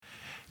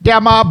Yeah,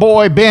 my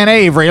boy Ben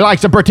Avery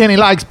likes to pretend he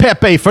likes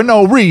Pepe for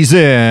no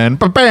reason.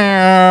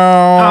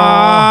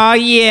 Oh,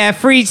 yeah,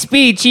 free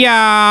speech,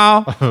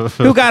 y'all.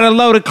 Who got a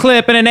loaded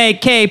clip and an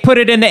AK, put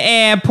it in the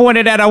air and point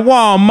it at a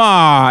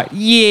Walmart?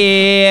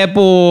 Yeah,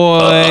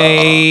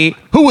 boy.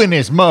 Who in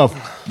this muff?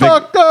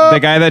 Fucked up. The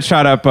guy that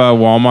shot up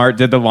Walmart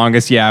did the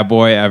longest yeah,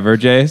 boy ever,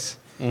 Jace.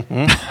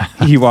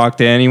 Mm-hmm. He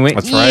walked in, he went,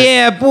 That's right.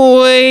 Yeah,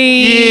 boy.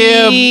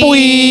 Yeah,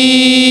 boy.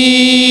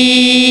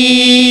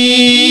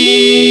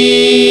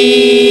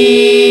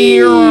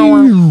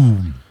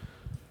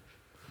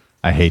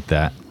 I hate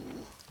that.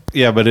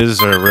 Yeah, but it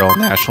is a real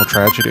national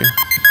tragedy.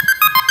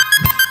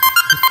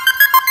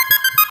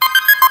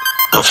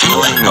 A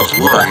feeling of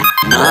worry,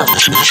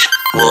 nervousness,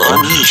 or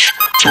unease,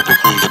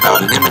 typically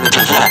about an imminent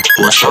event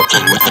or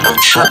something with an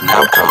uncertain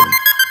outcome.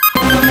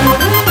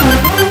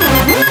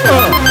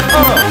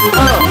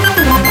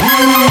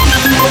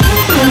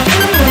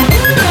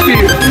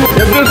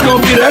 If this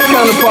gonna be that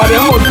kind of party,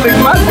 I'm gonna stick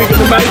my dick in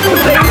the mashed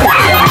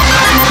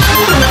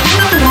potato.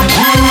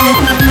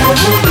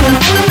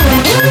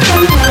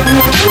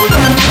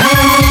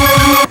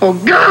 Oh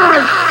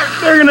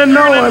God! They're gonna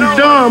know I'm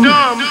dumb.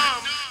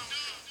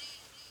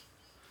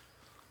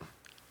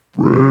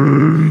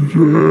 Brain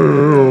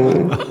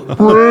jail,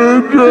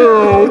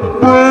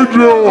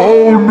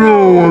 oh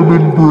no, I'm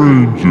in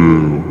brain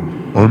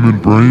jail. I'm in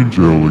brain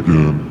jail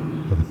again.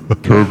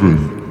 Kevin,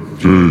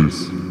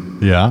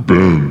 Jace, Yeah.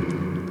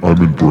 Ben,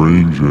 I'm in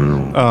brain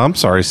jail. Oh, I'm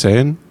sorry,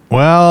 Satan.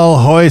 Well,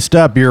 hoist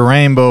up your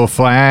rainbow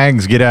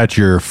flags, get out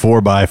your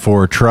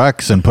 4x4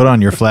 trucks, and put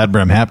on your flat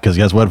brim hat, because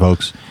guess what,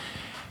 folks?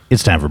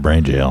 It's time for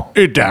brain jail.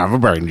 It's down for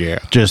brain jail.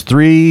 Just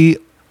 3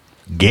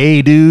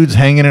 gay dudes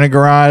hanging in a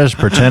garage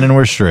pretending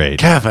we're straight.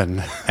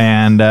 Kevin.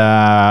 And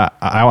I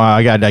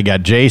got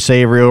Jace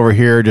Avery over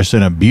here just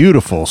in a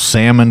beautiful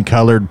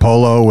salmon-colored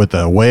polo with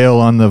a whale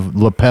on the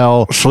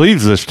lapel.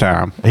 Sleeves this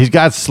time. He's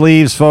got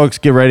sleeves, folks.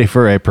 Get ready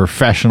for a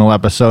professional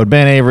episode.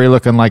 Ben Avery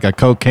looking like a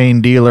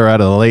cocaine dealer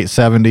out of the late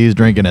 70s,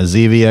 drinking a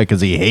Zevia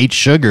because he hates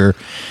sugar,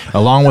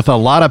 along with a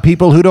lot of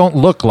people who don't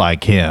look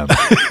like him.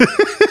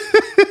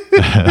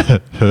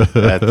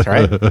 That's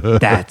right.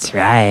 That's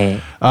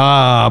right.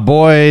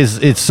 Boys,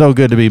 it's so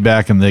good to be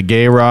back in the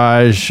gay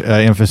Raj.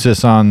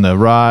 Emphasis on the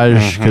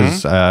Raj,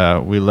 because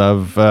we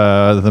love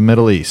the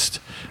Middle East.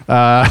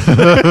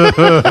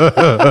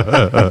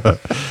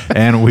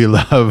 And we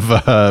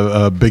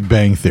love Big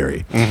Bang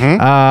Theory.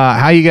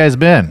 How you guys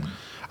been?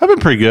 I've been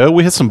pretty good.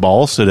 We hit some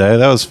balls today.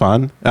 That was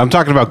fun. I'm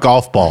talking about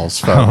golf balls,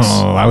 folks.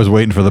 Oh, I was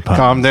waiting for the pun.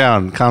 Calm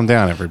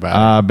down,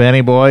 everybody.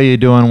 Benny boy, you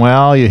doing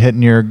well? You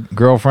hitting your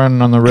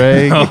girlfriend on the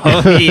rig?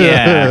 Oh,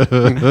 yeah.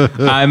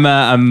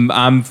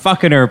 I'm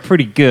fucking her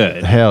pretty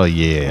good. Hell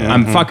yeah.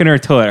 I'm fucking her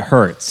till it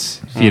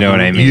hurts, if you know what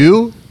I mean.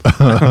 You?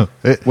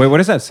 Wait, what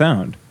does that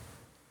sound?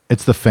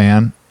 It's the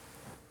fan.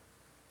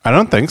 I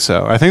don't think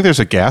so. I think there's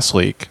a gas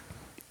leak.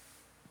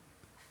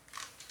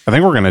 I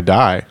think we're going to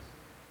die.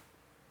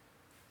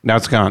 Now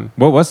it's gone.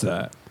 What was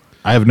that?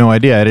 I have no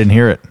idea. I didn't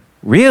hear it.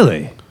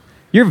 Really?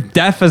 You're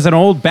deaf as an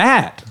old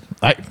bat.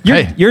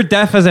 You're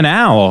deaf as an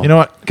owl. You know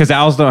what? Because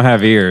owls don't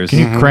have ears. Can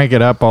you crank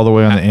it up all the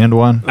way on the end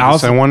one? Owls,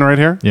 Is that one right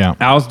here? Yeah.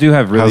 owls do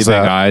have really How's big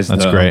that? eyes.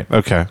 That's though. great.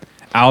 Okay.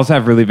 Owls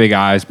have really big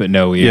eyes, but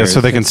no ears. Yeah,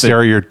 so they can stare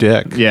at your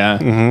dick.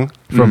 Yeah.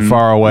 From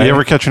far away. You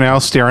ever catch an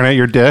owl staring at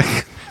your dick?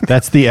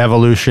 That's the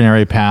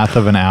evolutionary path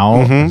of an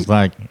owl. It's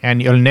like,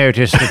 and you'll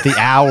notice that the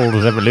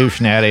owls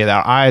evolutionary,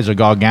 their eyes are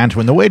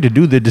gargantuan. The way to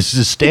do this is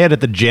to stare at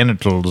the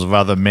genitals of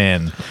other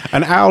men.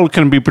 An owl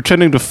can be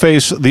pretending to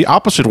face the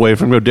opposite way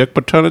from your dick,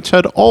 but turn its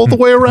head all the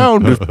way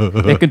around.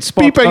 They can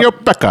spot Peep at your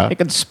pecker. They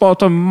can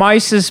spot a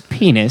mice's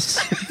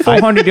penis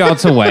 400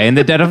 yards away in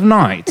the dead of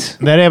night.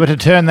 They're able to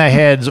turn their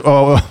heads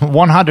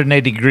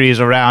 180 degrees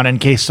around in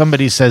case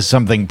somebody says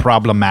something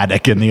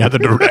problematic in the other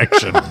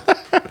direction.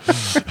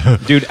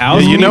 Dude,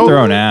 owls can eat their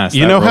own ass.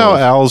 You That know how rules.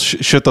 owls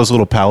shit those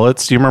little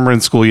pellets? Do you remember in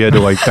school you had to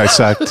like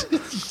dissect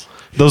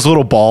those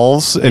little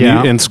balls? And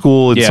Yeah. in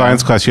school, in Yeah.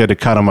 science class, you had to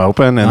cut them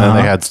open and then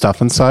they had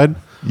stuff inside.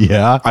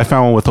 Yeah. I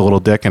found one with a little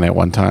dick in it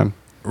one time.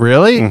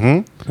 Really?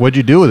 Mm-hmm. What'd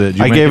you do with it? Did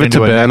you I make gave it to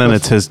into a Ben and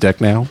necklace? it's his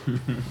dick now.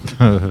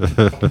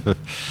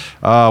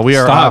 We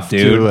are Stop, off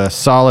dude. to a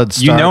solid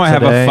start You know I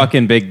have today. a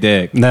fucking big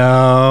dick.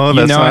 No, You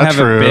that's know not I have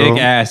true. a big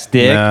ass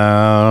dick.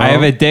 No. I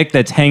have a dick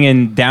that's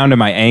hanging down to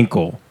my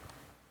ankle.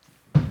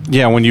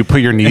 Yeah, when you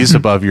put your knees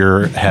above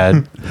your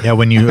head. Yeah,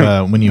 when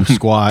you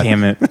squat.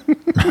 Damn it.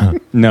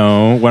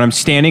 No, when I'm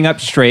standing up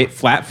straight,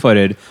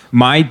 flat-footed,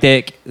 my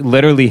dick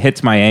literally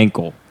hits my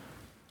ankle.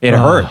 It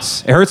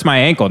hurts. It hurts my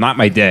ankle, not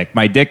my dick.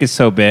 My dick is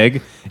so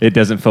big, it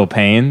doesn't feel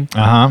pain.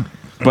 Uh-huh.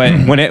 But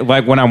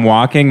when I'm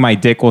walking, my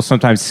dick will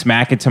sometimes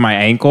smack into my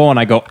ankle, and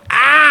I go,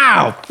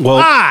 "Ow!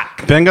 Well,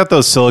 Fuck!" Ben got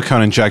those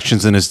silicone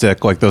injections in his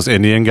dick like those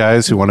Indian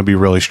guys who want to be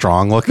really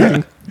strong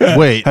looking.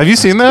 Wait. Have you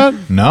seen that?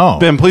 No.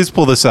 Ben, please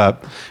pull this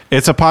up.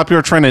 It's a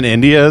popular trend in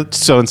India.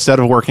 So instead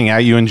of working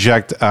out, you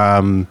inject,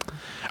 I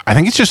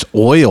think it's just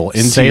oil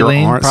into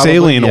Saline, your arms. probably?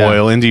 Saline Yeah.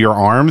 oil into your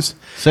arms.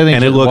 Saline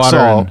and it just looks water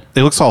all and-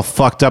 it looks all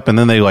fucked up, and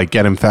then they like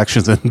get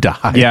infections and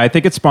die. Yeah, I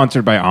think it's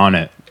sponsored by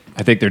Onnit.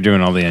 I think they're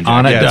doing all the injections.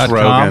 On it. Yeah, it's .com.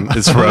 Rogan.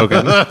 It's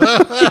Rogan.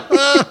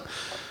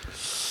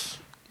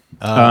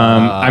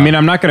 I mean,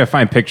 I'm not going to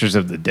find pictures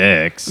of the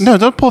dicks. No,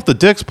 don't pull up the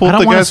dicks. Pull I up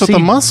don't the wanna guys with see the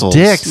muscles.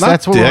 Dicks. Not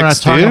That's what we're not dicks,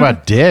 talking dude.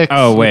 about. Dicks.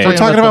 Oh, wait. We're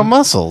talking about the-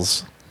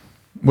 muscles.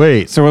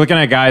 Wait. So we're looking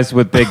at guys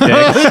with big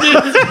dicks.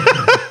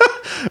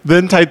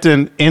 Then typed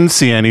in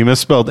NCN. He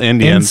misspelled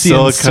Indian.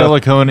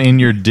 Silicone in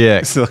your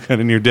dick.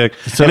 Silicone in your dick.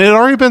 And it had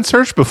already been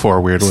searched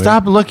before, weirdly.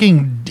 Stop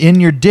looking in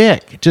your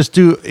dick. Just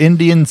do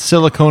Indian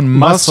silicone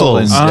muscle.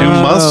 Muscles. And Do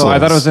muscles. I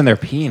thought it was in their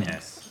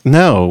penis.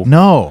 No.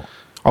 no.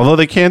 Although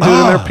they can do it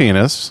in their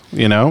penis,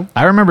 you know?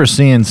 I remember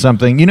seeing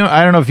something. You know,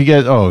 I don't know if you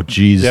guys. Oh,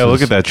 Jesus. Yeah,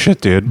 look at that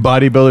shit, dude.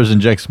 Bodybuilders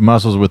inject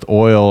muscles with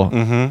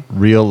oil.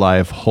 Real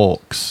life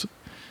hulks.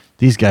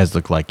 These guys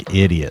look like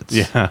idiots.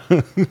 Yeah.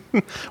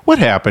 What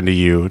happened to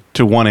you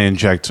to want to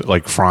inject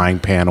like frying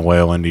pan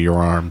oil into your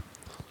arm?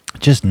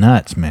 Just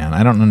nuts, man.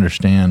 I don't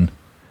understand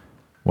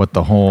what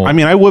the whole. I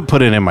mean, I would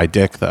put it in my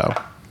dick, though.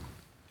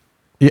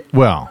 Yeah,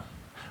 well,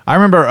 I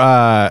remember.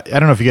 I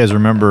don't know if you guys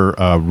remember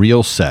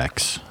Real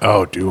Sex.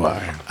 Oh, do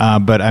I?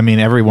 But I mean,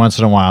 every once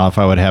in a while, if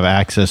I would have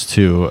access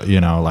to, you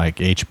know, like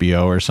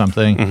HBO or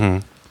something,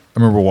 I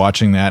remember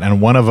watching that,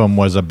 and one of them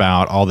was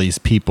about all these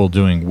people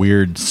doing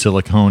weird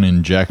silicone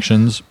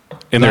injections.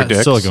 In their Not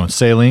dicks? Silicone,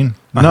 saline.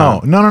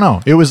 No.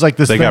 It was like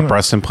this They thing. got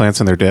breast implants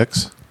in their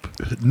dicks?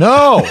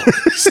 No,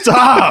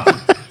 stop.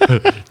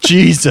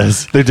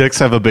 Jesus. Their dicks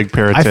have a big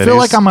pair of I titties. feel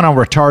like I'm on a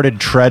retarded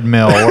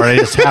treadmill where I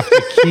just have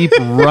to keep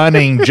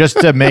running just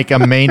to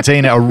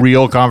maintain a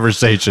real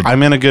conversation.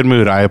 I'm in a good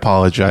mood. I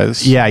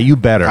apologize. Yeah, you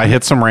better. I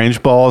hit some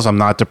range balls. I'm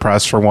not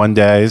depressed for one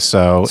day,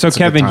 so. So, it's a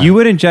good Kevin, time. you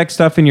would inject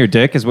stuff in your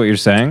dick, is what you're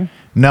saying?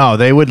 No,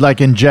 they would like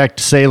inject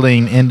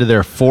saline into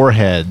their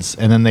foreheads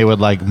and then they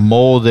would like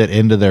mold it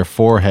into their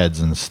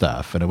foreheads and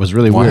stuff. And it was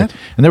really weird.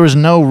 And there was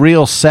no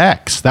real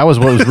sex. That was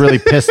what was really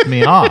pissed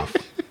me off.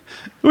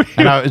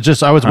 And I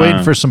was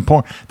waiting for some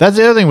porn. That's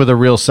the other thing with the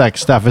real sex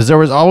stuff is there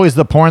was always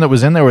the porn that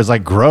was in there was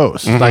like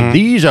gross. Like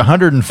these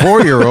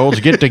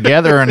 104-year-olds get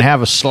together and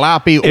have a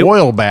sloppy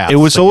oil bath. It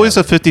was always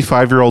a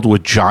 55-year-old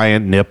with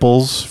giant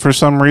nipples for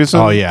some reason.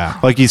 Oh, yeah.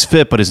 Like he's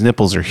fit, but his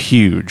nipples are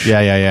huge.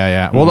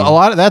 Yeah. Well, a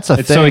lot of that's a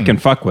It's thing. so he can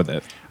fuck with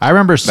it. I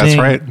remember seeing.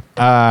 right.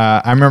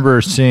 I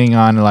remember seeing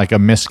on like a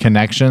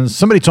Misconnections.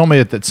 Somebody told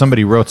me that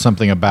somebody wrote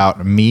something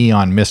about me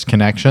on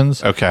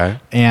Misconnections. Okay.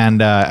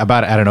 And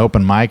about at an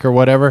open mic or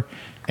whatever.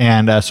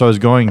 And so I was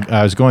going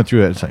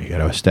through it. It's like you got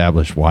to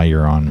establish why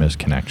you're on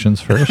Misconnections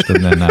first,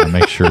 and then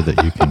make sure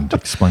that you can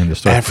explain the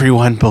story.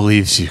 Everyone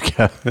believes you,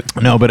 Kevin.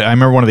 No, but I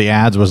remember one of the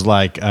ads was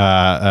like,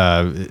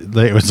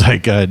 it was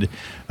like a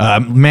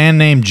man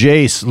named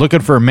Jace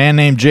looking for a man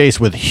named Jace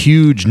with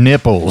huge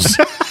nipples.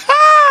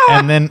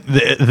 And then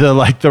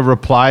the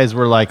replies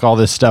were like all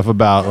this stuff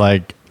about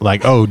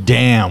like oh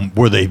damn,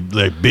 were they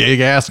big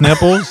ass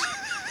nipples?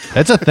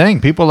 That's a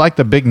thing. People like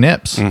the big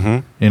nips.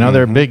 You know,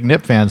 they're big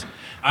nip fans.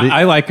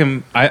 I like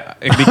him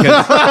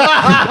because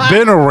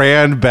Ben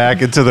ran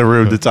back into the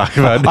room to talk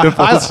about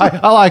nipples.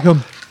 I like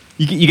them.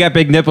 you got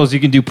big nipples. You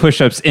can do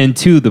push-ups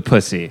into the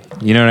pussy.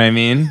 You know what I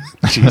mean?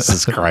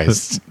 Jesus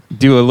Christ.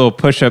 Do a little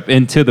push-up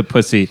into the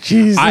pussy.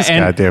 Jesus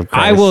goddamn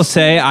Christ. I will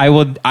say I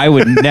would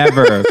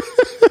never.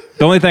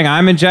 The only thing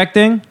I'm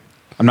injecting,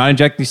 I'm not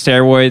injecting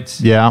steroids.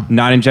 Yeah.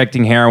 Not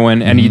injecting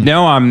heroin, and you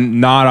know I'm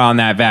not on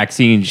that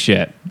vaccine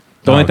shit.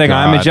 The only thing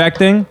I'm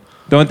injecting,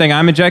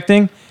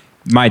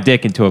 my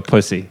dick into a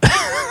pussy.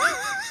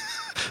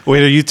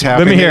 Wait, are you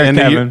tapping? Let me hear the it, end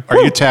of Kevin. Are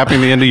you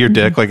tapping the end of your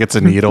dick like it's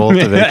a needle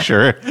to make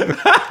sure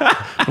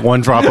one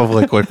drop of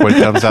liquid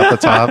comes out the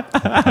top?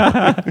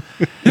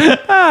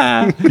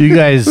 You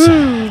guys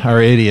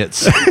are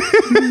idiots.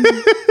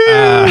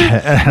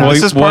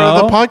 This is part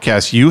of the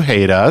podcast. You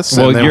hate us,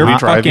 Well, and then you're we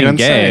drive you fucking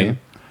insane. gay.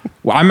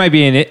 Well, I might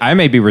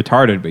be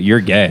retarded, but you're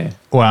gay.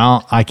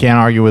 Well, I can't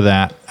argue with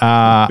that.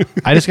 I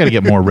just got to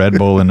get more Red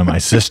Bull into my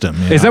system.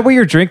 you Is know? that what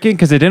you're drinking?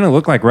 Because it didn't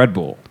look like Red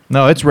Bull.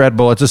 No, it's Red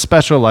Bull. It's a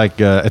special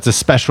it's a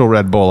special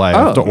Red Bull I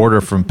have to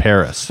order from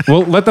Paris.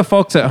 Well, let the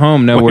folks at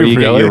home know where you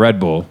get really? your Red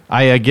Bull.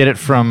 I get it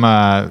from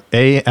a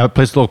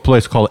little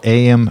place called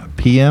AM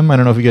PM. I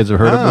don't know if you guys have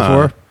heard of it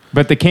before.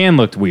 But the can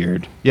looked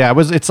weird. Yeah,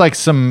 it's like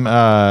some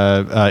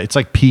it's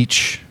like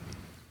peach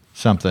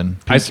something.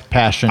 Peach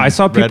passion. I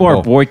saw Red people Bull.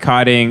 are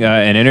boycotting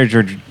an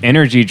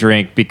energy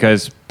drink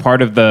because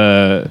part of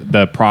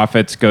the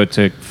profits go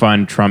to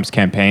fund Trump's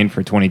campaign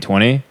for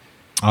 2020.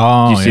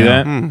 Oh, Do you see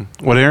yeah. that?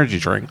 What energy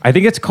drink? I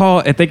think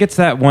it's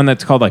that one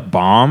that's called like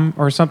Bomb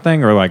or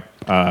something, or like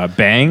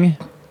Bang.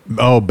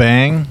 Oh,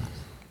 Bang.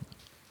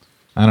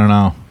 I don't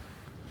know.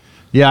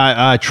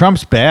 Yeah,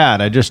 Trump's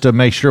bad. Just to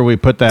make sure we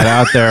put that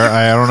out there.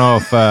 I don't know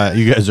if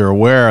you guys are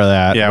aware of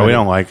that. Yeah, but we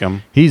don't like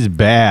him. He's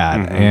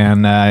bad,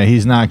 and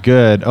he's not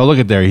good. Oh, look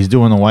at there. He's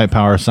doing the white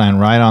power sign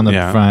right on the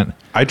Yeah. front.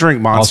 I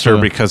drink Monster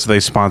Also- because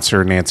they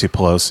sponsor Nancy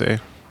Pelosi.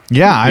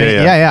 Yeah,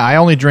 Yeah. I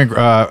only drink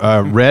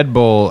Red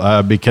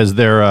Bull because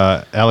they're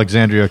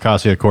Alexandria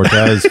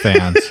Ocasio-Cortez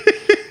fans.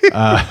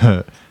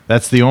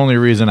 That's the only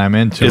reason I'm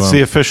into It's them.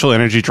 the official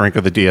energy drink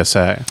of the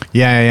DSA.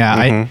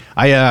 Yeah.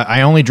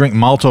 I only drink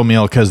Malto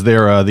Meal because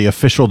they're the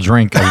official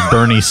drink of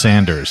Bernie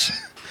Sanders.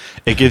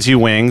 It gives you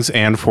wings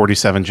and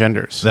 47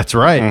 genders. That's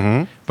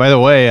right. By the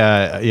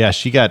way,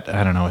 she got,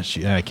 I don't know, I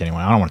can't even,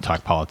 I don't want to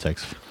talk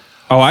politics.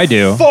 Oh, I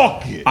do.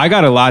 Fuck you. I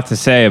got a lot to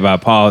say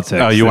about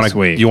politics. Oh, you this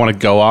week. want to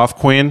go off,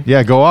 Queen?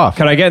 Yeah, go off.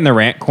 Could I get in the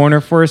rant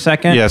corner for a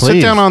second? Yeah, Please.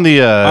 sit down on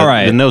the All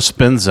right. the no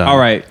spin zone. All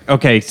right.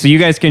 Okay. So you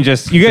guys can No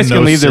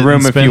leave the sit room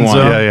and if spin you want.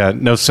 zone? Yeah,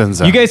 no spin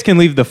zone. You guys can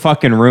leave the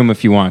fucking room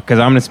if you want, because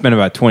I'm going to spend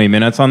about 20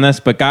 minutes on this.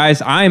 But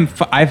guys, I've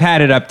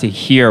had it up to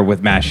here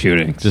with mass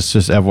shootings. Just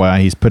FYI,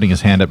 he's putting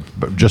his hand up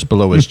just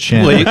below his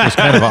chin. Well, you- It's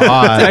kind of It's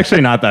odd.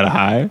 actually not that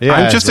high. Yeah,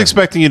 I'm just it's-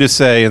 expecting you to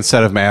say,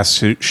 instead of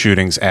mass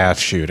shootings, ass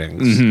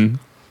shootings.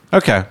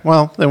 Okay,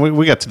 well, then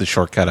we got to the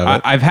shortcut of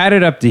it. I've had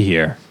it up to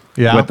here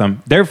Yeah. with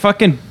them. They're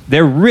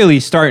really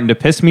starting to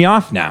piss me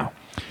off now.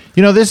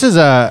 You know, this is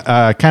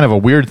a kind of a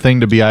weird thing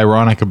to be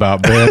ironic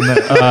about, Ben.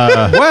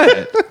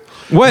 What?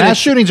 What? Mass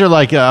shootings are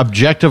like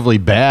objectively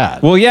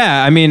bad. Well,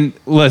 yeah. I mean,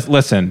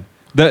 listen.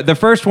 The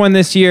first one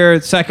this year,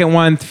 second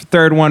one,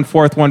 third one,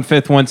 fourth one,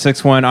 fifth one,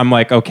 sixth one. I'm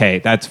like, okay,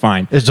 that's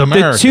fine. It's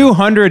America. The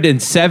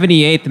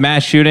 278th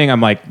mass shooting.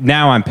 I'm like,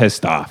 now I'm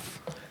pissed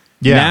off.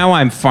 Yeah. Now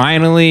I'm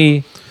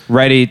finally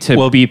ready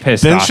to be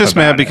pissed off. Ben's just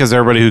about mad it. because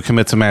everybody who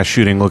commits a mass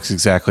shooting looks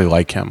exactly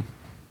like him.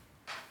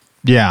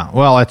 Yeah,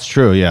 well, that's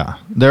true. Yeah,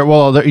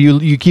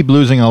 you keep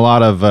losing a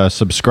lot of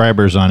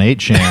subscribers on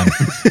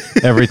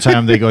 8chan every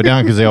time they go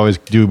down because they always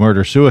do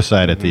murder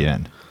suicide at the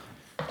end.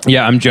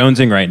 Yeah, I'm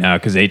jonesing right now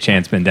because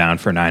 8chan's been down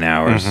for 9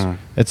 hours.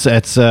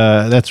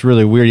 That's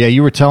really weird. Yeah,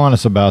 you were telling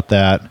us about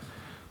that.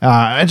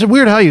 It's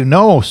weird how you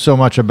know so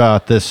much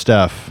about this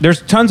stuff.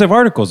 There's tons of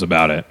articles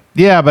about it.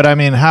 Yeah, but I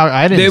mean, how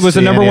I didn't. It was the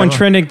see number any one of them.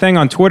 trending thing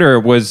on Twitter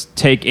was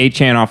take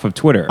 8chan off of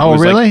Twitter. Oh, it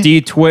was really? Like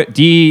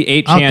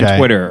D8chan Okay.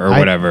 Twitter or I-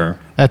 whatever.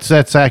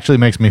 That's actually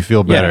makes me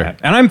feel better. Yeah,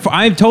 and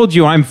I've told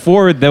you I'm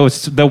for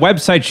those. The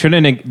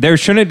website there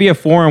shouldn't be a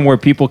forum where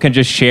people can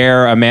just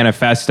share a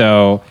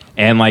manifesto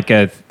and like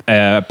a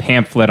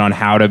pamphlet on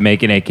how to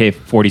make an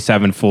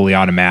AK-47 fully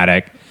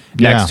automatic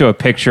next Yeah. to a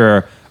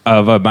picture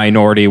of a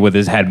minority with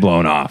his head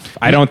blown off.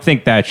 I don't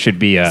think that should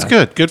be a.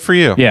 It's good for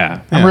you.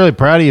 Yeah. I'm really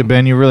proud of you,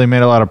 Ben. You really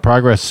made a lot of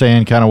progress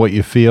saying kind of what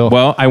you feel.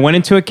 Well, I went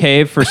into a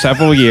cave for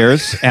several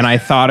years and I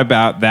thought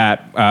about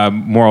that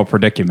moral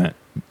predicament.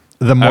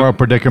 the moral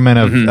predicament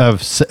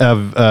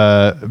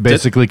of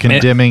basically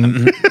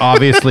condemning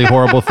obviously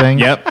horrible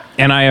things. Yep.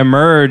 And I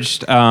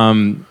emerged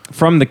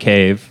from the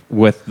cave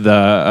with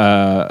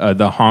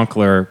the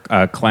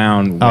Honkler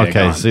clown. wig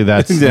Okay, on. see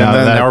that's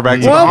Now we're back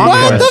to the What?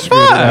 honkler. What the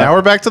fuck? Now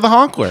we're back to the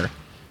honkler.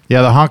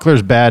 Yeah, the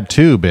honkler's bad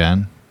too,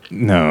 Ben.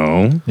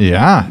 No.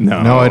 Yeah,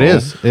 No. it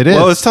is. It is.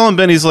 Well, I was telling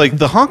Ben, he's like,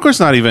 the honkler's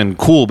not even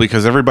cool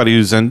because everybody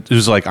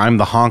who's like, I'm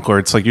the honkler,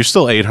 it's like you're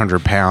still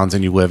 800 pounds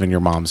and you live in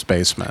your mom's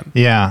basement.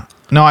 Yeah.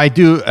 No, I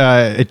do.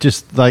 It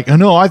just like,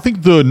 no, I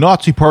think the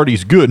Nazi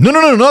party's good. No,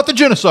 not the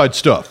genocide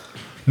stuff.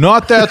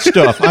 Not that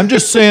stuff. I'm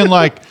just saying,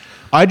 like,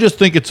 I just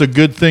think it's a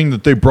good thing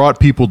that they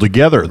brought people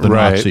together, the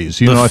Right. Nazis.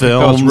 You The know, I think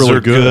that's films really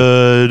are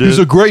good. He's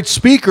a great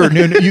speaker.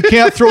 And you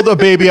can't throw the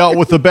baby out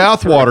with the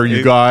bathwater,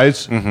 you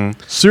guys.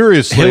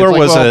 Seriously. Hitler It's like,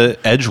 was well, a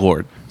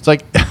edgelord. It's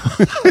like,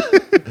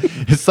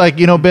 it's like,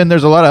 Ben,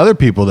 there's a lot of other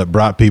people that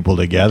brought people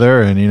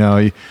together.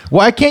 And,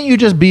 why can't you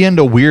just be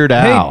into Weird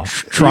Hey, Al?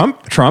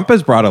 Trump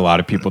has brought a lot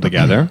of people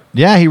together.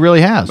 Yeah, he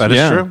really has. That is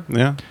Yeah. true.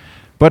 Yeah.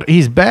 But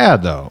he's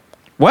bad, though.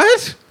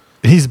 What?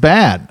 He's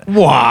bad.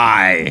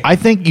 Why? I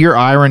think your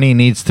irony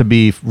needs to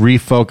be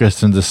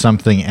refocused into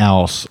something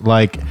else.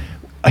 Like,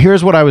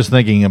 here's what I was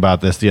thinking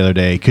about this the other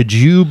day. Could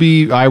you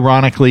be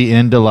ironically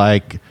into,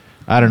 like,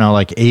 I don't know,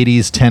 like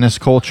 80s tennis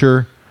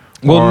culture?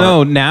 Well, Or-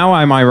 no. Now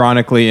I'm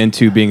ironically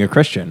into being a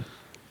Christian.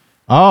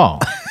 Oh,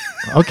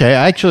 okay.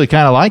 I actually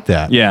kind of like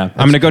that. Yeah,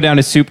 I'm gonna go down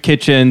to soup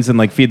kitchens and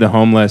like feed the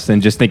homeless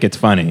and just think it's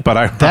funny.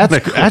 But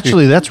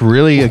That's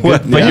really a good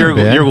but thing, you're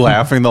Ben. you're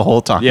laughing the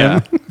whole time. yeah,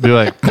 Be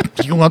like,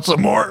 you want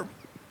some more?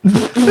 You're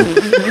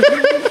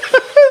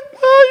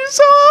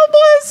so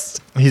homeless.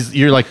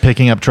 You're like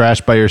picking up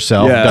trash by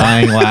yourself, Yeah.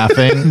 dying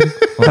laughing.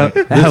 Like,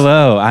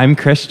 hello, I'm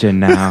Christian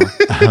now.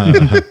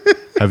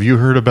 have you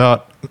heard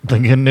about the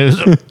good news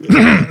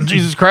of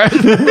Jesus Christ?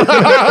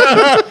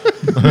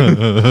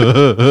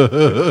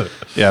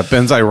 Yeah,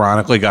 Ben's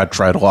ironically got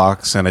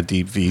dreadlocks and a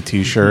deep V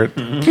T-shirt.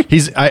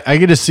 I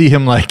get to see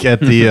him like at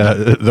the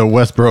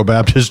Westboro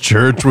Baptist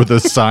Church with a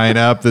sign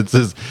up that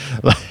says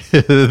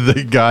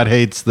the God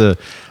hates the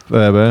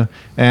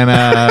and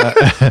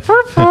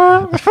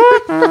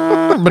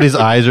but his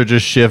eyes are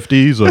just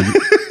shifty. He's like,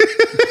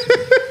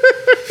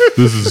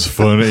 this is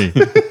funny.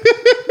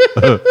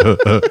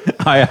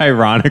 I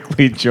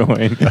ironically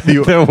joined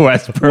the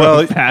Westboro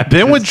Well, Baptist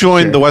Ben would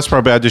join Church. the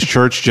Westboro Baptist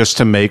Church just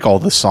to make all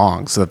the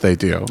songs that they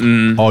do.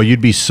 Oh,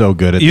 you'd be so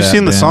good at You've that.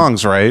 seen the Ben.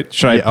 songs, right?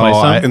 Should I play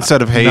some?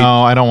 Instead of Hey,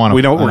 No, I don't want to.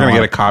 We know we're going to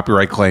get a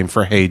copyright claim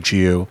for Hey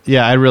Jew.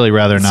 Yeah, I'd really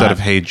rather Instead not of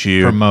Hey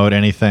Jew. promote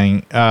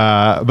anything.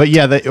 But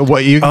yeah,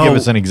 what you can give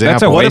us an a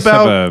example. What waste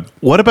about of a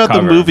what about the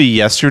cover. movie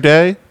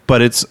Yesterday?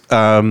 But it's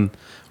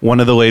one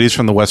of the ladies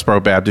from the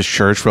Westboro Baptist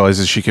Church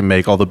realizes she can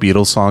make all the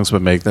Beatles songs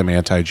but make them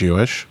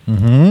anti-Jewish.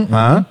 Mm-hmm.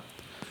 Huh?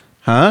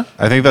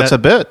 I think that's a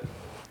bit.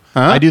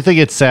 I do think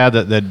it's sad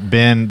that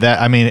Ben,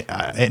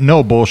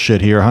 no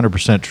bullshit here,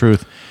 100%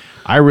 truth.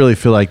 I really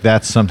feel like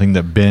that's something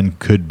that Ben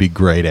could be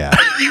great at.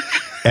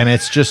 And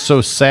it's just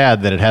so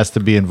sad that it has to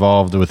be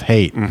involved with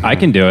hate. Mm-hmm. I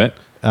can do it.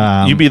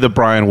 You be the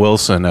Brian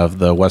Wilson of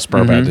the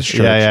Westboro Baptist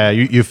Church. Yeah.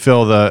 You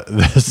feel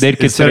They'd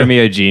consider me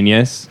a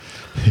genius.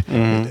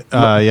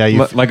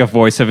 Like a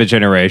voice of a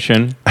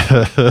generation.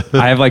 I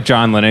have like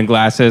John Lennon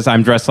glasses.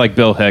 I'm dressed like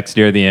Bill Hicks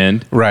near the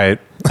end. Right.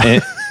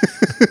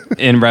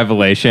 In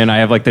Revelation, I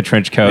have like the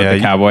trench coat, the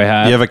cowboy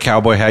hat. You have a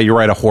cowboy hat. You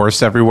ride a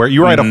horse everywhere.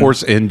 You ride a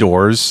horse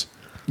indoors.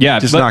 Yeah,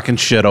 just knocking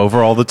shit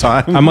over all the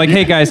time. I'm like,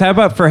 hey guys, how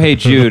about for Hey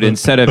Jude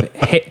instead of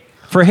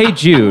for Hey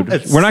Jude?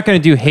 We're not going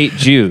to do Hate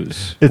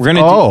Jews. We're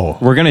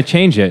gonna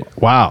change it.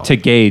 Wow. To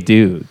gay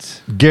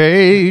dudes.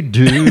 Gay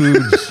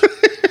dudes.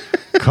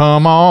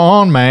 Come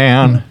on,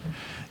 man.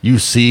 You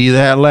see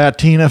that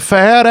Latina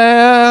fat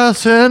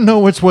ass and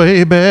know it's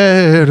way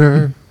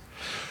better.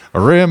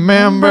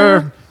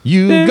 Remember,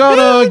 you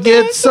gonna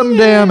get some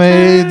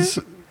damage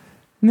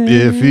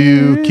if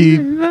you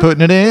keep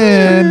putting it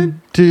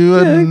in to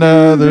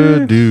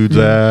another dude's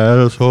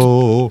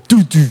asshole.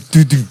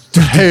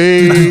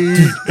 Hey.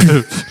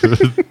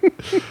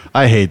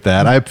 I hate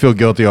that. I feel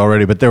guilty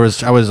already, but there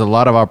was a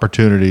lot of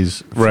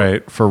opportunities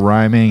for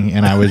rhyming,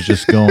 and I was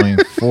just going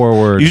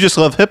forward. You just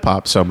love hip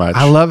hop so much.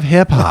 I love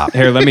hip hop.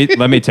 Here, let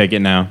me take it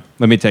now.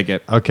 Let me take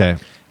it. Okay.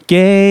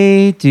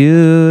 Gay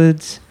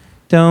dudes,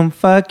 don't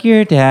fuck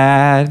your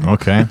dad.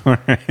 Okay.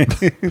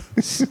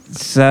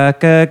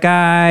 Suck a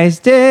guy's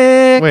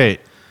dick.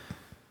 Wait.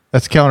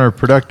 That's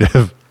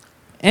counterproductive.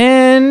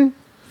 And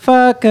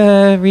fuck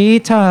a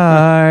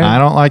retard. I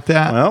don't like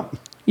that. Well,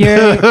 you're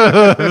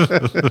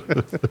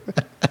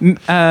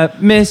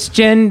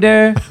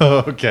misgender.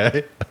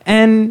 Okay.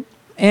 And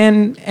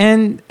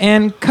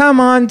come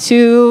on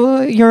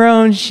to your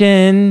own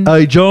shin.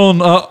 Hey, John.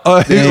 John,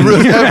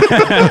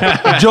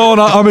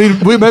 I mean,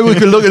 maybe we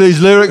could look at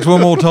these lyrics one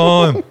more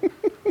time.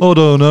 I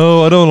don't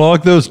know. I don't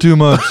like those too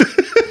much.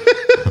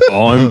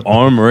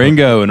 I'm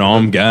Ringo and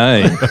I'm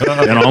gay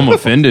and I'm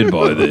offended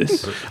by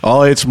this.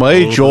 Oh, it's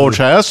me, George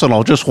Harrison.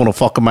 I just want to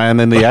fuck a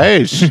man in the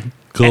ass.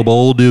 Come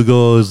on, you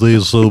guys.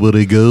 There's so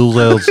many girls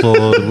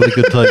outside. We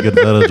could take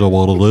advantage of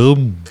one of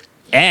them.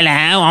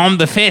 Hello, I'm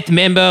the fifth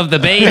member of the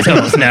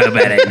Beatles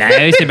nobody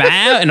knows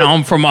about, and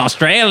I'm from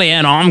Australia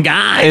and I'm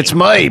gay. It's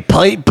me,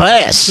 Pete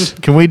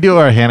Best. Can we do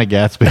our Hannah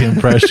Gatsby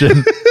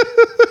impression?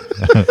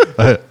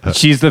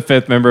 She's the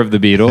fifth member of the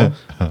Beatles.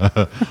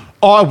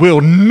 I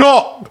will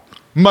not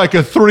make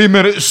a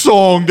 3-minute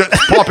song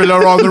that's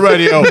popular on the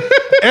radio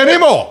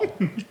anymore.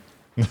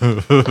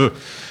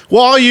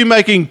 Why are you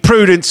making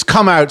Prudence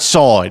come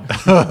outside?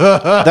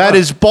 That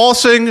is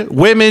bossing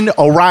women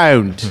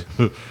around.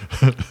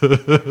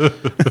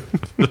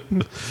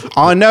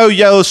 I know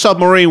Yellow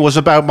Submarine was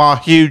about my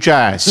huge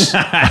ass.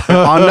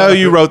 I know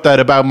you wrote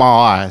that about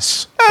my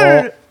ass.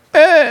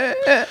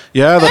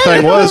 Yeah, the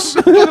thing was.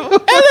 I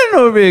don't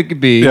know if it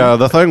could be. Yeah,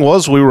 the thing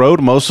was, we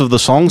wrote most of the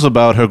songs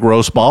about her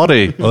gross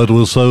body. It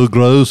was so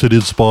gross, it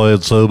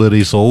inspired so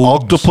many songs.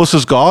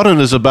 Octopus's Garden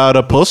is about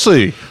a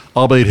pussy.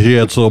 I mean, he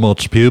had so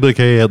much pubic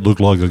hair, it looked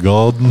like a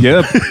garden.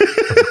 Yep.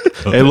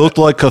 It looked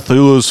like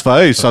Cthulhu's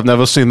face. I've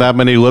never seen that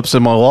many lips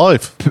in my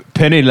life.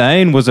 Penny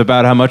Lane was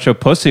about how much a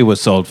pussy was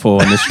sold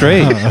for in the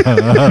street.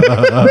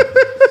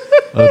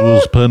 It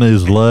was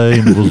Penny's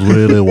Lane. It was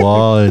really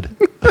wide.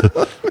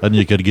 And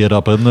you could get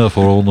up in there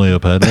for only a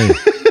penny.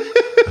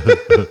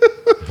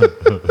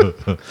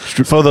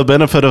 For the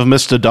benefit of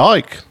Mr.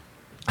 Dyke.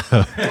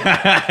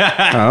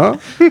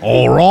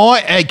 All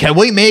right. Hey, can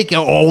we make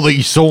all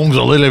these songs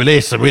a little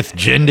less with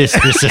gender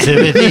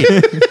specificity?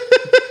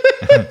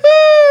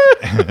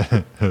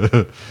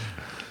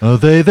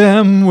 They,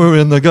 them were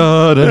in the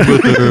garden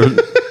with their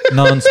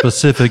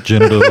non-specific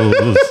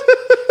genders.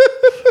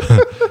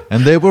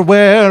 And they were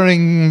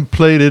wearing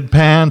plated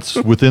pants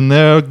within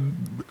their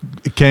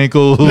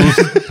cankles.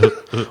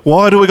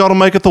 Why do we got to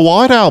make it the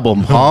White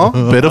Album, huh?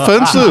 Bit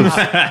offensive.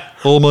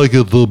 I'll make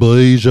it the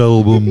Beige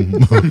Album.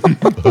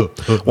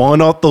 Why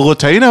not the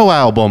Latino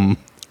album?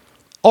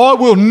 I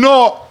will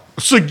not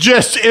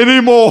suggest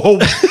any more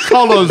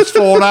colors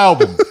for an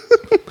album.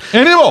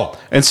 Anymore.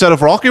 Instead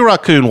of Rocky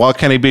Raccoon, why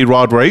can't he be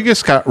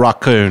Rodriguez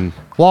Raccoon?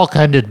 Why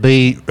can't it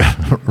be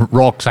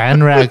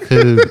Roxanne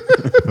Raccoon?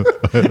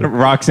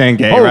 Roxanne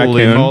Gay Holy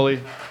Raccoon. moly.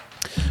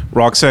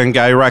 Roxanne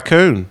Gay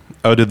Raccoon.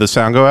 Oh, did the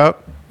sound go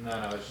out?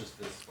 No, it's just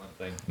this one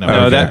thing.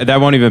 No,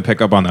 that won't even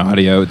pick up on the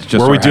audio. It's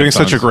just Were we our doing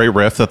headphones. such a great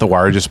riff that the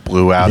wire just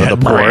blew out of the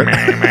port?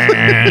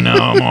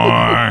 No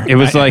more. It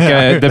was like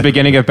the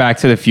beginning of Back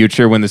to the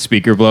Future when the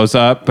speaker blows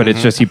up, but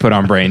it's just he put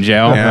on brain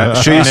jail. Yeah. And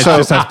it's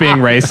just us being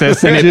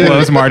racist, and it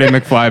blows Marty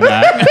McFly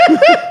back.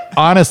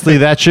 honestly,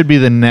 that should be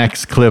the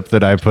next clip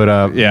that I put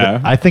up.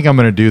 Yeah. I think I'm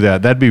going to do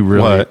that. That'd be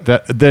really.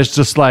 What? There's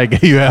just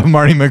like you have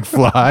Marty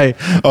McFly.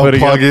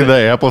 putting up Plugging the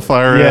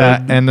amplifier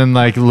Yeah, in. and then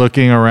like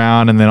looking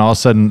around, and then all of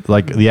a sudden,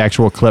 like the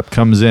actual clip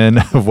comes in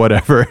of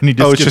whatever, and he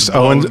just Oh, it's gets just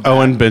blown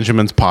Owen back.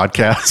 Benjamin's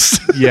podcast.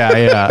 Yeah,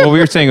 yeah. Well, we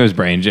were saying it was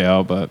brain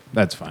jail, but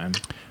that's fine.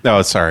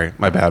 No, sorry,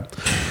 my bad.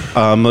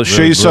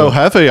 She's so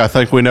heavy. I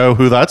think we know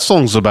who that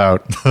song's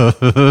about.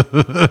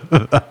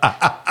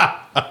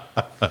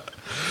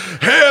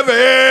 Heavy.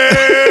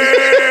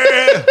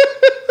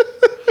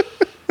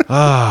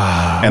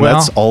 And well.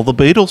 that's all the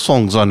Beatles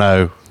songs I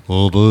know.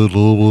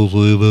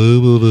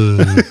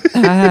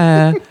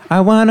 I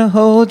want to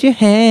hold your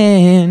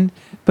hand,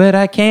 but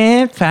I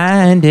can't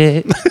find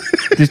it.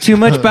 There's too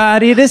much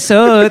body to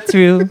sort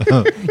through.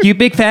 You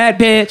big fat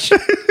bitch.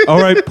 All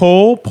right,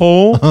 Paul.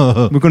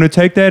 We're going to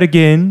take that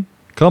again.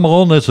 Come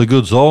on, that's a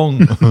good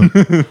song.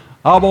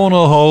 I want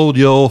to hold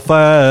your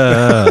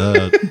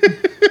fat.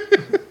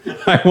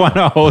 I want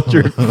to hold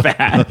your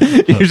fat.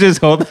 You're just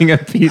holding a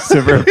piece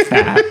of her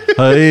fat.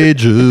 Hey,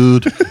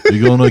 Jude,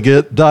 you're going to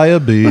get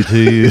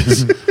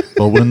diabetes.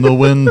 But when the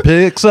wind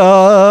picks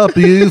up,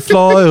 you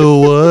fly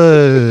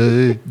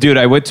away. Dude,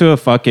 I went to a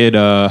fucking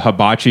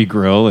hibachi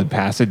grill in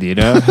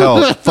Pasadena.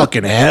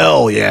 Fucking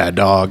hell yeah,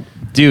 dog.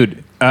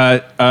 Dude,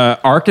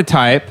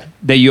 archetype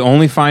that you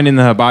only find in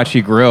the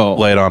hibachi grill.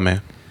 Lay it on me.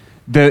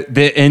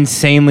 The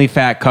insanely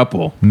fat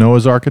couple.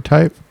 Noah's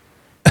archetype.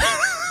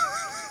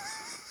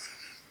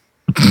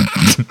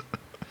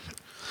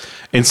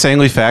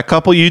 Insanely fat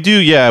couple? You do,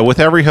 yeah. With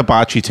every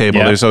hibachi table,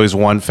 Yeah. there's always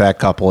one fat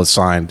couple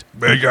assigned.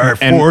 It's our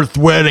And- fourth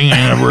wedding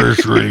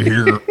anniversary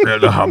here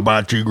at the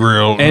Hibachi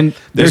Grill. And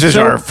This they're is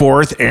so- our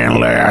fourth and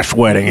last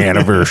wedding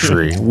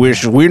anniversary.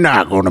 We're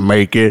not going to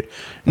make it.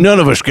 None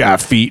of us got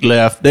feet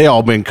left. They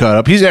all been cut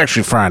up. He's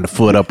actually frying the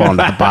foot up on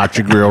the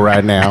hibachi grill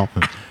right now.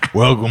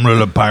 Welcome to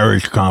the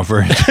Pirates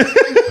Conference.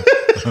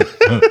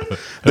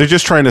 They're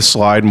just trying to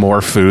slide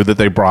more food that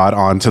they brought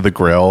onto the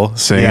grill,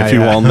 seeing Yeah, if you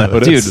yeah. all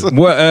notice. Dude,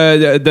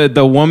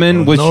 the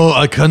woman was. No,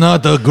 I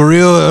cannot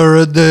grill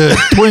the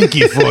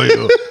Twinkie for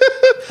you.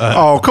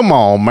 Oh, come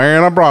on,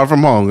 man. I brought it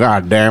from home.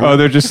 God damn it. Oh,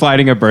 they're just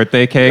sliding a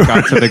birthday cake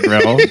onto the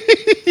grill.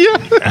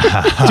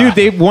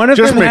 Dude, one of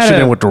Just them mix had it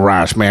a, in with the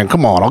rice, man.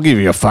 Come on. I'll give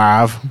you a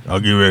 5. I'll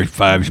give you a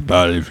 5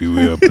 spot if you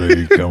will,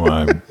 please. Come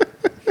on.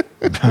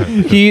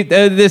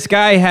 this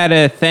guy had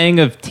a thing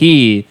of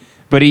tea,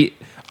 but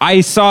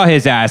I saw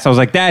his ass. I was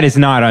like, that is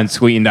not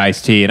unsweetened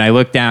iced tea. And I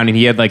looked down and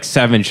he had like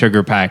 7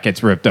 sugar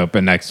packets ripped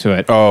open next to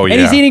it. Oh, yeah.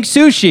 And he's eating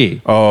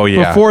sushi. Oh,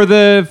 yeah. Before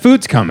the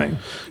food's coming.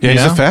 Yeah,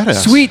 he's Yeah? a fat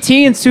ass. Sweet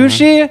tea and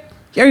sushi?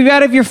 Are you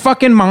out of your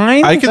fucking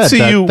mind? I can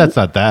see you. That's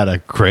not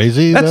that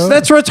crazy. though.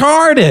 that's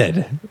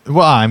retarded.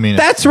 well, I mean,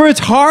 That's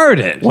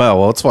retarded.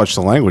 Well, let's watch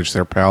the language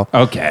there, pal.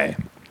 Okay.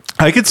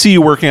 I could see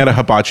you working at a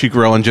hibachi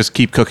grill and just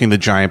keep cooking the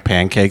giant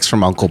pancakes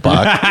from Uncle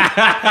Buck.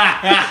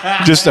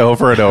 Just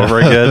over and over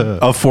again.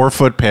 A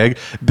 4-foot pig.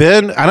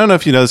 Ben, I don't know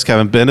if you know this,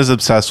 Kevin. Ben is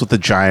obsessed with the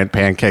giant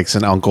pancakes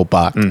in Uncle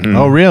Buck.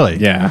 oh really?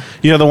 Yeah.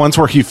 You know, the ones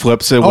where he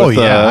flips it Oh with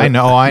yeah, the... I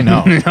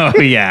know. Oh,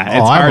 yeah.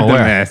 It's I'm hard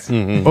aware. to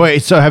miss.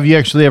 Wait, so have you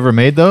actually ever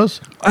made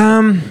those?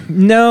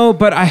 No,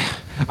 but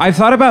I've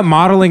thought about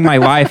modeling my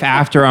life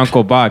after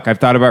Uncle Buck. I've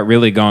thought about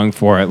really going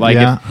for it. Like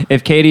Yeah.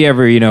 if Katie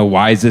ever,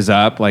 wises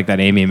up, like that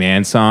Amy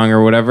Mann song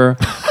or whatever.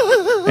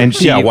 And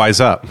she, Yeah, wise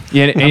up.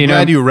 Yeah, and, I'm you know,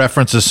 glad you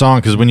referenced the song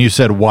because when you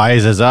said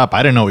 "Wise is up,"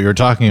 I didn't know what you were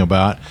talking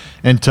about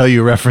until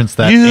you referenced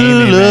that. You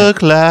Amy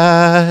look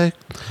like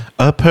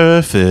a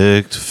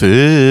perfect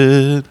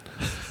fit.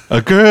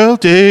 A girl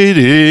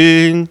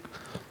dating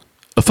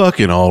a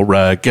fucking all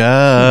right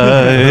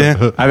guy. I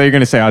thought you were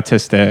gonna say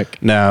autistic.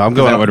 No, I'm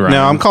that going. would rhyme.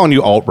 No, I'm calling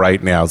you alt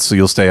right now, so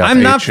you'll stay up.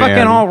 I'm not 8chan.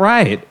 fucking all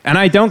right, and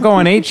I don't go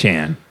on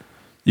 8chan.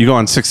 You go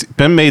on 6.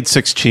 Ben made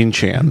 16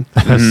 chan.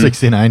 Man,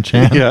 69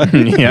 chance. Yeah.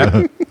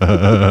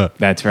 Yeah,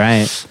 that's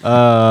right.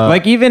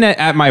 Like even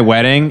at my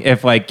wedding,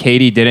 if like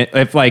Katie didn't,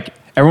 if like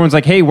everyone's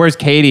like, "Hey, where's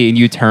Katie?" and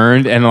you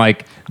turned and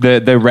like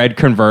the red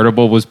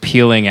convertible was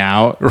peeling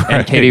out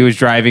and Katie was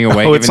driving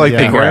away. Oh, it's giving like the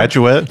The finger.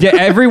 Graduate. Yeah,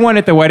 everyone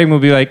at the wedding will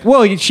be like,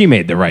 "Well, she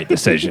made the right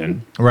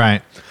decision."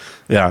 Right.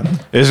 Yeah.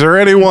 Is there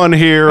anyone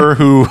here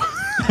who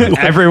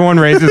Everyone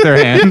raises their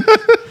hand.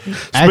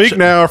 speak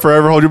now or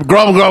forever hold your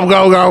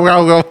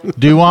go?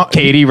 Do you want?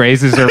 Katie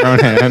raises her own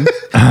hand.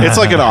 It's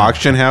like an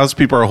auction house.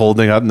 People are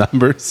holding up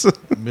numbers.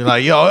 Be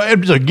like, yo,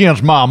 it's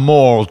against my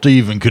morals to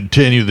even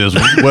continue this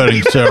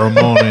wedding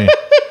ceremony.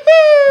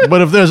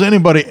 But if there's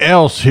anybody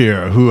else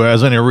here who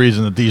has any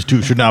reason that these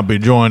two should not be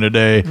joined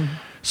today,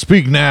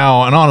 speak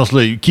now. And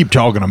honestly, keep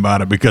talking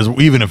about it because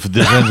even if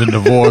this ends in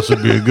divorce,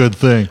 it'd be a good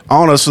thing.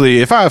 Honestly,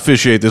 if I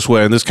officiate this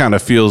wedding, this kind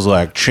of feels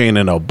like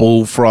chaining a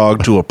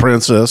bullfrog to a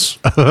princess.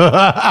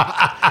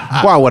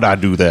 Why would I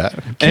do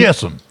that?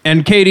 Kiss him.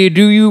 And Katie,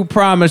 do you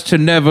promise to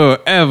never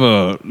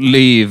ever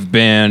leave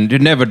Ben, to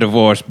never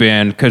divorce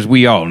Ben? Because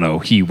we all know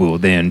he will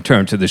then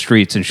turn to the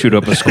streets and shoot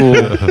up a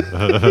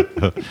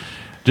school.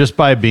 Just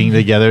by being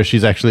together,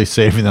 she's actually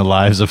saving the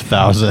lives of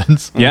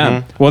thousands.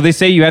 Yeah. Well, they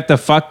say you have to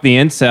fuck the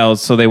incels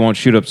so they won't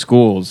shoot up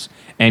schools.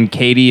 and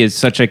Katie is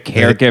such a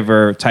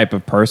caregiver type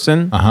of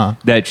person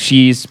that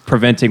she's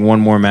preventing one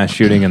more mass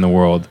shooting in the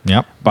world.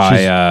 Yep.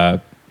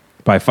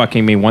 By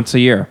fucking me once a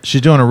year.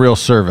 She's doing a real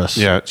service.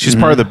 Yeah, she's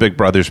part of the Big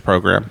Brothers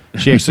program.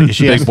 She actually,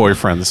 Big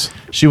boyfriends.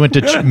 She went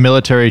to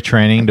military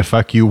training to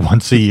fuck you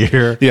once a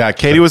year. Yeah,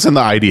 Katie was in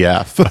the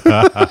IDF.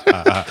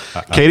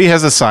 Katie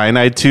has a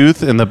cyanide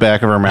tooth in the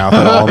back of her mouth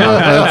at all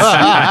moments.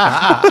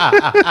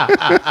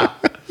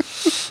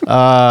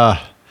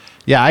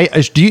 Yeah,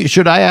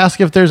 should I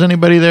ask if there's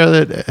anybody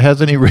there that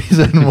has any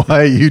reason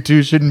why you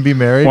two shouldn't be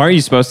married? Why are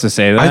you supposed to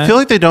say that? I feel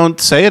like they don't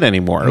say it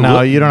anymore.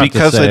 No, you don't have to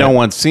because say they don't it.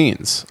 want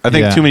scenes. I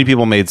think Yeah. too many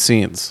people made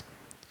scenes.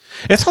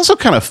 It's also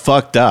kind of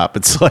fucked up.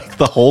 It's like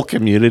the whole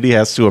community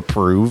has to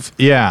approve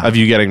Yeah. of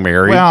you getting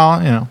married.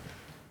 Well,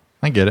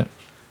 I get it.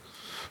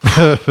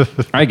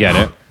 I get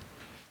it.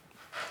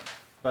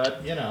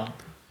 But,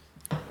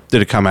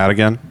 Did it come out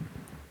again?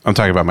 I'm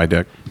talking about my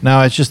dick.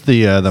 No, it's just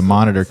the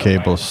monitor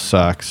cable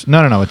sucks.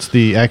 No, it's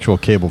the actual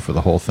cable for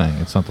the whole thing.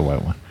 It's not the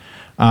white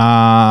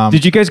one.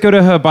 Did you guys go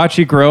to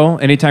Hibachi Grill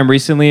anytime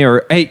recently?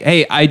 Or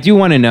hey, I do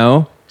want to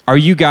know, do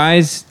you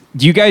guys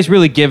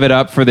really give it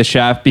up for the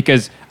chef?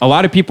 Because a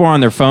lot of people are on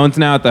their phones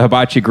now at the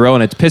Hibachi Grill,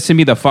 and it's pissing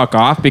me the fuck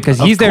off because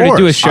he's there to do a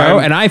course. show,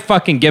 and I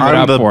fucking give it I'm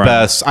up the for him.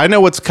 best. I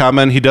know what's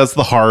coming. He does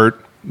the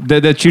heart.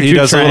 The choo-choo He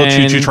does train. a little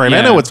choo-choo train. I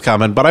Yeah. know what's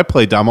coming, but I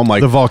play dumb. I'm like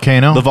The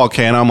volcano? The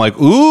volcano. I'm like,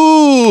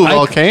 ooh,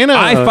 volcano.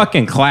 I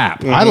fucking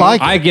clap. I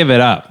like it. I give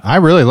it up. I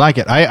really like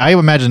it. I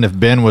imagine if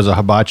Ben was a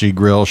hibachi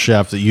grill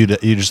chef that you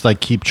just like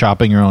keep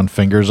chopping your own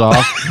fingers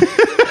off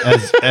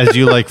as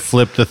you like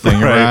flip the thing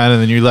Right. around,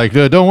 and then you're like,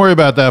 don't worry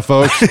about that,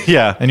 folks.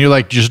 Yeah. And you're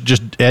like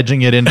just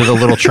edging it into the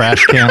little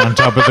trash can on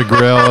top of the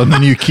grill, and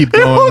then you keep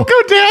going. won't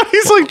go down.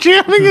 He's like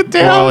jamming it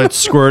down. While it's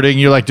squirting,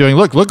 you're like doing,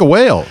 look a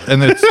whale,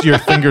 and it's your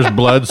finger's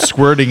blood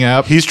squirting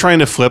up. He's trying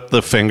to flip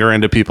the finger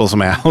into people's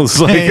mouths.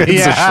 Like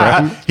it's a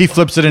shrimp. He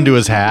flips it into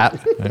his hat.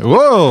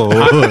 Whoa!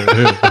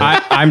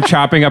 I'm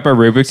chopping up a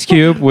Rubik's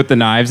Cube with the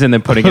knives and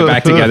then putting it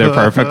back together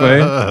perfectly.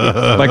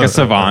 Like a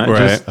savant.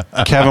 Right.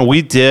 Just- Kevin,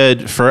 we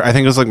did for, I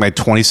think it was like my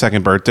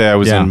 22nd birthday. I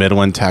was Yeah. in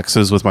Midland,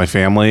 Texas with my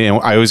family, and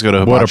I always go to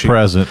What Hibachi. a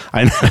present!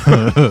 I know.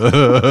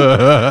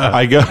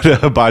 I go to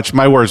Hibachi,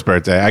 my worst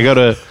birthday. I go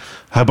to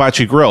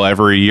Hibachi Grill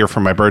every year for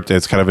my birthday.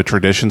 It's kind of a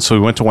tradition. So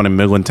we went to one in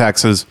Midland,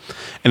 Texas,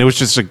 and it was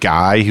just a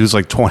guy. He was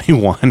like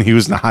 21. He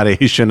was not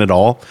Asian at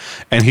all.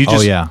 And he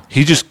just, yeah.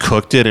 he just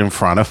cooked it in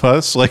front of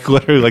us. Like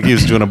literally like he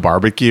was doing a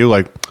barbecue.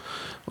 Like,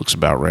 looks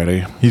about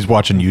ready. He's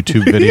watching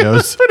YouTube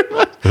videos.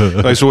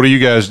 Like, so what do you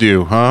guys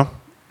do, huh?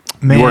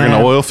 Man. You work in the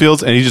oil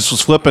fields? And he just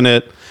was flipping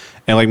it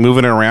and like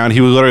moving it around.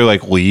 He would literally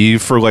like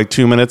leave for like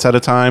 2 minutes at a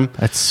time.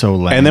 That's so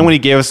lame. And then when he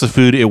gave us the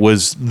food, it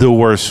was the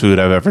worst food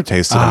I've ever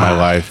tasted in my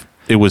life.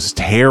 It was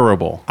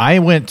terrible. I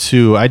went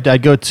to,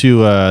 I'd go to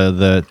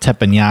the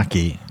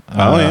teppanyaki.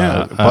 Oh,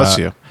 yeah. Bless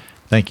you.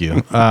 Thank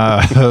you.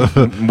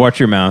 Watch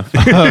your mouth.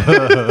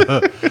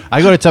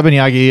 I go to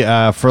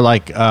teppanyaki for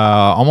like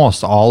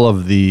almost all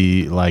of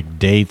the like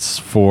dates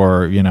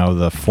for,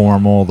 the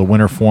formal, the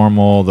winter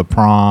formal, the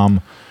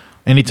prom.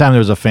 Anytime there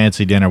was a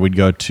fancy dinner, we'd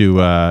go to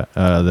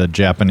the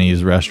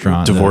Japanese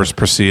restaurant. Divorce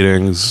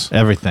proceedings.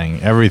 Everything,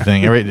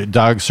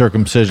 dog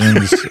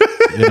circumcisions,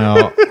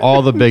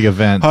 all the big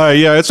events. Hi,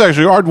 yeah, it's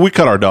actually we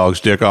cut our dog's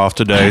dick off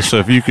today. So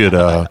if you could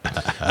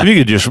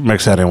just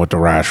mix that in with the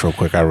rice real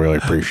quick, I really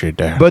appreciate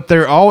that. But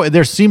there's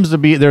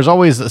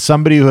always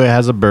somebody who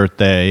has a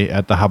birthday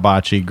at the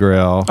Hibachi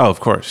Grill. oh, of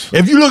course.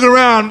 If you look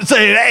around and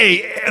say,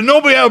 hey,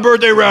 nobody have a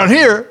birthday around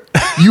here,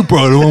 you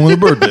probably the one with a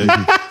birthday.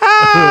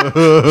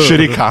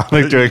 Shitty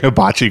comic doing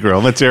Hibachi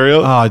Grill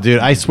material. Oh, dude,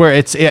 I swear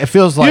it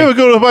feels like You ever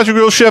go to Hibachi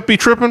Grill, Chef be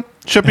tripping?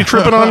 Chef be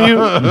tripping on you?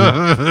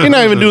 You're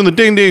not even doing the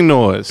ding ding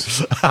noise.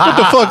 What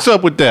the fuck's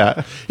up with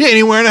that? he ain't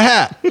even wearing a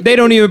hat. They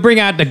don't even bring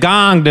out the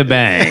gong to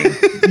bang.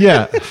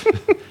 Yeah.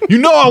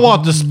 I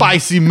want the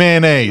spicy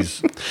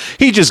mayonnaise.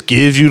 He just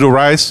gives you the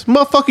rice.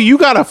 Motherfucker, you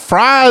gotta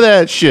fry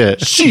that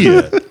shit.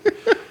 Shit.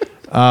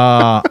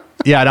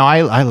 Yeah, no,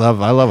 I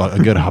love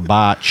a good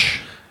hibachi.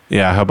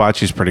 Yeah,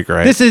 hibachi's pretty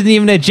great. This isn't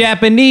even a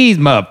Japanese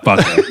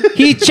motherfucker.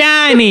 He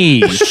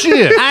Chinese.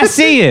 Shit. I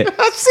see it.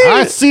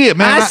 I see it,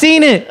 man. I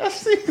seen it.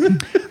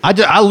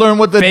 I learned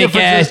what the Fake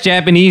difference ass is.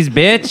 Japanese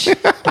bitch.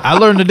 I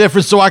learned the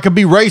difference so I could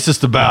be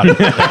racist about it.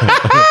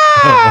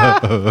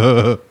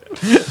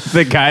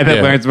 The guy that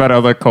Yeah. learns about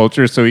other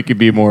cultures so he can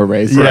be more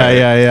racist.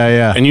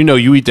 Yeah. and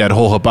you eat that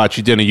whole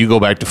hibachi dinner, you go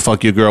back to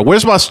fuck your girl.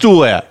 Where's my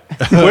stool at?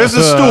 Where's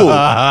the stool?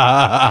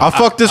 I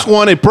fucked this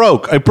one, it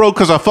broke. It broke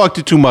because I fucked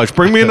it too much.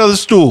 Bring me another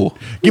stool.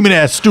 Give me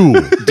that stool.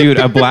 Dude,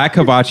 a black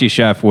hibachi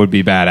chef would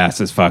be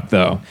badass as fuck,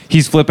 though.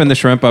 He's flipping the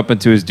shrimp up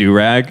into his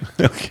do-rag.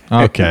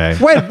 Okay.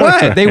 Wait,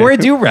 what? They wear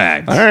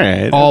do-rags. All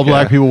right. All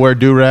black people wear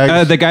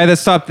do-rags. The guy that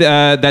stopped,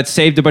 that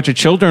saved a bunch of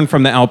children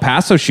from the El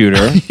Paso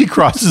shooter. He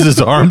crosses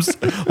his arms.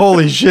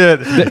 Holy shit.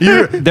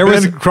 There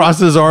was- Ben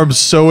crosses his arms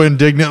so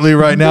indignantly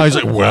right now. He's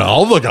like,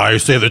 well, the guy who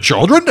saved the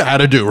children had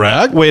a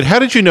do-rag. Wait, how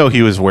did you know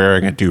he was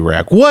wearing a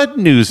do-rag? What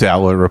news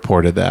outlet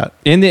reported that?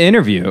 In the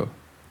interview.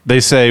 They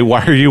say,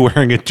 "Why are you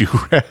wearing a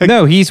do-rag?"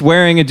 No, he's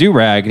wearing a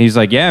do-rag, and he's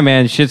like, "Yeah,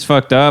 man, shit's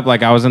fucked up.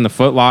 Like, I was in the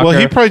Foot Locker." Well,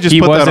 he probably just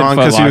put that in on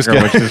 'cause he was Foot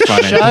Locker, which is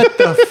funny. Shut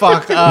the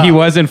fuck up. He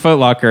was in Foot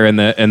Locker in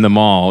the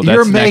mall. That's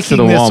You're next to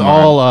making the this Walmart.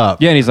 all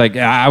up. Yeah, and he's like,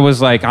 I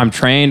was like, I'm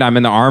trained. I'm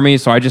in the Army,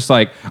 so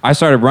I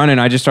started running.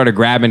 I just started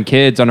grabbing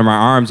kids under my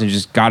arms and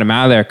just got him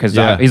out of there because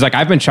Yeah. he's like,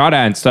 I've been shot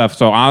at and stuff.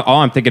 So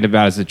all I'm thinking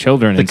about is the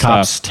children The and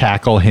cops stuff.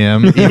 tackle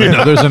him, even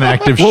though there's an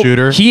active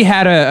shooter. He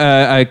had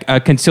a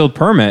concealed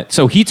permit,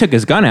 so he took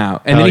his gun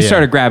out, and then he yeah.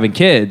 started grabbing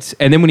kids.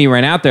 And then when he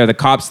ran out there, the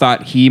cops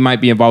thought he might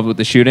be involved with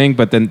the shooting,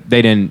 but then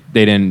they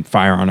didn't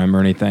fire on him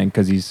or anything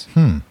because he's,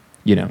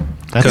 you know,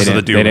 Because of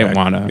the they didn't do-rag.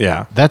 want to.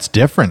 Yeah. That's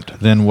different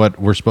than what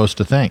we're supposed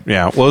to think.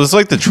 Yeah. Well, it's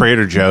like the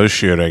Trader Joe's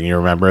shooting. You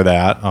remember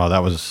that? Oh,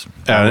 that was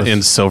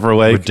In Silver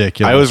Lake.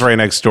 ridiculous. I was right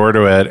next door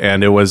to it,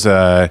 and it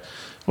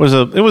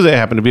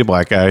happened to be a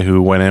black guy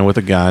who went in with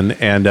a gun.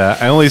 And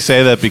I only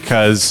say that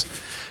because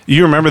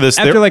you remember this.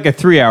 After like a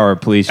 3-hour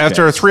police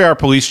After a chase. 3-hour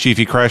police chief,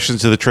 he crashed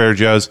into the Trader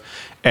Joe's.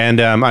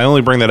 And I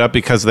only bring that up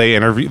because they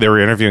were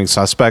interviewing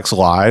suspects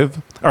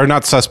live. Or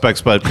not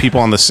suspects, but people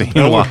on the scene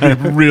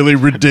live. really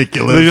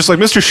ridiculous. They're just like,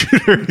 Mr.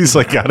 Shooter, he's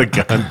like, got a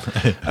gun.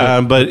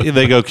 But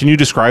they go, can you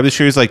describe the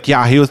shooter? He's like,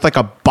 yeah, he was like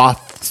a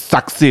buff,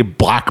 sexy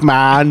black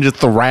man,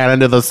 just ran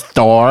into the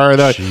store.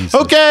 They're like,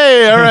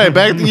 okay, all right,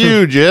 back to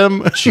you,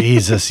 Jim.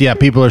 Jesus, yeah,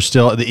 people are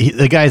still.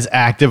 The guy's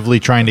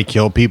actively trying to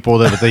kill people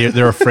that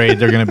they're afraid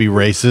they're going to be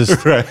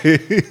racist.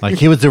 Right. Like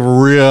he was a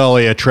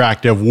really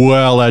attractive,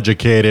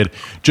 well-educated,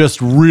 just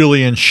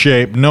really in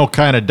shape, no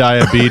kind of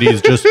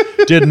diabetes, just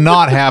did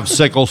not have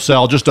sickle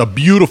cell, just a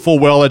beautiful,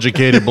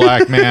 well-educated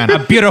black man. A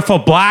beautiful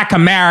black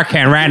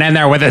American ran in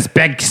there with his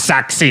big,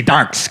 sexy,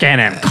 dark skin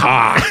and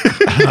cock.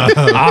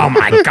 Oh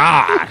my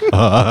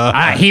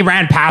God. He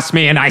ran past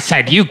me and I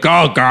said, "You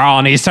go, girl."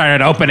 And he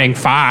started opening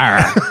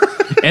fire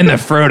in the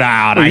fruit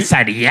aisle. And I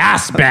said,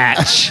 "Yes,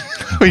 bitch."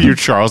 You're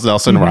Charles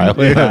Nelson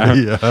Riley.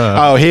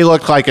 Oh, he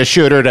looked like a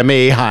shooter to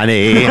me,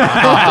 honey.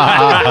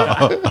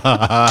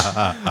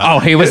 Oh,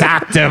 he was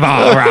active,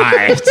 all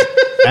right.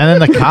 And then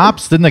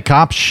didn't the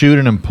cops shoot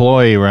an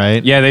employee,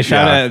 right? Yeah, they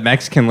shot Yeah. a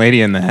Mexican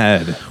lady in the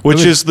head.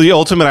 Which is the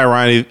ultimate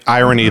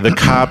irony. The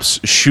cops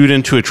shoot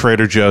into a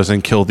Trader Joe's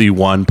and kill the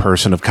one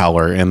person of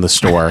color in the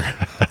store.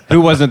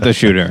 Who wasn't the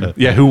shooter?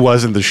 Yeah, who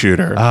wasn't the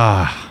shooter?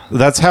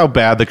 That's how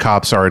bad the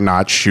cops are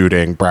not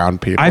shooting brown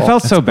people. I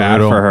felt so bad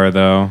brutal. for her,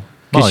 though.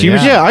 'Cause Well, she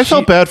was, yeah. Yeah, I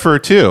felt bad for her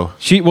too.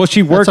 she worked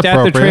at the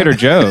appropriate. Trader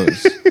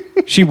Joe's.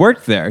 She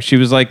worked there. She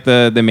was like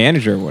the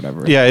manager or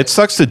whatever. Yeah, it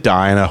sucks to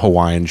die in a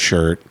Hawaiian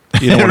shirt.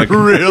 You don't want to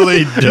really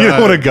You don't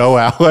want to go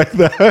out like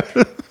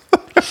that.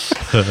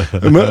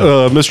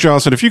 Miss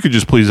Johnson, if you could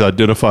just please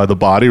identify the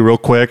body real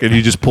quick, and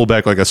you just pull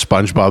back like a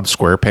SpongeBob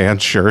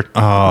SquarePants shirt.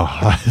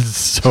 Oh, it's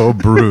so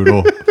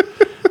brutal.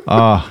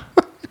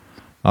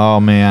 Oh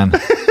man.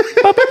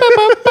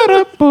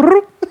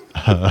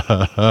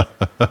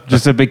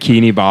 Just a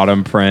bikini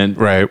bottom print.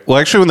 Right. Well,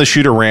 actually, when the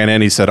shooter ran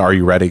in, he said, "Are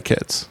you ready,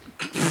 kids?"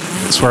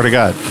 Swear to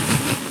God.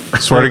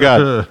 Swear to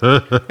God.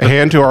 A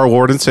hand to our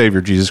Lord and Savior,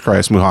 Jesus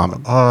Christ,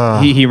 Muhammad.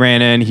 He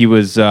ran in. He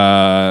was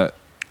my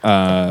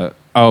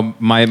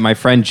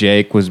friend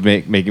Jake was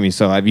making me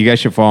so laugh. You guys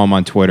should follow him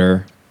on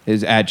Twitter.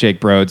 Is at Jake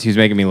Broads. He's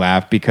making me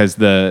laugh because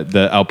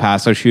the El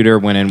Paso shooter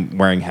went in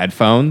wearing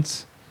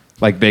headphones,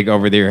 like big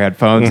over the ear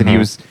headphones, and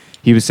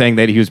he was saying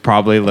that he was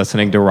probably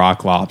listening to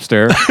Rock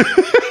Lobster.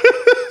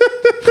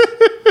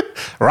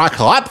 Rock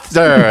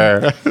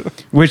Lobster.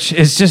 Which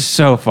is just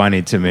so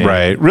funny to me.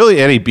 Right.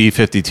 Really, any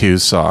B-52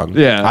 song.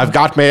 Yeah. I've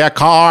got me a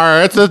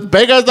car. It's as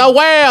big as a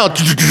whale.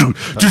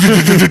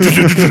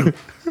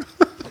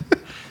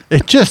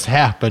 It just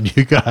happened,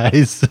 you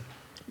guys.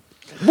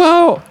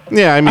 Well,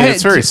 Yeah, I mean,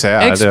 it's very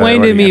sad. Explain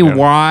What to are me you gonna do?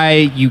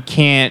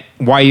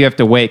 why you have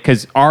to wait.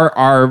 Because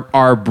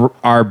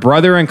our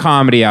brother in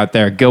comedy out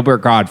there, Gilbert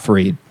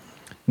Gottfried,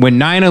 when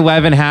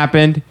 9/11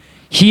 happened,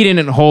 he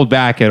didn't hold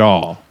back at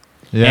all.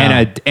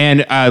 Yeah.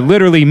 And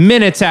literally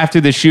minutes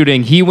after the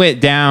shooting, he went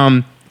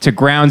down to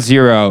Ground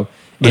Zero.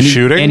 The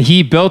shooting? And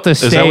he built a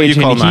that what you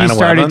stage call and he 9/11?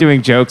 started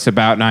doing jokes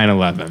about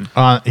 9/11.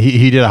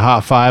 He did a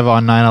hot five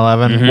on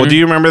 9/11. Well, do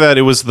you remember that?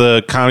 It was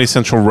the Comedy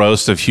Central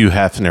roast of Hugh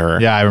Hefner.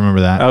 Yeah, I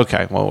remember that.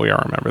 Okay. Well, we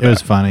all remember that. It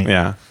was funny.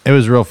 Yeah. It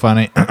was real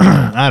funny.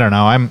 I don't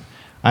know.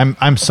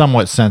 I'm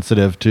somewhat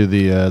sensitive to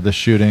the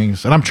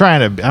shootings, and I'm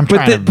trying to be a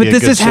this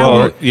good is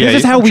how sport. yeah, this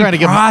is how I'm we trying to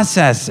get my-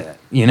 process it.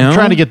 You know, I'm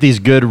trying to get these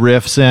good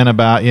riffs in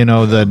about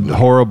the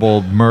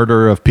horrible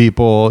murder of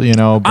people.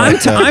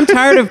 But, I'm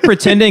tired of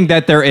pretending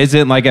that there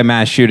isn't like a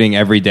mass shooting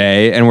every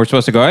day, and we're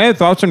supposed to go, hey,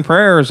 thoughts and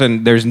prayers,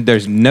 and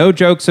there's no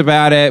jokes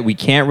about it. We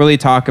can't really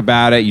talk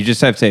about it. You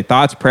just have to say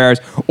thoughts, prayers,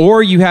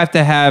 or you have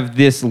to have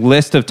this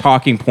list of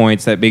talking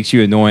points that makes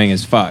you annoying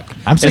as fuck.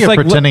 I'm sick It's of like,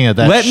 pretending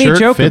that let me shirt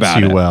joke fits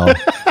about you it. well.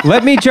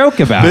 Let me joke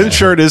about Ben's it.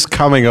 shirt is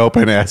coming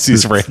open as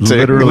he's ranting.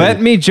 literally-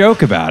 Let me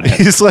joke about it.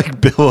 He's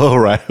like Bill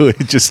O'Reilly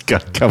just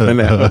got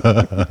coming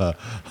out.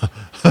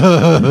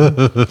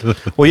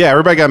 Well, yeah,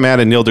 everybody got mad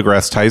at Neil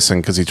deGrasse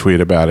Tyson because he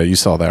tweeted about it. You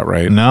saw that,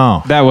 right?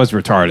 No. That was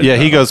retarded. Yeah,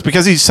 he goes,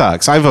 because he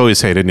sucks. I've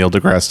always hated Neil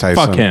deGrasse Tyson.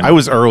 Fuck him. I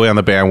was early on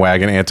the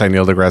bandwagon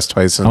anti-Neil deGrasse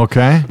Tyson.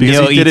 Okay. Because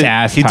Neil he did eats it-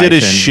 ass, he did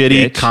his Tyson,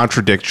 shitty bitch.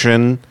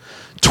 contradiction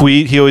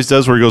tweet he always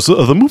does where he goes,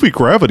 the movie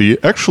Gravity,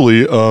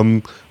 actually,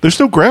 there's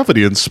no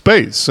gravity in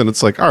space. And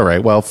it's like, all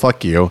right, well,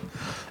 fuck you.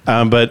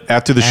 But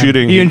after the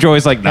shooting... He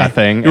enjoys like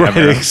nothing. Right,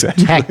 ever.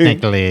 exactly.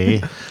 Technically.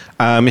 He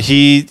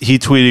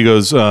tweeted, he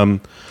goes,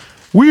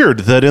 weird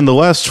that in the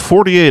last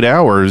 48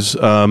 hours,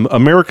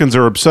 Americans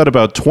are upset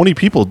about 20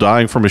 people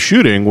dying from a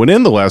shooting, when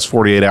in the last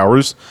 48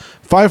 hours,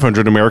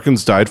 500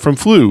 Americans died from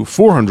flu,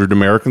 400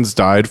 Americans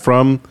died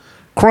from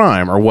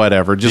crime or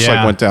whatever. Just Yeah.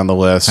 like went down the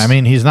list. I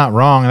mean, he's not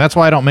wrong. That's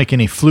why I don't make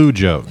any flu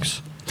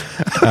jokes.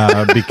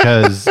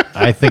 Because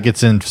I think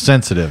it's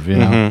insensitive, you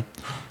know. Mm-hmm.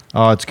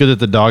 Oh, it's good that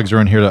the dogs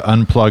are in here to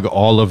unplug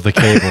all of the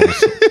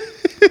cables.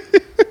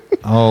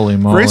 Holy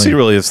moly. Gracie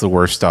really is the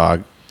worst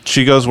dog.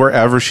 She goes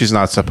wherever she's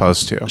not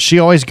supposed to. She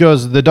always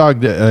goes, the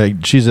dog,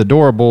 she's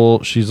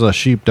adorable. She's a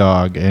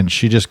sheepdog, and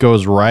she just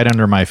goes right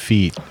under my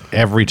feet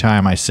every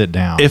time I sit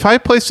down. If I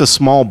placed a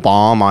small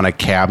bomb on a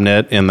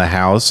cabinet in the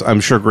house,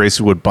 I'm sure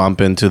Gracie would bump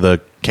into the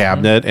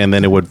cabinet and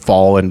then it would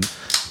fall and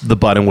the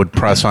button would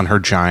press on her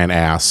giant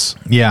ass.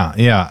 yeah.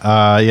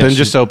 Then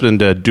just opened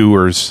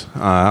doers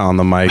on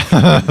the mic.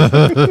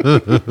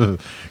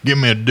 give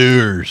me a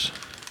doers.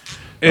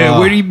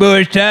 What are you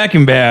boys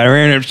talking about? I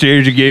ran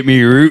upstairs to get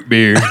me a root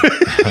beer.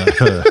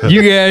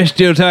 You guys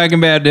still talking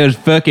about those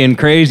fucking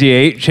crazy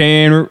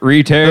 8chan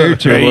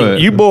retards or what?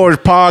 You boys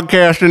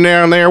podcasting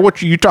down there.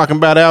 What you talking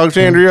about,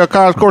 Alexandria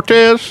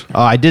Ocasio-Cortez?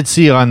 I did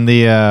see on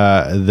the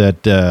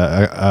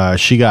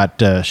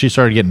she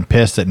started getting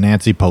pissed at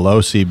Nancy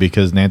Pelosi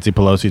because Nancy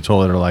Pelosi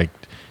told her to like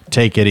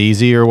take it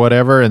easy or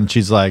whatever, and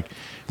she's like,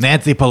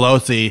 Nancy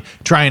Pelosi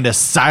trying to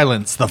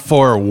silence the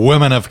 4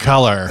 women of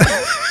color.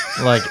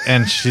 Like,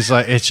 and she's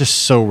like, it's just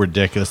so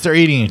ridiculous. They're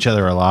eating each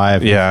other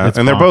alive. Yeah, It's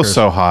and they're both bonkers.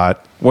 so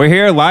hot. We're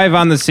here live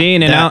on the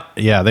scene and out.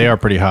 Yeah, they are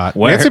pretty hot.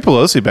 What? Nancy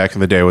Pelosi back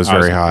in the day was I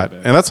was very gonna hot, say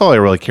that. and that's all I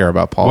really care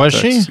about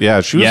politics. Was she?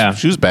 Yeah,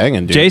 she was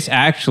banging, dude. Jace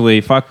actually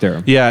fucked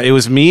her. Yeah, it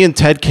was me and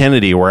Ted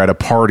Kennedy were at a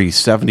party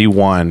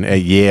 71 at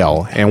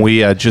Yale, and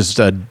we just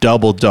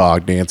double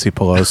dogged Nancy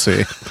Pelosi.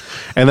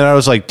 And then I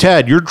was like,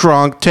 Ted, you're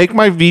drunk. Take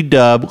my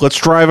V-dub. Let's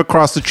drive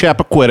across the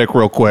Chappaquiddick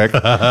real quick.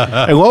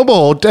 And lo and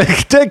behold,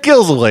 Ted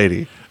kills the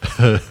lady.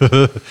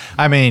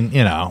 I mean,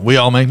 you know, we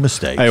all make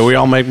mistakes. Hey, we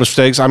all make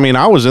mistakes. I mean,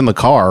 I was in the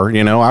car.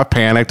 You know, I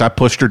panicked. I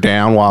pushed her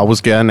down while I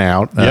was getting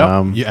out.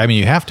 Yep. I mean,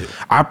 you have to.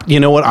 You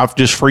know what? I've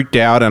just freaked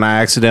out, and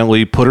I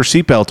accidentally put her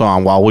seatbelt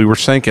on while we were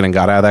sinking and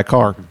got out of that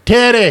car.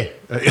 Teddy,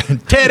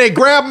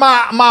 grab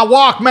my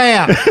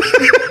Walkman.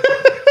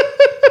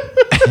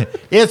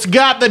 It's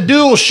got the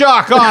dual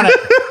shock on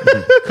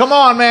it. Come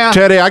on, man.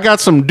 Teddy, I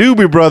got some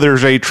Doobie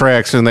Brothers 8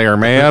 tracks in there,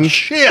 man.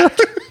 Shit.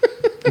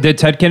 Did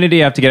Ted Kennedy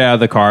have to get out of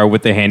the car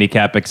with the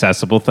handicap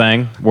accessible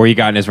thing where he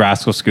got in his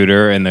rascal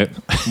scooter and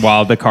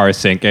while the car is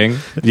sinking?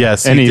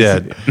 Yes, And he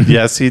he's- did.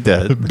 Yes, he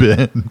did.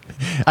 Ben,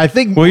 I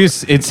think Well,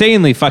 he's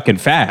insanely fucking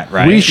fat,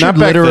 right? we should Not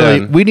back literally,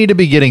 then. we need to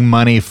be getting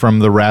money from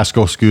the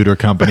Rascal Scooter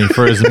Company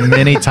for as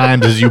many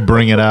times as you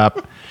bring it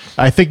up.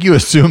 I think you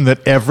assume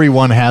that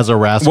everyone has a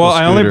Rascal Well,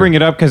 Scooter. I only bring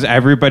it up because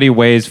everybody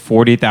weighs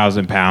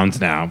 40,000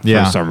 pounds now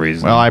for some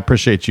reason. Well, I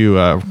appreciate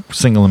you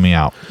singling me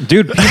out.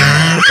 Dude,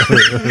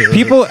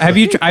 people,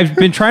 I've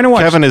been trying to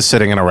watch. Kevin is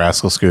sitting in a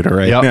rascal scooter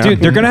right Yep. now. Dude,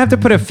 they're going to have to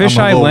put a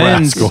fisheye whole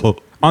lens rascal.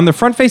 on the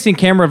front-facing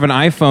camera of an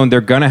iPhone.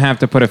 They're going to have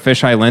to put a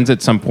fisheye lens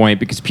at some point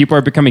because people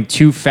are becoming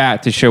too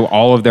fat to show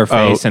all of their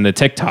face in the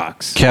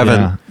TikToks.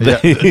 Kevin,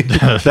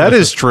 Yeah. that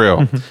is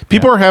true.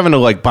 People are having to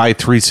like buy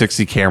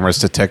 360 cameras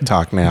to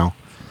TikTok now.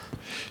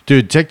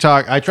 Dude,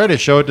 TikTok. I tried to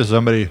show it to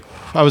somebody.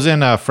 I was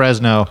in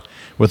Fresno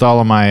with all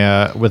of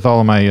my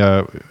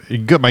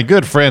my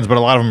good friends, but a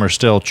lot of them are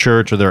still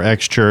church or they're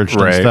ex-church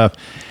Right. and stuff.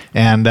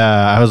 And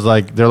I was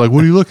like, they're like,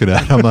 "What are you looking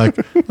at?" I'm like,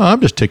 "Oh,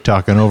 I'm just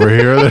TikToking over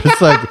here."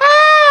 It's like,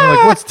 they're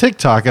like, "What's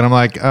TikTok?" And I'm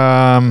like,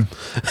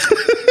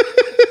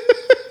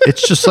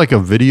 "It's just like a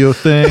video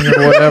thing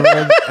or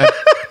whatever."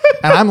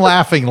 And I'm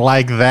laughing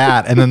like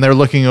that, and then they're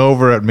looking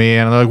over at me,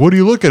 and they're like, "What are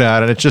you looking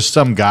at?" And it's just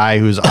some guy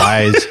whose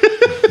eyes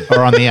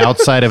are on the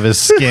outside of his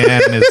skin.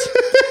 And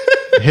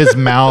his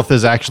mouth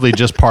is actually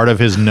just part of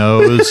his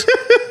nose.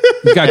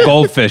 He's got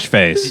goldfish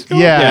face.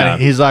 Yeah,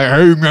 and he's like,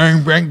 "Hey, and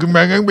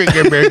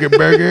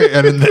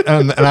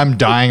I'm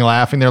dying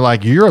laughing. They're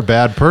like, "You're a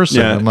bad person."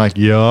 Yeah. I'm like,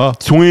 "Yeah."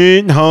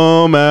 Sweet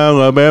home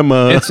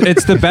Alabama.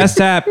 It's the best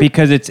app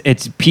because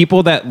it's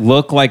people that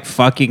look like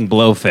fucking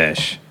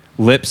blowfish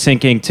lip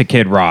syncing to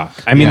Kid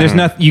Rock. I mean, there's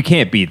nothing, you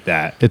can't beat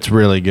that. It's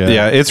really good.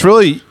 Yeah, it's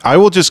really. I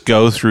will just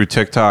go through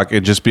TikTok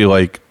and just be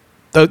like,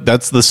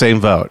 "That's the same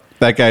vote.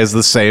 That guy is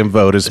the same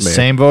vote as me."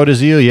 Same vote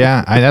as you,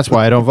 yeah. That's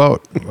why I don't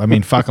vote. I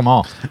mean, fuck them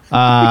all.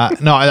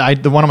 No,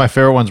 one of my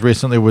favorite ones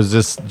recently was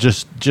this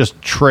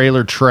just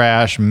trailer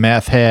trash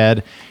meth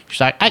head.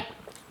 She's like,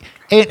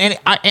 and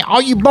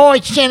all you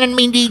boys sending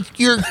me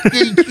your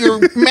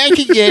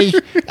messages.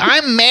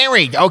 I'm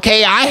married,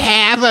 okay? I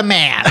have a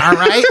man, all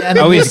right? And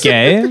Oh, he's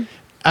gay?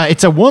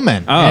 it's a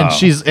woman,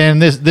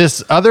 and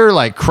this other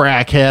like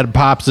crackhead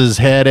pops his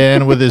head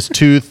in with his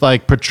tooth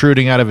like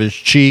protruding out of his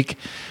cheek,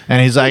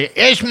 and he's like,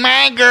 "It's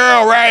my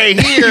girl right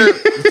here."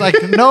 It's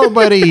like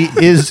nobody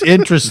is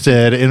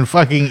interested in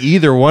fucking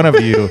either one of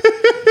you.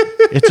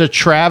 It's a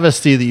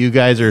travesty that you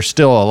guys are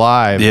still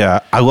alive. Yeah,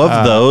 I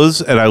love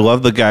those, and I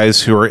love the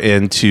guys who are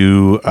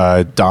into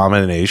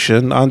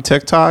domination on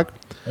TikTok.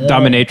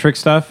 Dominatrix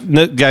stuff?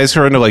 Guys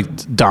who are into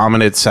like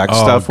dominant sex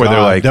stuff, where they're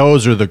God, like,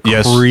 those are the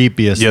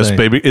creepiest. Yes, thing.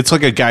 baby. It's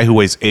like a guy who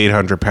weighs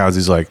 800 pounds.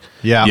 He's like,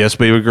 Yeah. yes,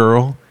 baby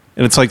girl.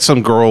 And it's like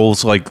some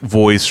girl's like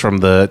voice from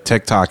the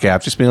TikTok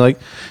app just being like,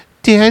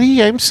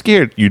 Daddy, I'm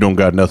scared. You don't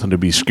got nothing to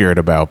be scared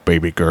about,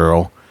 baby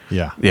girl.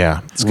 Yeah.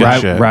 Yeah, it's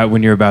good shit. Right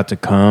when you're about to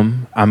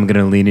come, I'm going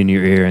to lean in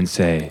your ear and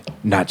say,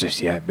 not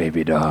just yet,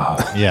 baby doll.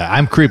 Yeah,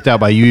 I'm creeped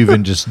out by you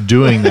even just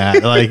doing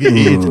that. Like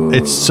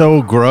it's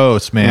so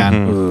gross,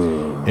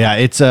 man. Yeah,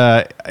 it's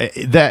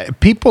that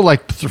people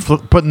like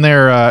putting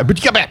their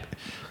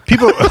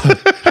people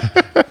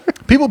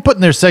people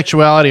putting their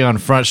sexuality on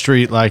Front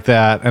Street like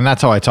that, and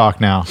that's how I talk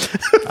now.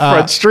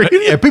 Front Street?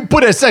 Yeah, people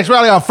put their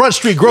sexuality on Front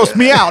Street gross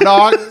me out,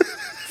 dog.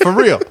 For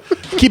real.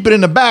 Keep it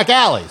in the back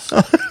alleys.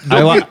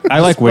 I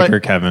like Wicker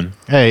Kevin.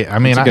 Hey, I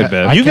mean, It's a good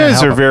bit. You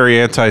guys are very.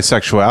 very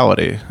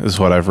anti-sexuality, is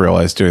what I've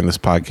realized doing this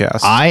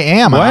podcast. I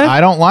am. What? I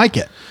don't like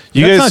it.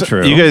 you That's guys, not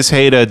true. You guys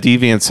hate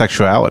deviant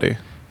sexuality.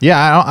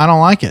 Yeah, I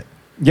don't like it.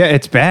 Yeah,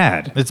 it's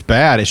bad. It's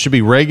bad. It should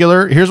be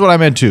regular. Here's what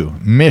I'm into: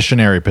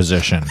 missionary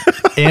position.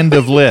 End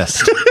of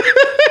list.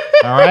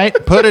 All right,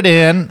 put it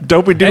in.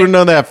 Don't be doing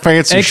none of that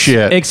fancy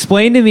shit.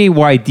 Explain to me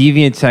why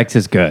deviant sex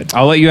is good.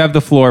 I'll let you have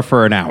the floor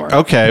for an hour.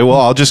 Okay,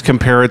 well, I'll just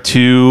compare it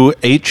to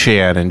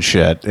 8chan and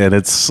shit, and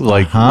it's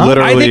like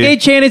literally. I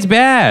think 8chan is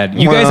bad.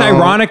 You guys Well-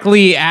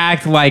 ironically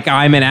act like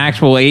I'm an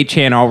actual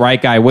 8chan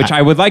alt-right guy, which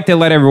I would like to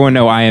let everyone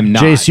know I am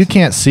not. Jace, you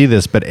can't see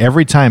this, but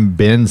every time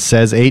Ben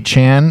says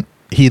 8chan,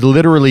 he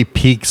literally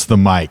peaks the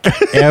mic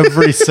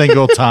every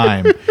single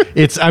time.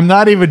 I'm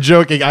not even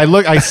joking.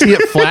 I see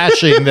it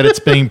flashing that it's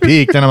being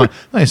peaked, and I'm like,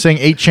 oh, he's saying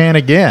 8chan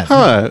again.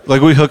 Huh,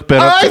 like we hook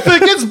Ben up. I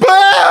think it's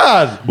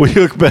bad. We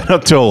hook Ben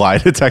up to a lie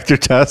detector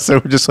test, so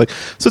we're just like,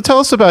 so tell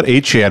us about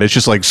 8chan. It's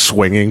just like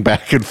swinging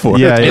back and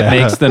forth. Yeah, It yeah.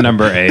 makes the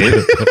number 8.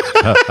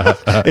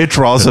 It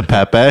draws a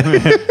Pepe.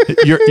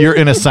 You're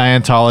in a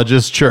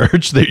Scientologist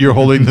church that you're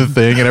holding the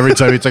thing, and every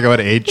time you talk about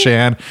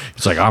 8chan,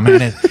 it's like, oh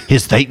man,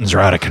 his thetans are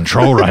out of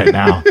control right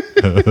now.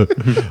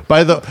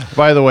 By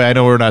the way, I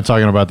know we're not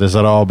talking about this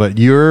at all, but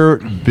your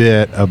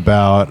bit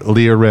about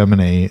Leah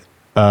Remini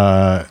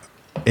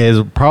is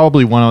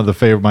probably one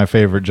of my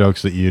favorite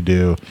jokes that you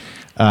do,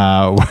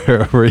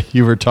 where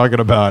you were talking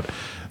about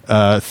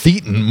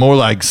thetan, more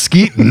like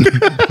skeetin.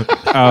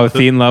 Oh,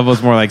 Thetan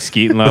levels more like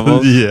Skeeton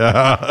levels.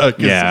 Yeah, 'cause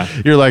Yeah.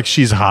 You're like,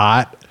 she's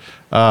hot.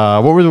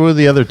 What were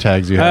the other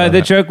tags you had?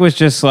 The joke was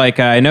just like,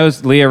 I know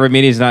Leah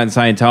Remini's not in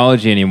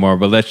Scientology anymore,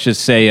 but let's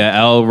just say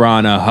L.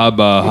 Rana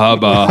Hubba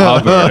Hubba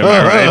Hubbard. Am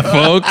I right,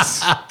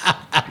 folks?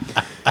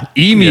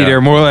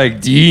 E-meter, more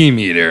like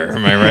D-meter.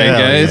 Am I right, Hell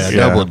guys?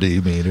 yeah, double D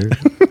meter.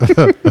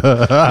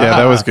 Yeah,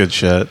 that was good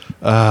shit.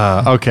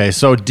 Okay,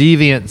 so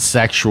deviant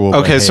sexual.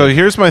 Okay, so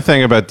behavior. here's my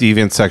thing about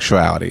deviant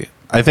sexuality.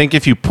 I think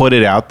if you put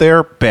it out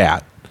there,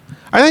 bad.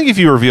 I think if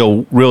you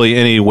reveal really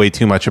any way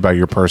too much about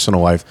your personal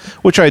life,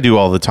 which I do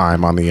all the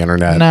time on the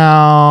internet,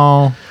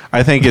 no.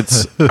 I think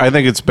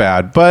it's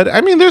bad. But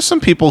I mean, there's some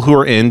people who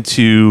are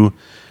into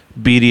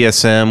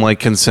BDSM, like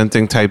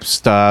consenting type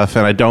stuff,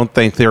 and I don't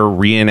think they're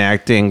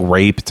reenacting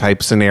rape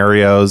type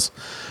scenarios.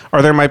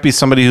 Or there might be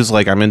somebody who's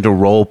like, I'm into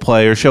role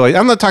play or shit. Like,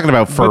 I'm not talking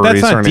about But that's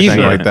furries not or anything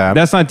deviant. like that.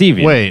 That's not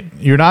deviant. Wait,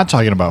 you're not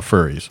talking about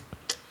furries.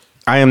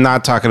 I am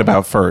not talking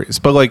about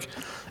furries. But like,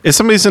 if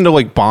somebody's into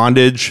like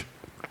bondage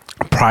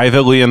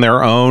privately in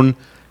their own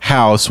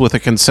house with a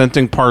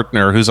consenting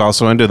partner who's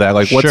also into that,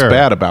 like, what's Sure.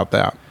 bad about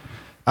that?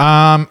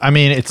 I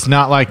mean, it's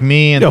not like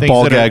me and A things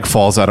ball that are- gag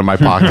falls out of my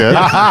pocket.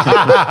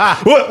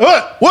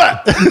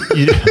 What?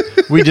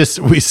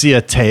 we see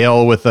a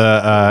tail with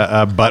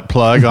a butt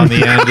plug on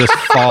the end just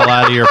fall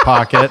out of your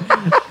pocket.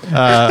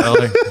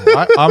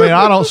 I mean,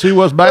 I don't see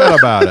what's bad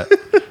about it.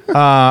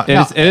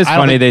 It is I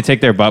don't funny. think- They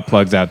take their butt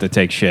plugs out to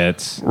take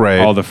shits. Right.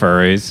 All the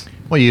furries.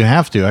 Well, you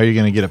have to. How are you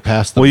going to get it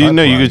past the Well, you butt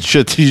know, you plug? could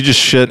shit. You just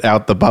shit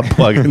out the butt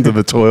plug into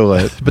the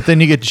toilet. But then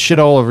you get shit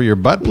all over your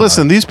butt plug.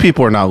 Listen, these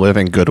people are not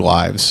living good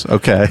lives.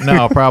 Okay.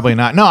 No, probably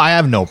not. No, I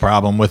have no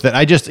problem with it.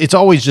 It's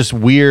always just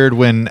weird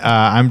when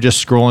I'm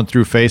just scrolling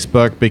through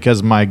Facebook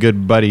because my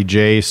good buddy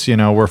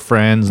Jace, we're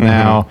friends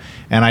now,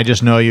 and I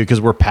just know you because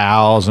we're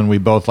pals and we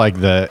both like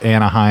the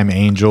Anaheim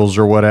Angels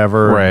or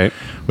whatever. Right.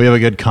 We have a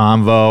good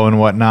convo and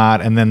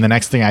whatnot, and then the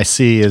next thing I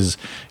see is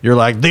you're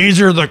like,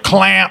 these are the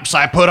clamps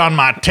I put on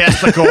my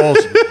testicles.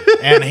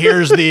 And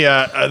here's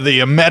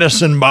the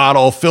medicine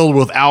bottle filled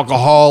with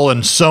alcohol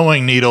and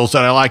sewing needles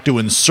that I like to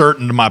insert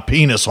into my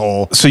penis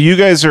hole. So you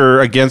guys are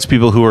against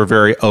people who are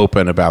very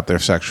open about their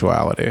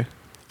sexuality.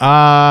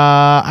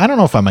 I don't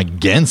know if I'm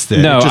against it.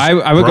 No, It just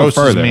I would go grosses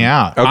further. me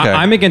out. Okay.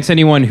 I'm against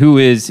anyone who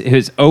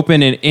is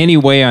open in any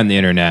way on the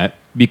internet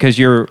because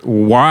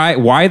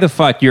why the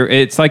fuck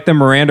it's like the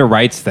Miranda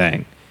rights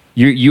thing.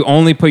 You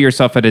only put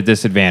yourself at a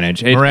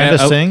disadvantage. Miranda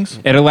sings?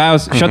 It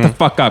allows. Shut the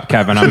fuck up,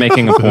 Kevin. I'm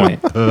making a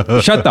point.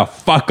 Shut the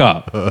fuck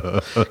up.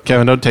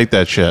 Kevin, don't take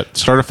that shit.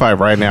 Start a fight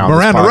right now. on this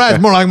Miranda podcast. rides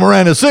more like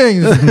Miranda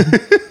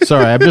sings.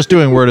 Sorry, I'm just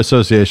doing word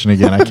association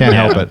again. I can't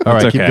help it. All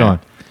right, it's keep okay.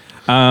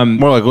 going.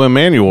 More like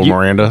Lin-Manuel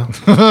Miranda.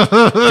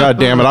 God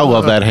damn it, I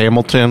love that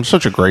Hamilton.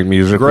 Such a great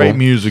musical. Great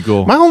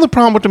musical. My only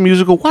problem with the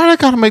musical, why do I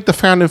gotta make the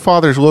founding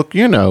fathers look,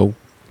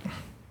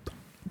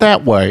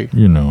 that way?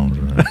 You know.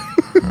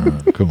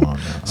 Right. Come on.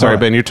 Now. Sorry, All right.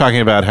 Ben, you're talking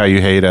about how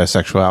you hate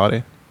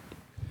sexuality.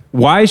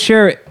 Why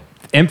share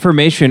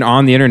information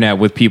on the internet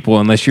with people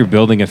unless you're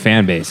building a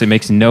fan base? It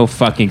makes no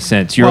fucking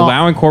sense. You're Well-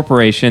 allowing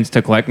corporations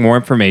to collect more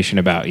information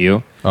about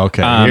you.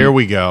 Okay, here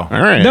we go.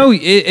 All right. No,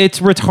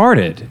 it's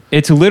retarded.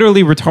 It's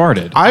literally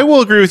retarded. I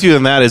will agree with you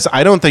on that.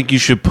 I don't think you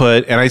should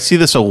put, and I see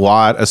this a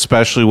lot,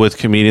 especially with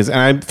comedians, and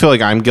I feel like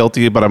I'm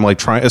guilty, but I'm like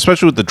trying,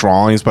 especially with the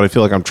drawings, but I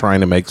feel like I'm trying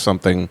to make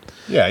something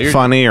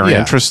funny or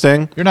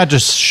interesting. You're not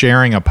just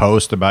sharing a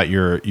post about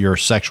your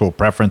sexual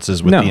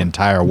preferences with the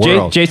entire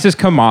world. Jace is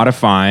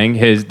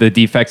commodifying the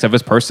defects of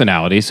his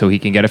personality so he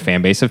can get a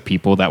fan base of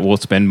people that will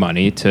spend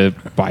money to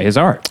buy his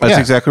art. That's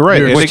exactly right.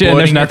 You're And Which, and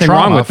there's exploiting your nothing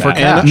trauma wrong with for that.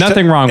 cash.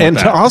 Nothing wrong with and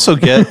that. to also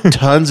get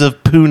tons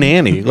of poo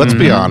nanny. Let's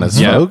be honest,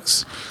 Yeah.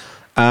 folks.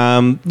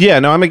 I'm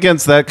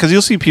against that because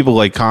you'll see people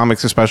like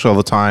comics, especially all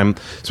the time,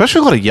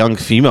 especially a lot of young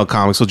female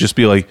comics will just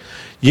be like,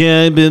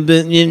 yeah, but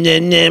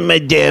my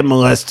dad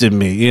molested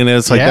me.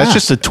 It's like, Yeah. that's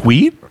just a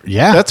tweet.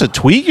 Yeah. That's a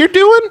tweet you're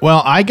doing.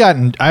 Well, I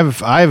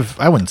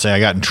wouldn't say I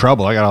got in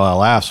trouble. I got a lot of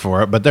laughs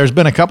for it, but there's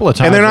been a couple of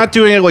times. And they're not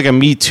doing it like a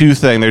Me Too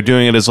thing. They're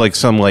doing it as like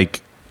some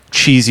like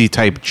cheesy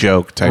type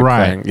joke type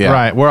right, thing. Yeah.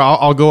 right. Where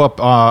I'll go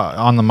up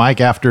on the mic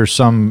after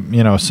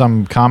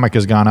some comic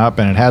has gone up,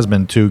 and it has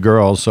been 2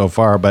 girls so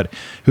far, but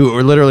who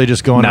are literally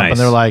just going up Nice. and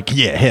they're like,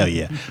 yeah, hell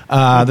yeah.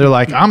 They're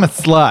like, I'm a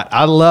slut.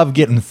 I love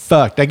getting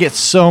fucked. I get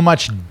so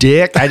much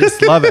dick. I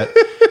just love it.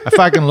 I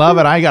fucking love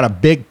it. I got a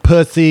big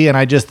pussy, and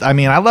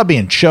I love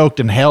being choked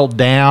and held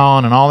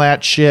down and all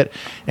that shit.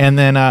 And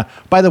then,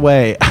 by the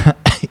way,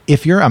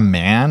 if you're a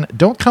man,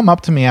 don't come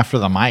up to me after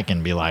the mic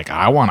and be like,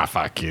 I want to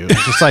fuck you.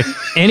 It's just like,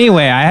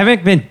 Anyway, I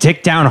haven't been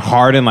dick down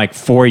hard in like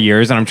 4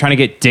 years, and I'm trying to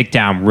get dick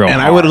down real And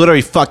hard. I would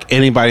literally fuck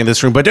anybody in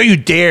this room, but don't you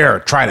dare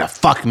try to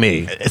fuck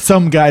me.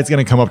 some guy's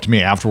going to come up to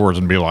me afterwards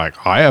and be like,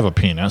 I have a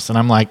penis. And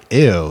I'm like,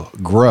 ew,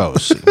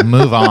 gross.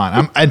 Move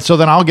on. And so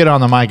then I'll get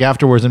on the mic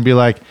afterwards and be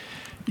like,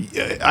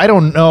 I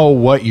don't know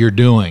what you're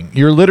doing.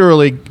 You're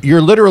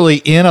literally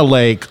in a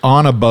lake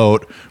on a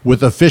boat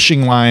with a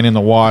fishing line in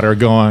the water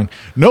going,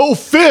 no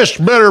fish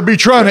better be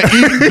trying to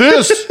eat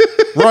this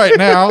right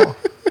now.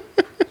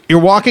 You're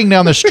walking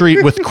down the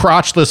street with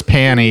crotchless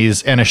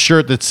panties and a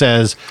shirt that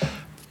says,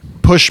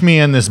 push me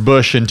in this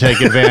bush and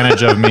take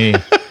advantage of me.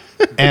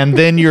 And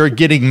then you're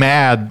getting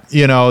mad,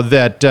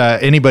 that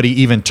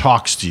anybody even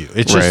talks to you.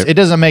 It's just, Right. it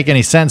doesn't make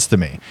any sense to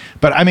me.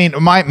 But I mean,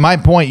 my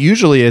point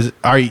usually is,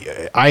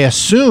 I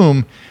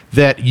assume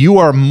that you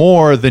are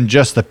more than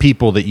just the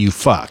people that you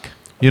fuck.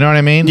 You know what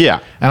I mean? Yeah.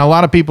 And a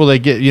lot of people, they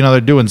get,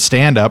 they're doing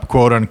stand up,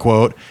 quote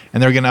unquote,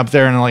 and they're getting up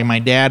there and they're like, my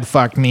dad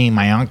fucked me,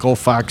 my uncle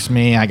fucks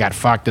me, I got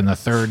fucked in the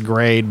 3rd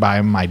grade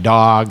by my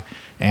dog.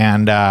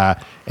 And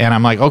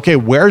I'm like, okay,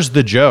 where's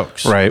the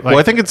jokes? Right. Like, Well,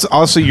 I think it's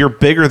also you're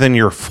bigger than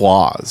your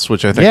flaws,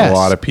 which I think Yes. a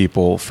lot of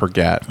people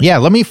forget. yeah,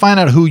 let me find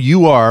out who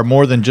you are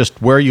more than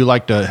just where you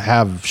like to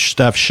have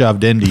stuff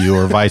shoved into you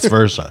or vice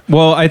versa.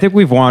 Well, I think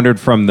we've wandered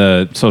from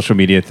the social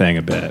media thing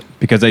a bit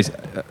because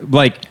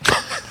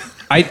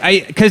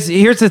because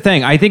here's the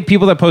thing. I think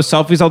people that post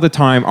selfies all the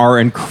time are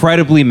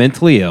incredibly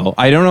mentally ill.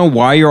 I don't know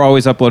why you're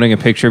always uploading a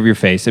picture of your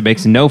face. It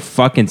makes no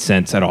fucking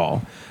sense at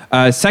all.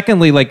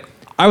 Secondly,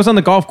 I was on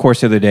the golf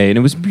course the other day and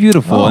it was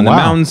beautiful Oh, and the wow.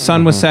 mountain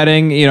sun was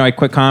setting. I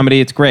quit comedy.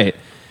 It's great.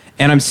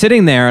 And I'm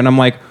sitting there and I'm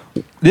like,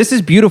 this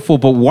is beautiful,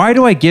 but why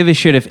do I give a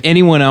shit if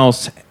anyone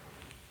else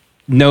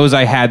knows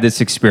I had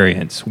this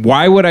experience?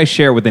 Why would I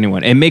share it with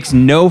anyone? It makes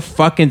no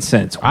fucking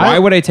sense. Why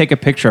would I take a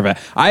picture of it?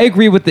 I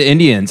agree with the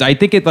Indians. I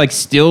think it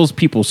steals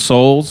people's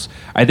souls.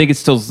 I think it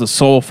steals the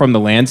soul from the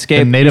landscape.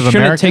 The Native you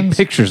shouldn't Americans? take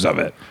pictures of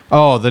it.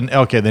 Oh, the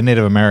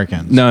Native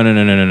Americans.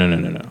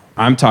 No.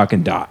 I'm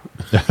talking Dot.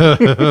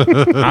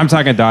 I'm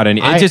talking Dot. And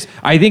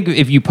I think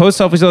if you post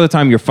selfies all the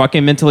time, you're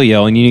fucking mentally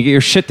ill and you need to get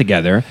your shit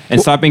together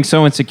and stop being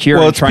so insecure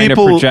Well, and it's trying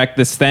people- to project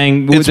this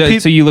thing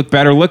it's so you look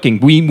better looking.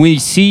 We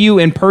see you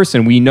in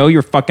person. We know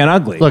you're fucking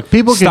ugly. Look,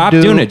 people can stop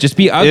do- doing it. Just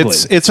be ugly.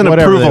 It's an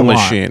Whatever approval they want.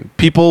 machine.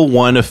 People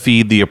want to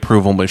feed the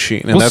approval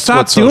machine, and Well, that's stop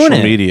what social doing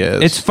it. media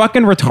is. It's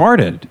fucking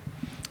retarded.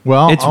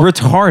 Well, It's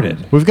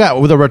retarded. we've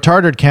got the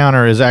retarded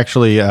counter is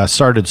actually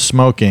started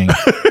smoking.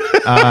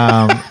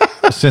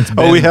 since Oh,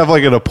 Ben- we have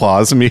like an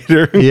applause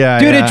meter. yeah,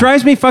 Dude, yeah. it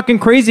drives me fucking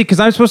crazy because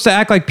I'm supposed to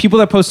act like people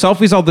that post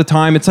selfies all the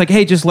time. It's like,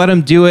 hey, just let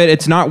them do it.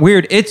 It's not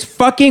weird. It's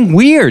fucking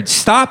weird.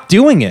 Stop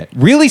doing it.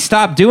 Really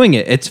stop doing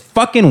it. It's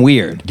fucking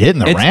weird. Get in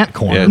the It's- rant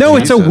corner. Yeah, No,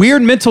 it's a Jesus.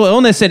 weird mental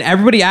illness and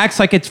everybody acts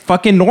like it's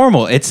fucking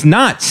normal. It's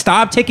not.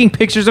 Stop taking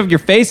pictures of your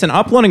face and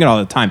uploading it all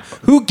the time.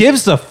 Who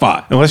gives a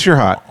fuck? Unless you're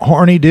hot.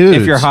 horny dudes.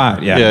 If you're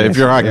hot, yeah. Yeah, if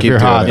you're hot, If keep you're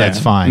doing hot, it. that's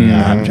fine.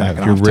 Yeah,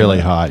 if you're really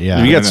hot, yeah.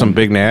 If you got some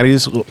big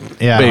natties,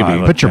 yeah,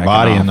 baby. put your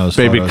body in those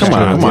Baby, photos. come on,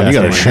 too. come on. You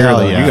Yeah, gotta share hell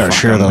those. yeah. You gotta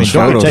share those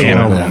Don't photos. take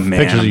no man.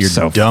 pictures of I'm your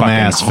so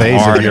dumbass fucking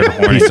face hard of your and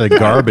horny. piece of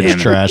garbage Damn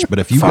it. trash. But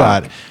if you Fuck.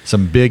 got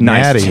some big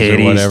Nice natties or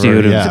titties, whatever,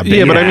 dude. yeah, Big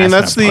Yeah, but I ass mean and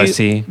that's a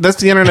pussy.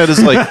 the internet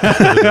is like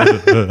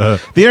the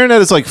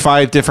internet is like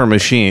 5 different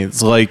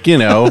machines. Like, you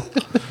know,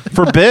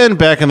 for Ben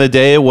back in the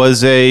day it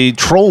was a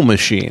troll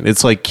machine.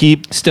 It's like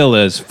Still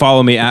is.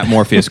 Follow me at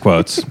Morpheus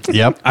Quotes.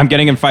 Yep. I'm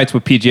getting in fights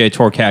with PGA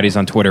Tour caddies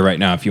on Twitter right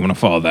now if you want to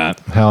follow that.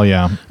 hell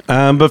yeah.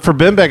 but for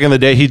Ben back in the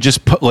day he'd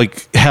just put,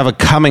 like have a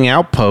coming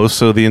out post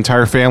so the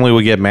entire family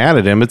would get mad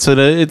at him. It's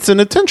an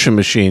attention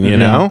machine, you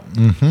know?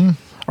 Mm-hmm.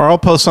 Or I'll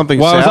post something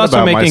Well, I was sad also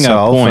about making a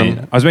myself. point.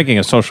 and- I was making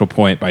a social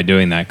point by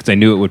doing that because I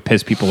knew it would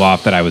piss people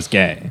off that I was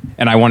gay,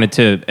 and I wanted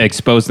to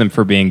expose them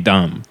for being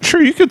dumb.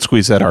 Sure, you could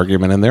squeeze that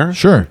argument in there.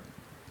 Sure.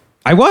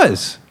 I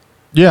was.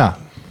 Yeah.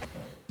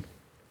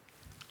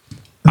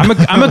 I'm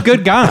a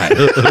good guy.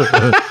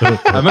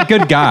 I'm a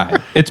good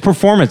guy. It's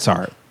performance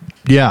art.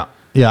 Yeah.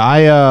 Yeah.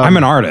 I'm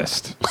an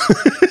artist.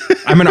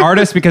 I'm an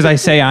artist because I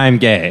say I'm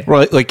gay.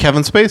 Right, like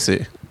Kevin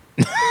Spacey.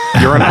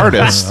 You're an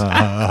artist.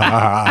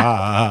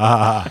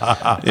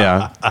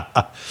 Yeah.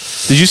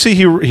 Did you see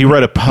he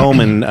wrote a poem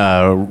in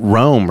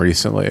Rome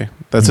recently?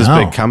 That's his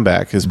No. big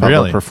comeback, his public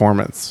Really?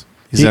 performance.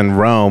 He's in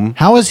Rome.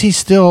 How is he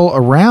still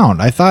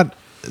around? I thought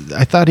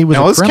he was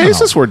All a his criminal.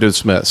 cases were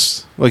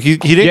dismissed. Like he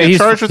didn't Yeah, get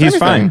charged with he's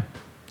anything. fine.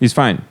 He's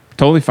fine.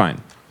 Totally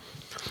fine.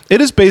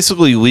 It is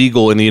basically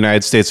legal in the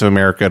United States of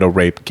America to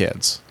rape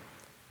kids.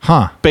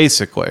 Huh.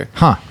 Basically.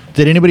 Huh.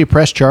 Did anybody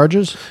press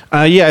charges?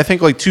 Yeah, I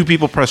think like 2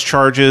 people pressed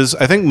charges.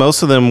 I think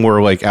most of them were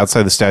like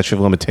outside the statute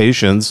of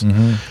limitations.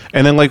 Mm-hmm.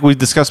 And then, like we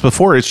discussed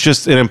before, it's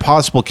just an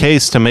impossible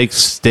case to make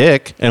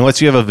stick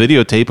unless you have a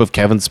videotape of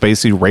Kevin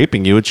Spacey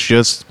raping you. It's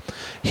just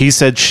he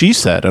said, she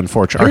said,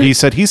 unfortunately. Or he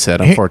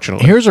said,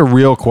 unfortunately. Here's a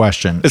real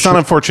question. It's not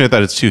unfortunate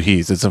that it's 2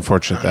 he's. It's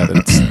unfortunate that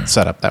it's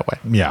set up that way.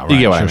 Yeah, right. You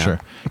get what I sure, mean.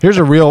 sure. Here's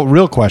a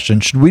real question.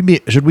 Should we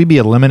be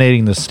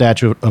eliminating the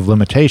statute of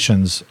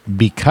limitations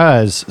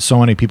because so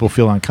many people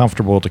feel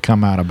uncomfortable to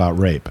come out about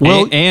rape?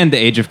 Well- and the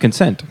age of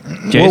consent. Well,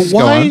 Jace, go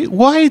on.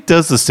 why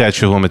does the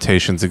statute of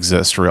limitations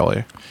exist,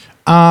 really?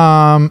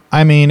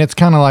 I mean, it's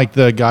kind of like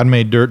the God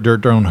made dirt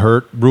don't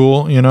hurt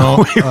rule, you know?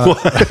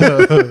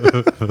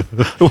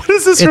 What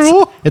is this It's,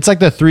 rule? it's like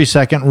the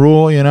 3-second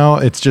rule, you know?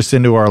 It's just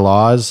into our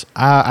laws.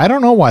 I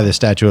don't know why the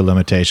statute of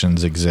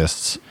limitations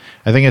exists.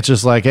 I think it's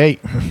just like, hey,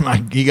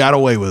 you got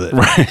away with it.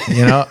 Right.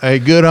 You know, hey,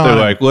 good on They're it.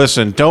 like,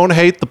 listen, don't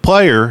hate the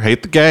player,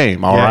 hate the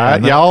game. All right,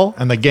 and the- y'all?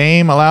 And the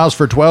game allows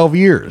for 12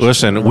 years.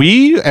 Listen,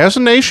 we as a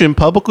nation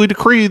publicly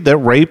decreed that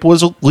rape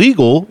was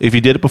illegal if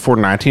you did it before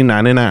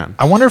 1999.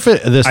 I wonder if the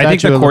statute I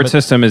think the of court limit-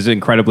 system is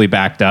incredibly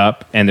backed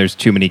up, and there's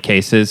too many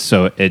cases,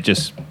 so it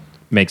just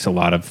makes a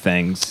lot of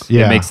things.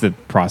 Yeah. It makes the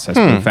process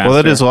move faster.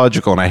 Well, that is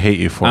logical, and I hate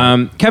you for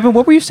it. Kevin,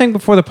 what were you saying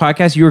before the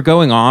podcast? You were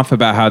going off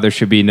about how there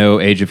should be no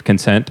age of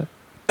consent.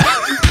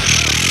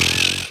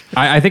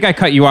 I think I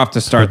cut you off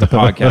to start the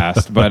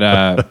podcast,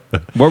 but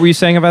what were you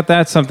saying about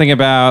that? Something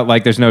about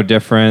like there's no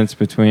difference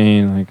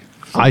between like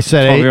I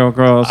said 12-year-old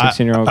girl,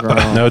 16-year-old girl.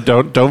 No,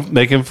 don't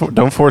make him.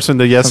 Don't force him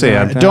to yes Something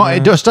and.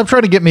 like Don't stop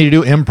trying to get me to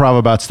do improv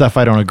about stuff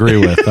I don't agree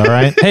with. All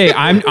right. Hey,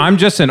 I'm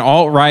just an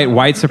alt-right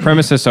white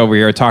supremacist over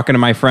here talking to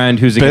my friend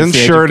who's against Ben's the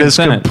age shirt of is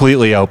consent.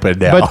 completely open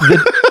now. But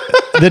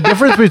the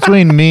difference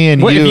between me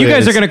and Well, you if you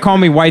guys is, are going to call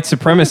me white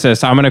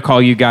supremacist, I'm going to call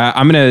you guys.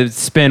 I'm going to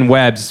spin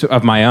webs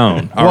of my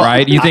own. All Well,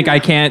 right? You think I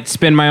can't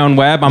spin my own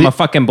web? I'm a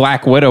fucking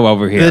Black Widow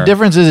over here. the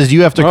difference is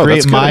you have to Oh, create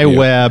that's good my of you.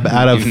 web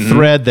out of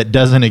thread that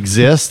doesn't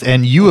exist,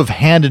 and you have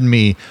handed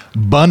me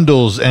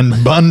bundles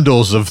and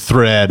bundles of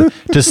thread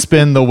to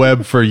spin the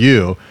web for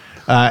you.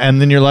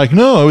 And then you're like,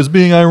 no, I was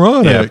being yeah,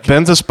 ironic.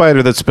 Ben's a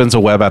spider that spins a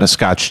web out of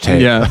Scotch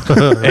tape. Yeah.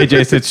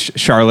 AJ, it's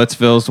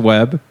Charlottesville's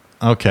web.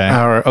 Okay.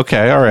 All right.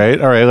 Okay. All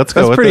right. All right. Let's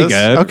go That's with pretty this.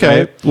 good, Okay.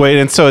 right? Wait.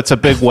 And so it's a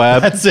big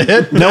web. That's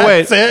it. No,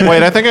 wait. That's it.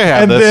 Wait. I think I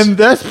have And this. then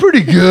that's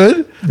pretty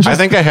good. I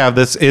think I have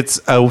this.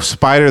 It's a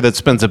spider that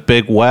spins a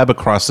big web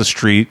across the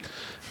street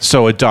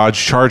so a Dodge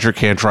Charger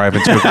can't drive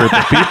into a group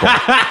of people.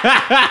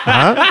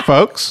 Huh?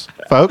 Folks?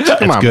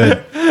 Come on.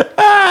 Good.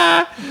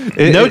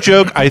 No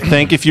joke. I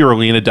think if you were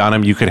Lena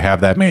Dunham, you could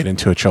have that made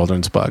into a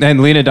children's book. And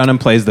Lena Dunham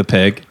plays the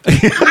pig.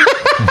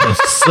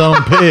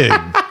 Some pig.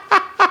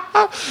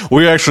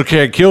 We actually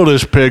can't kill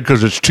this pig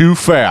because it's too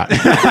fat.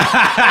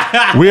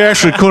 We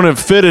actually couldn't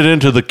fit it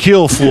into the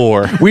kill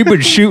floor. We've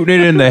been shooting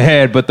it in the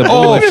head, but the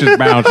bullets just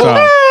bounce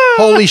off.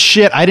 Holy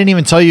shit. I didn't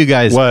even tell you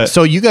guys. What?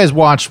 So you guys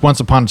watched Once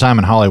Upon a Time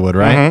in Hollywood,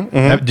 right?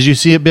 Did you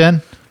see it,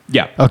 Ben?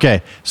 Yeah.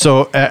 Okay,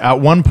 so at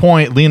one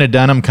point, Lena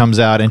Dunham comes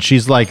out and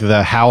she's like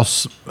the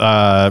house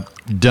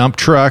dump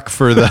truck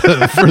for the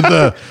for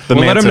the. The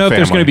Well, let them Manson know if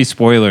there's family. going to be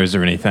spoilers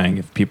or anything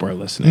if people are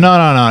listening.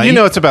 No. You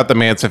know, it's about the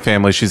Manson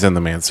family. She's in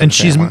the Manson And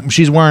family.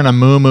 she's wearing a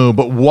muumuu,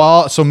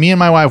 but so me and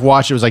my wife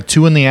watched. It was like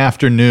 2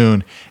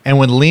 p.m, and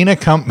when Lena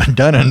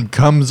Dunham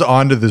comes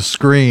onto the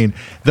screen,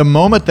 the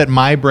moment that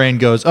my brain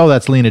goes, "Oh,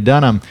 that's Lena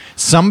Dunham,"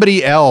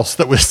 somebody else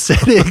that was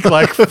sitting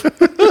like,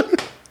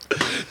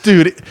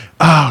 dude,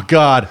 oh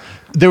god.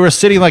 They were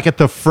sitting like at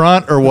the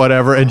front or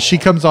whatever, and she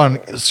comes on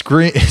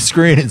screen,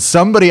 and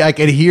somebody I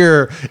could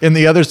hear in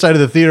the other side of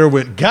the theater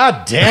went,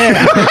 "God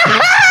damn!"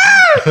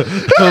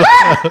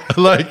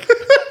 like,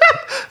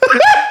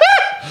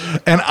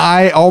 and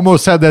I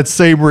almost had that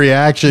same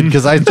reaction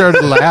because I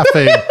started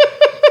laughing,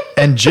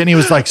 and Jenny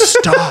was like,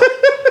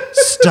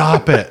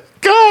 "Stop it!"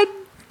 God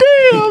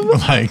damn!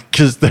 Like,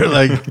 because they're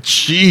like,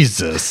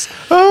 Jesus.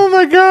 Oh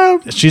my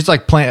god! She's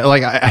like playing,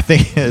 like I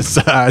think it's,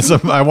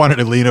 I wanted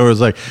to lean over. Was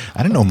like,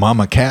 I didn't know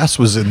Mama Cass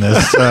was in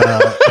this.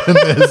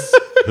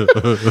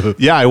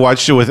 Yeah, I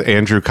watched it with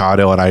Andrew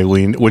Cotto, and I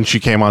leaned when she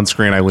came on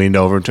screen. I leaned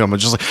over to him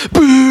and just like,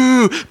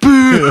 boo,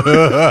 boo.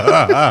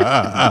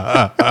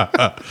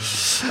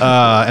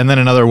 And then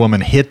another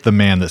woman hit the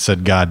man that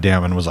said "God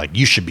damn" and was like,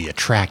 "You should be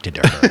attracted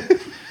to her,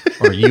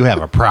 or you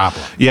have a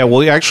problem." Yeah,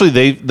 well,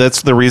 actually,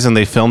 that's the reason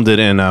they filmed it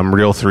in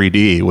real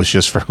 3D was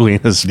just for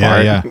Lena's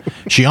part. Yeah.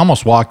 She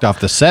almost walked off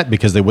the set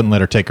because they wouldn't let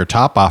her take her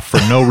top off for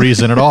no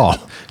reason at all.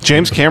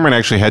 James Cameron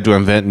actually had to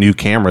invent new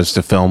cameras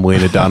to film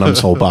Lena Dunham's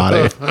whole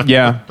body.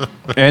 Yeah.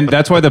 And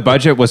that's why the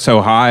budget was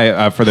so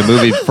high for the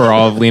movie for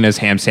all of Lena's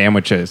ham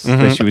sandwiches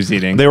that she was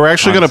eating. They were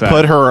actually on going to set.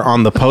 put her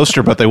on the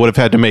poster, but they would have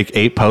had to make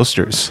 8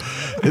 posters.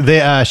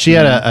 She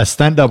had a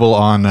stunt double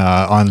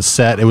on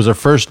set. It was her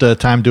first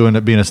time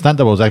being a stunt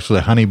double. It was actually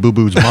Honey Boo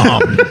Boo's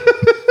mom.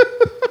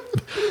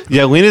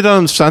 Yeah, Lena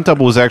Dunham's stunt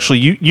double was actually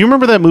you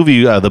remember that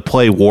movie, the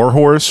play War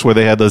Horse, where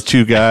they had those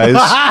 2 guys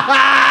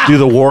do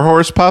the War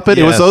Horse puppet?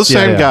 It was Yes, those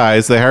same yeah.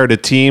 guys. They hired a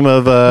team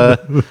of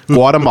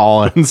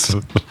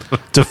Guatemalans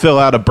to fill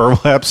out a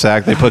burlap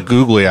sack they put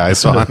googly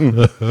eyes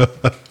on.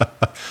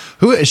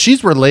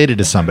 She's related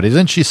to somebody,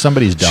 isn't she?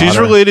 Somebody's daughter. She's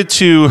related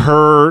to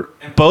her.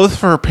 Both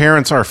of her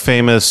parents are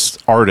famous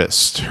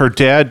artists. Her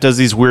dad does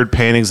these weird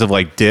paintings of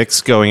like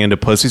dicks going into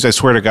pussies. I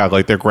swear to God,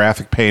 like they're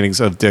graphic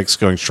paintings of dicks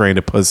going straight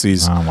into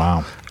pussies. Oh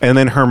wow. And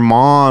then her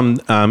mom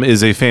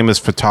is a famous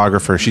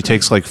photographer. She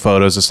takes like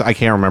photos of stuff. I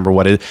can't remember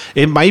what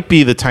it might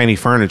be the Tiny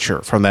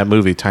Furniture from that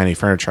movie, Tiny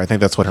Furniture. I think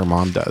that's what her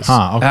mom does.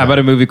 Huh, okay. How about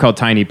a movie called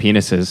Tiny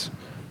Penises?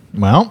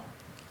 Well.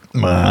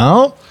 And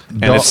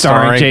it's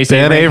Starring starring Jason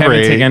Ben Avery.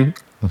 Avery. Kevin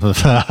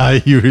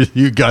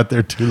you got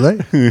there too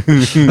late.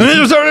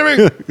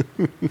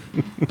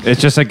 It's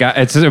just a guy.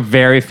 It's just a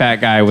very fat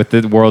guy with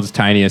the world's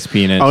tiniest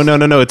penis. Oh,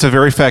 no. It's a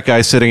very fat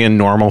guy sitting in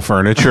normal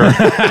furniture.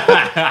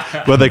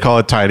 But they call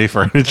it tiny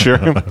furniture.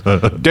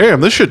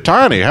 Damn, this shit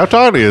tiny. How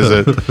tiny is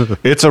it?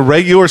 It's a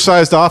regular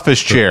sized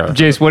office chair.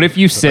 Jace, what if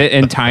you sit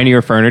in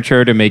tinier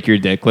furniture to make your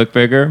dick look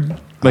bigger?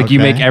 Like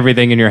you Okay. make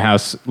everything in your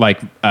house like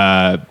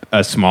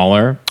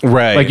smaller,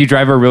 Right. Like you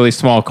drive a really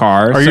small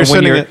car. Or you're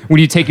sending it-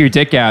 when you take your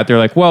dick out, they're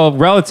like, well,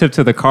 relative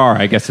to the car,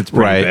 I guess it's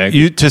pretty Right. big.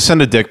 You to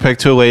send a dick pic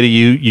to a lady,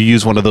 you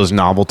use one of those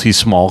novelty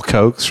small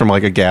Cokes from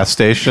like a gas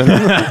station.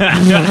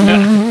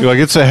 You're like,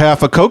 it's a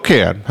half a Coke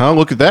can. Huh?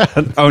 Look at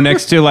that. Oh,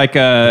 next to like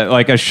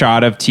a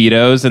shot of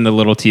Tito's in the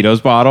little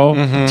Tito's bottle,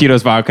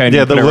 Tito's vodka. And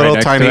Yeah, you the put it right little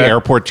next tiny to it.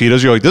 airport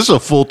Tito's. You're like, this is a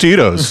full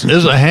Tito's.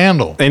 There's a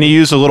handle. And you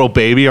use a little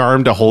baby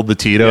arm to hold the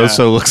Tito's, Yeah.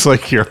 so it looks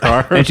like your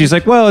arm. And she's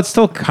like, well, it's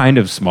still kind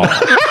of small.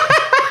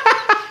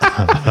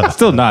 It's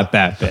still not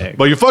that big.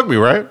 But you fuck me,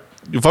 right?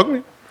 You fuck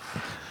me?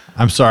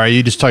 I'm sorry,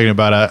 you just talking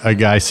about a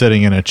guy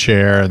sitting in a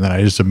chair, and then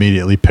I just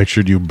immediately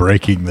pictured you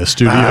breaking the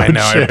studio I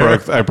know. chair.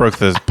 I broke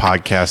this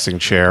podcasting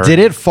chair. Did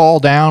it fall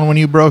down when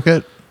you broke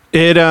it?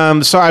 It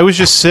so I was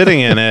just sitting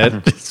in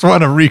it. Just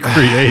want to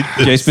recreate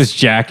this. Jace was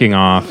jacking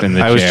off in the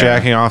chair. I was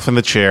jacking off in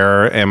the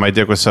chair, and my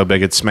dick was so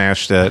big it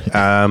smashed it.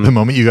 The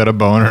moment you got a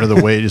boner,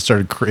 the way it just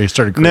started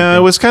creeping. No,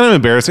 it was kind of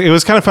embarrassing. It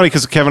was kind of funny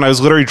because Kevin, I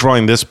was literally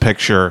drawing this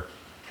picture.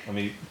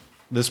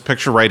 This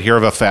picture right here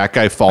of a fat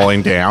guy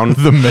falling down.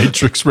 The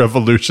Matrix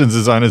Revolutions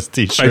is on his I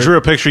t-shirt. drew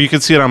a picture. You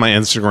can see it on my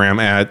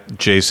Instagram at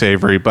Jace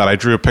Avery, but I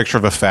drew a picture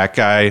of a fat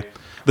guy.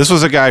 This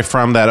was a guy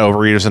from that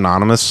Overeaters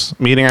Anonymous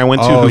meeting I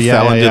went to Oh, who yeah,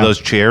 fell yeah, into yeah. those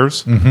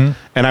chairs. Mm-hmm.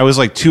 And I was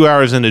like 2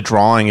 hours into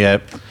drawing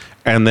it.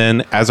 And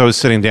then as I was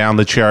sitting down,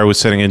 the chair I was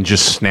sitting in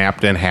just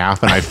snapped in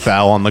half and I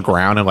fell on the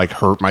ground and like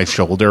hurt my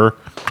shoulder.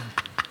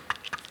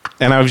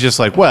 And I was just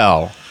like,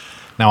 well,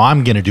 Now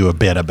I'm going to do a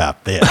bit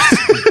about this.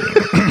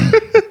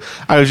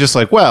 I was just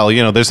like, well,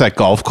 you know, there's that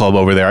golf club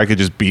over there. I could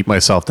just beat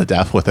myself to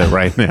death with it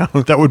right now.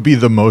 That would be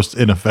the most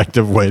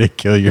ineffective way to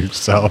kill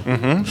yourself.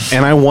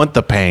 And I want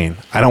the pain.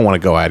 I don't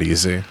want to go out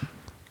easy.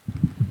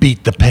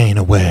 Beat the pain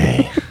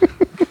away.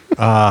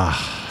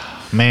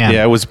 Man.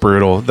 Yeah, it was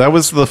brutal. That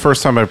was the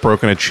first time I've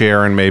broken a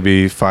chair in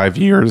maybe 5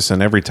 years,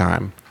 and every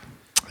time.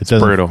 It's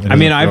brutal. I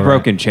mean, I've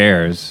broken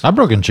chairs. I've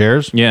broken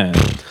chairs. Yeah.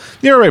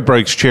 Everybody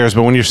breaks chairs,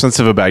 but when you're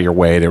sensitive about your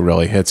weight, it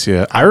really hits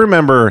you. I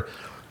remember,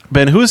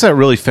 Ben, who was that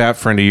really fat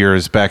friend of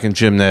yours back in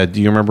Gym Ned?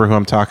 Do you remember who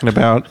I'm talking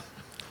about?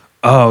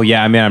 Oh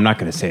yeah, I mean, I'm not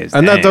going to say his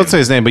name. Don't say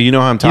his name, but you know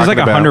who I'm talking He's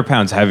about. like 100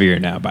 pounds heavier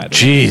now, by the way.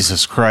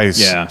 Jesus Christ.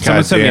 Yeah.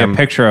 Someone sent me a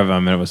picture of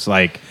him, and it was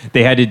like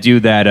they had to do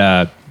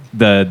that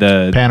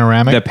the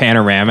Panoramic? the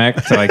panoramic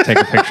to like take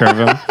a picture of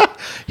him.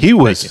 He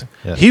was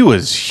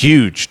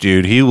huge,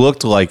 dude. He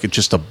looked like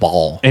just a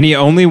ball. And he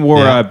only wore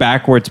Yeah.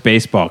 backwards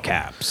baseball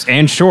caps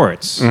and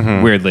shorts,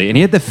 weirdly. And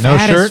he had the No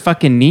fattest shirt?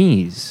 fucking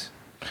knees.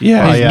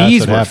 Yeah. His yeah, knees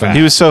that's were what happened. fat.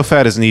 He was so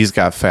fat his knees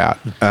got fat.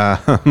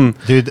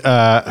 Dude,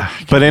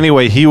 But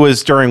anyway, he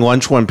was during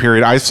lunch one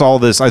period. I saw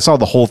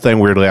the whole thing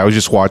weirdly. I was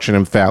just watching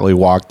him fatly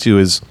walk to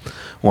his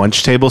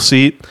lunch table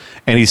seat,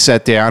 and he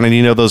sat down, and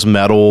you know those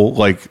metal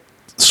like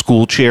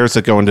school chairs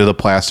that go into the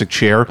plastic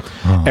chair.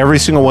 Every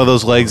single one of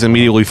those legs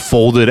immediately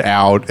folded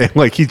out, and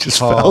like he just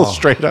fell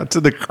straight onto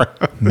the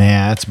ground.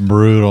 man, that's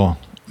brutal.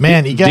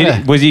 Man, you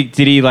gotta.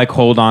 Did he like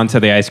hold on to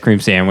the ice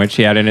cream sandwich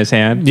he had in his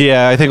hand?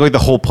 Yeah, I think like the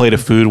whole plate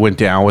of food went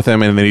down with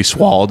him, and then he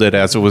swallowed it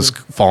as it was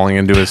falling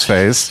into his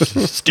face.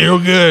 Still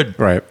good.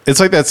 Right.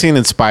 It's like that scene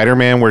in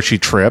Spider-Man where she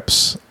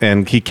trips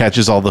and he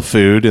catches all the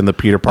food in the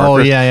Peter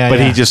Parker. But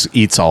he just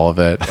eats all of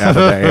it out of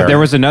the air. There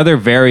was another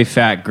very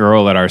fat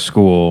girl at our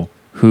school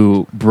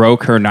who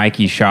broke her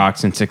Nike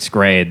Shox in 6th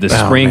grade. The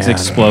springs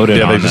exploded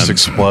Yeah, on they them. just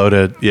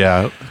exploded.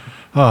 Yeah.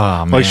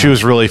 Oh, man. Like she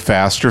was really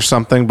fast or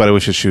something, but it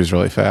was just she was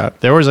really fat.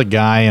 There was a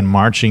guy in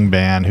marching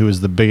band who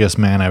was the biggest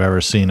man I've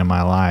ever seen in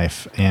my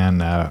life,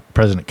 and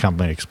President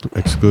Company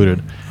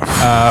excluded.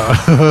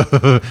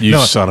 You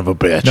son of a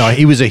bitch. No,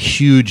 he was a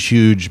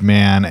huge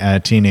man, a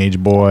teenage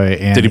boy.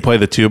 And Did he play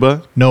the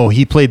tuba? No,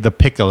 he played the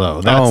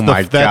piccolo. That's Oh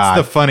my That's God.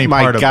 the funny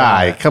My part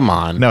guy, about it. come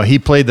on. No, he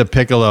played the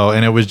piccolo,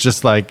 and it was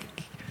just like,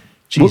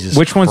 Jesus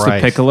Which one's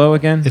Christ. the piccolo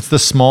again? It's the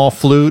small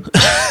flute.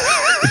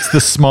 It's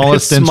the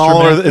smallest It's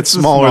smaller. instrument. It's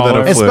smaller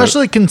than a flute.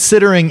 Especially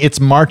considering it's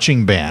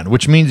marching band,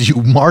 which means you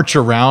march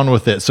around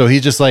with it. So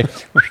he's just like,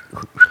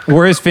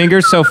 Were his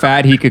fingers so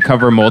fat he could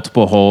cover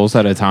multiple holes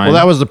at a time? well,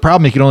 that was the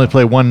problem. He could only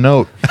play one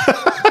note.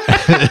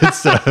 It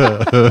just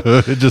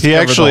He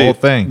covered actually, the whole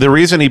thing. the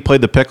reason he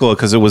played the piccolo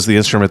because it was the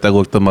instrument that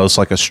looked the most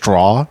like a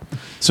straw,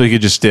 so he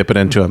could just dip it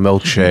into a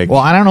milkshake. Well,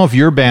 I don't know if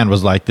your band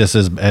was like this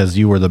as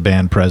you were the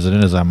band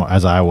president, as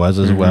I was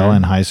as well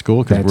in high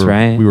school. Because That's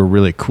right. we were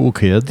really cool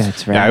kids.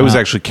 That's right. yeah, I was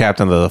actually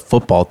captain of the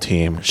football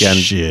team,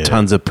 getting Shit.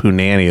 tons of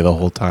punani the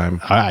whole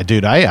time.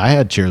 Dude, I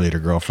had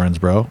cheerleader girlfriends,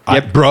 bro.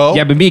 Bro.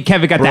 Yeah, but me and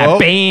Kevin got Bro. that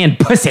band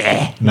pussy.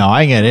 No,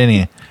 I didn't get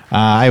any.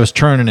 I was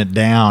turning it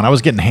down. I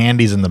was getting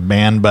handies in the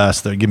band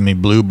bus. They're giving me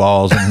blue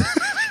balls. And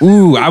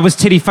Ooh, I was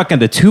titty fucking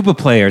the tuba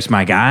players,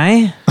 my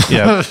guy.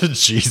 Yeah,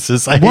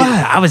 Jesus, What?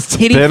 I was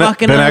titty Ben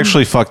fucking Ben them.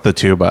 actually fucked the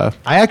tuba.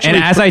 I actually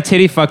And as I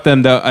titty fucked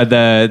them,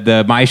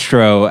 the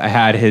maestro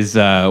had his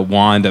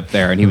wand up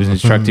there, and he was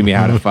instructing me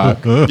how to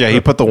fuck. Yeah,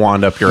 he put the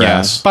wand up your Yeah.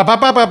 ass.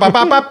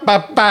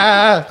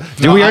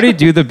 Did we already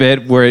do the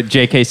bit where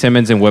J.K.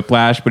 Simmons in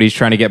Whiplash, but he's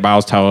trying to get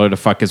Miles Teller to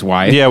fuck his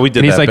wife? Yeah, we did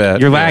And he's that like,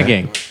 bit. "You're Yeah.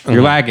 lagging.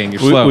 You're lagging.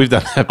 You're slow." We've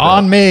done that.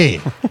 on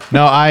me.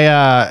 No,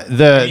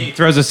 He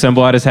throws a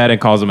symbol at his head and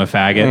calls him a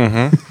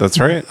faggot. That's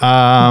right.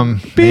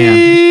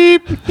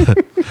 beep.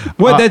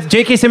 What? That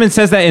J.K. Simmons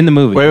says that in the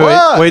movie. Wait.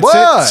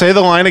 What? Say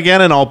the line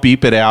again, and I'll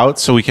beep it out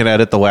so we can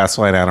edit the last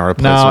line out and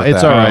replace No, with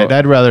it's that. all right.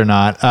 I'd rather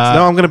not. No,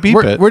 I'm gonna beep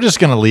we're, it. We're just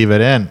gonna leave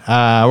it in.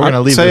 We're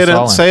gonna leave say this it.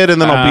 all in. Say it,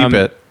 and then I'll beep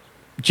it.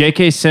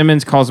 J.K.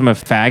 Simmons calls him a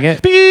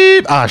faggot.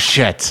 Beep. Ah,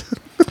 shit.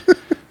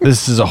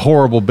 This is a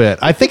horrible bit.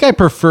 I think I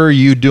prefer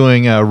you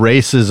doing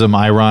racism,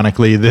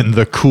 ironically, than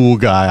the cool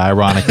guy,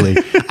 ironically.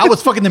 I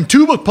was fucking them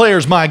tuba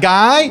players, my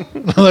guy.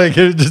 Like,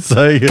 it's just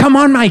like, Come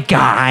on, my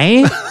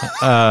guy.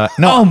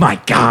 no. Oh, my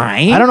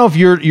guy. I don't know if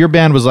your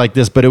band was like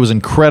this, but it was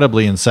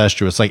incredibly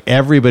incestuous. Like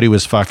everybody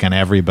was fucking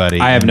everybody.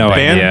 I have no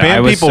Band, idea. I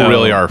band was people so-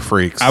 really are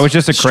freaks. I was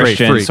just a Straight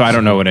Christian, freaks. so I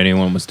don't know what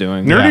anyone was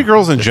doing. Nerdy Yeah.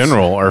 girls in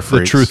general are The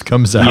freaks. truth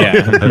comes out.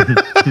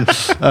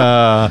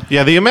 Yeah.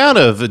 Yeah, the amount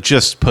of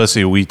just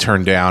pussy we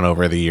turned down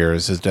over the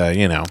years is,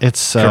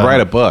 It's could write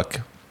a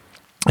book.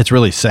 It's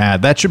really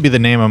sad. That should be the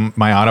name of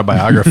my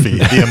autobiography.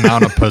 The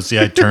amount of pussy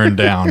I turned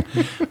down.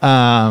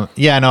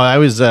 Yeah, no, I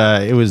was.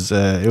 It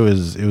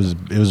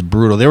was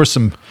brutal. There were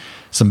some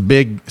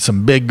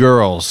big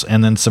girls,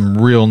 and then some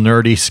real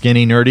nerdy,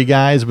 skinny, nerdy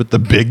guys with the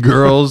big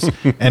girls.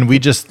 And we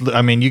just,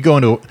 I mean, you go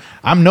into.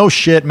 I'm no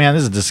shit, man.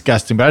 This is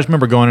disgusting. But I just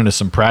remember going into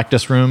some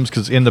practice rooms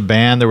because in the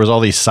band there was all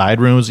these side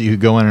rooms that you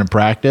could go in and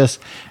practice,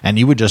 and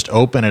you would just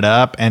open it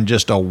up and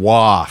just a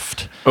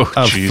waft of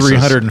Jesus.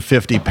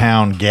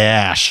 350-pound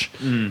gash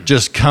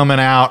just coming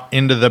out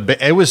into the.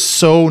 It was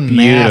so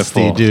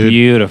nasty, Beautiful, dude.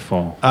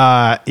 beautiful.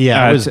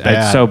 Yeah, it was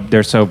bad.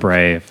 They're so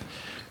brave.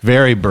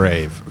 Very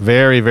brave,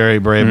 very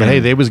brave. But hey,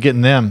 they was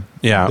getting them.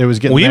 Yeah. they was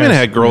getting. We even theirs.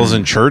 had girls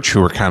in church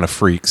who were kind of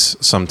freaks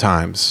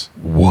sometimes.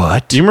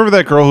 What? Do you remember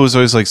that girl who was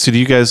always like, so do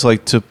you guys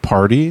like to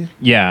party?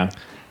 Yeah.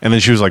 And then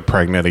she was like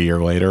pregnant a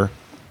year later.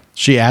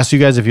 She asked you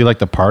guys if you like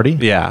to party?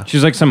 Yeah.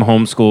 She's like some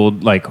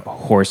homeschooled, like,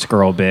 horse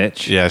girl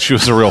bitch. Yeah, she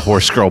was a real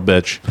horse girl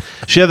bitch.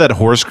 She had that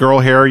horse girl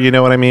hair, you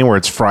know what I mean, where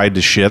it's fried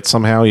to shit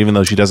somehow, even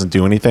though she doesn't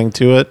do anything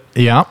to it.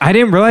 Yeah. I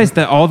didn't realize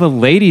that all the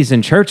ladies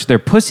in church, their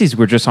pussies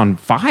were just on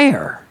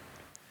fire.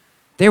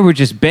 They were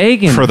just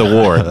begging. For the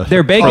Lord.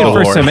 They're begging For the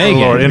for Lord. some For the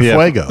Lord. egg. In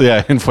fuego.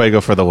 Yeah, in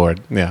fuego for the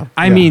Lord. Yeah.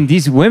 I mean,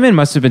 these women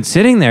must have been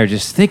sitting there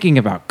just thinking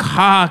about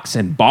cocks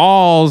and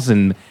balls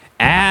and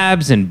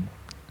abs and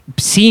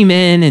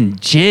semen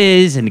and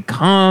jizz and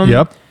cum.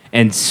 Yep.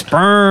 And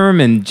sperm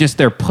and just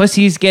their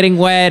pussies getting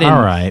wet and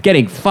All right.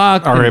 getting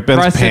fucked. All right, and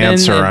Ben's thrusted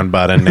pants in are and-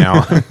 unbuttoned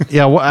now.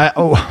 Yeah.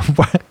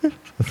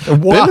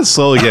 Ben is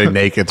slowly getting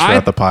naked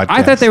throughout the podcast.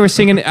 I thought they were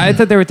singing. I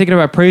thought they were thinking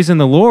about praising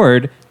the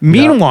Lord.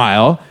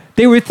 Meanwhile,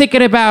 they were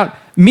thinking about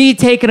me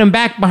taking them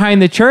back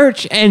behind the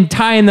church and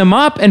tying them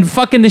up and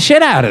fucking the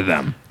shit out of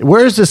them.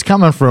 Where is this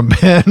coming from,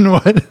 Ben?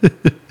 What?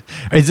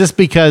 Is this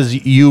because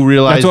you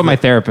realize? That's what my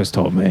therapist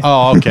told me.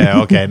 Oh, okay,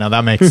 okay. Now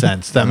that makes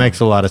sense. That makes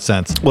a lot of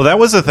sense. Well, that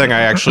was the thing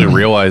I actually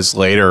realized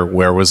later,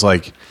 where it was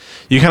like,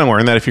 you kind of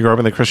learn that if you grow up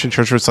in the Christian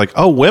church, where it's like,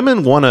 oh,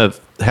 women want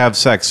to have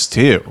sex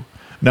too.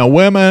 Now,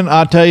 women,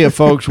 I tell you,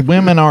 folks,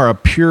 women are a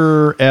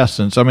pure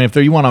essence. I mean, if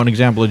you want an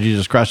example of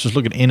Jesus Christ, just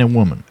look at any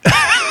woman.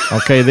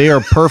 Okay, they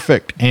are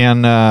perfect,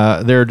 and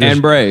they're just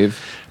and brave.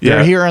 They're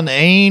Yeah. hearing the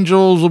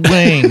angels'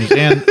 wings,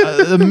 and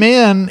the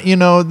men, you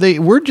know,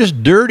 we're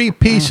just dirty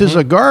pieces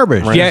of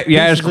garbage. Yeah,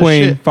 yes, Pieces of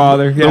Queen, shit.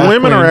 Father. The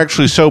women are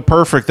actually so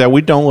perfect that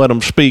we don't let them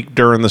speak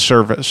during the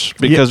service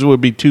because it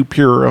would be too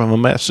pure of a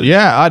message.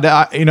 Yeah,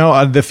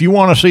 if you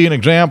want to see an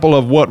example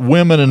of what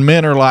women and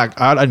men are like,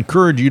 I'd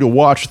encourage you to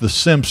watch The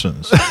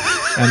Simpsons.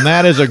 And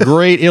that is a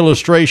great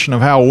illustration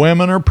of how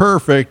women are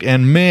perfect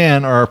and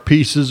men are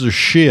pieces of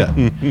shit.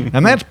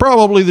 And that's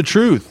probably the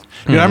truth.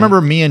 You know, I remember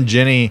me and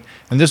Jenny,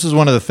 and this is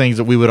one of the things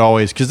that we would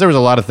always, because there was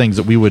a lot of things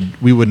that we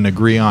wouldn't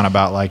agree on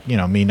about, like, you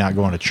know, me not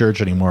going to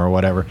church anymore or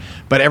whatever.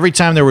 But every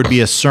time there would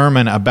be a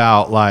sermon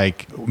about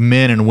like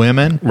men and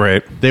women,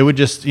 Right. they would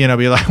just, you know,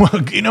 be like,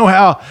 well, you know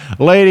how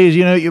ladies,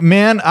 you know,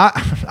 men,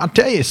 I'll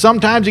tell you,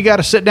 sometimes you got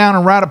to sit down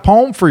and write a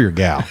poem for your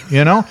gal,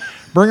 you know?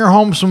 Bring her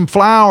home some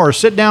flowers,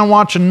 sit down,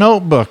 watch a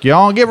Notebook,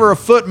 y'all. Give her a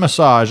foot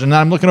massage. And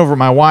I'm looking over at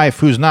my wife,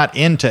 who's not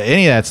into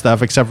any of that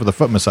stuff except for the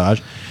foot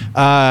massage.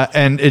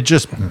 And it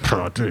just,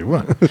 I'll tell you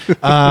what.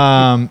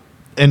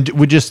 And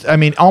we just, I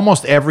mean,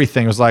 almost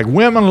everything was like,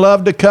 women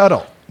love to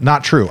cuddle.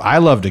 Not true. I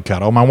love to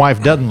cuddle. My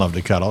wife doesn't love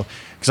to cuddle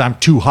because I'm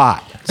too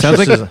hot. Sounds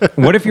like.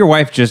 What if your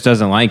wife just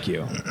doesn't like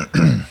you?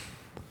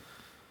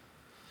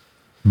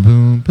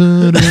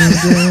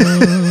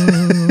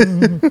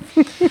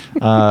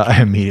 I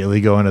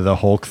immediately go into the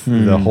Hulk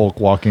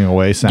walking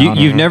away sound.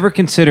 You've never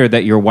considered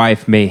that your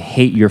wife may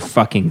hate your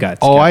fucking guts.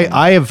 Oh,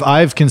 Kevin.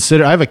 I've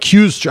considered. I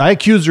accused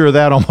her of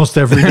that almost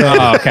every day.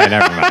 Oh, okay,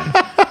 never mind.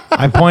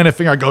 I point a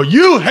finger. I go,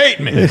 "You hate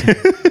me."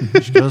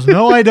 She goes,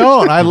 "No, I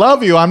don't. I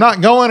love you. I'm not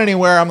going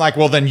anywhere." I'm like,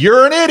 "Well, then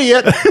you're an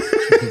idiot."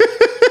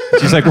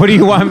 She's like, "What do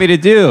you want me to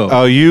do?"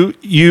 Oh,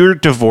 your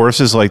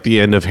divorce is like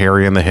the end of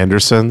Harry and the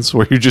Hendersons,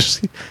 where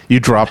you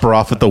drop her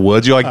off at the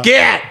woods. You're like,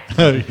 get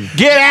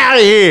out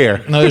of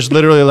here. No, there's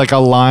literally like a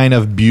line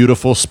of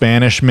beautiful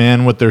Spanish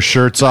men with their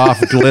shirts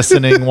off,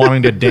 glistening,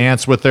 wanting to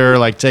dance with her,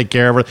 like take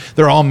care of her.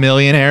 They're all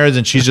millionaires,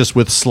 and she's just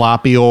with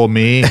sloppy old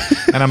me.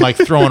 And I'm like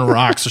throwing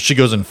rocks, so she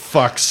goes and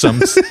fucks some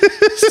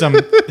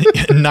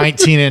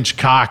 19-inch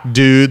cock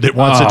dude that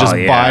wants to just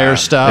buy her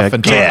stuff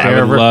and take I care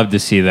would of her. love to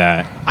see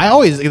that. I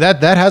always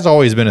that has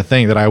always been a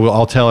thing that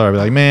I'll tell her. I'll be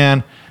like,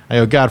 man, I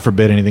go, God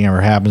forbid anything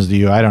ever happens to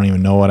you. I don't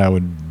even know what I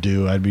would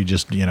do. I'd be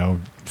just, you know,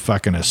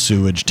 fucking a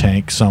sewage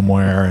tank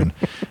somewhere and,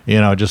 you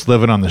know, just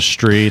living on the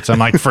streets. I'm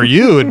like, for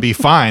you, it'd be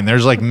fine.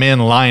 There's like men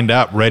lined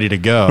up ready to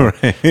go.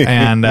 Right.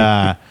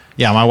 And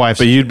yeah, my wife's.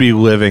 But you'd be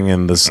living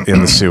in the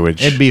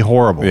sewage. It'd be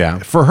horrible. Yeah.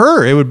 For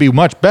her, it would be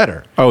much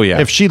better. Oh,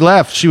 yeah. If she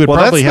left, she would Well,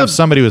 probably that's have the-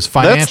 somebody who was that's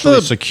financially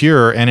the-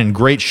 secure and in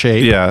great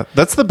shape. Yeah,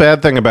 that's the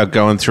bad thing about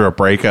going through a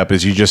breakup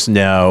is you just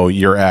know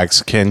your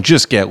ex can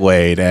just get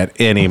laid at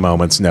any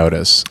moment's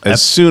notice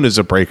as soon as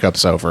a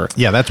breakup's over.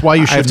 Yeah, that's why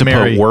you I have should to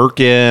marry. put work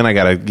in. I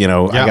gotta, Yeah.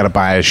 I gotta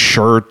buy a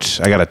shirt.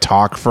 I gotta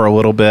talk for a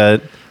little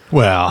bit.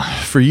 Well,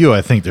 for you,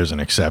 I think there's an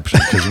exception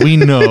because we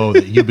know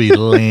that you be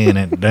laying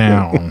it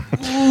down.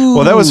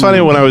 Well, that was funny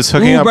when I was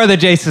hooking Ooh, up. brother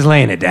Jason's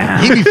laying it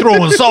down. He be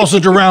throwing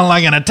sausage around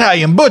like an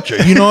Italian butcher.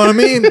 You know what I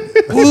mean?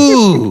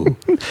 Ooh,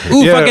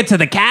 Yeah. fuck it to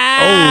the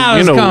cows.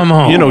 you know, Come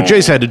home.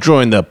 Jace had to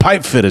join the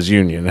pipe fitters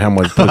union. How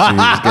much pussy he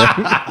was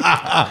getting?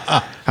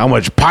 How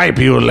much pipe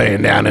he was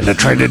laying down in the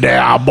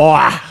Trinidad,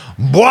 boy?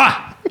 Boy,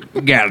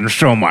 getting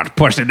so much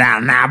pussy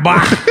down now,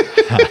 boy.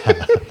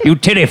 You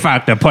titty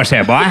fuck the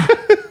pussy, boy.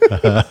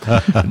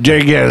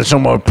 Jay gets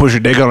someone push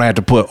it. They're gonna have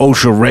to put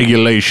OSHA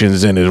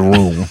regulations in his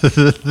room.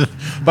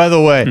 By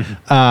the way,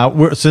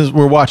 since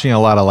we're watching a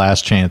lot of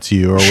Last Chance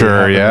U, or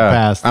Sure, in the yeah.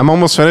 past, I'm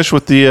almost finished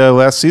with the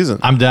last season.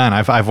 I'm done.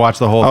 I've watched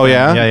the whole. Oh, thing.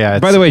 yeah? yeah.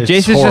 By the way,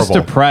 Jason's just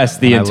horrible.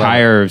 depressed the And I love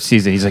entire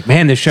season. He's like,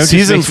 man, this show just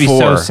Season makes me 4.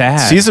 so sad.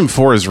 Season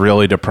 4 is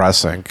really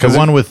depressing. The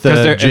one with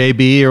 'cause they're-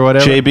 JB or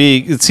whatever.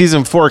 JB, it's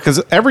season 4,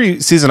 because every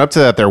season up to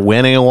that, they're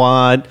winning a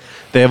lot.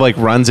 They have like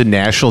runs in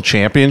national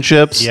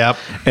championships. Yep.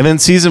 And then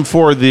season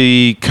 4,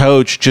 the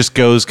coach just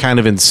goes kind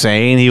of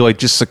insane. He like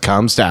just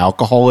succumbs to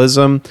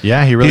alcoholism.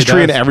 Yeah, he really He's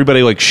treating does.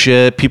 everybody like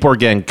shit. People are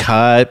getting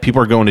cut. People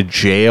are going to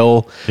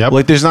jail. Yep.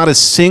 Like there's not a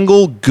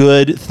single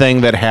good thing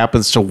that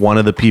happens to one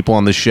of the people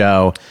on the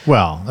show.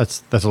 Well,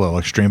 that's a little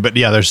extreme, but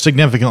yeah, there's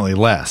significantly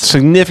less.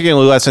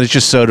 Significantly less, and it's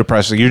just so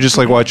depressing. You're just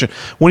like watching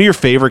one of your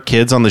favorite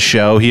kids on the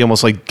show. He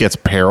almost like gets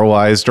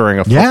paralyzed during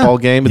a Yeah. football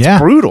game. It's Yeah.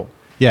 brutal.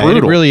 Yeah,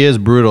 brutal. it really is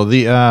brutal.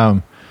 The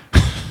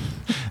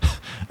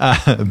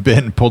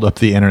Ben pulled up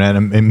the internet,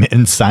 and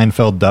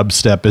Seinfeld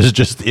dubstep is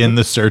just in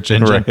the search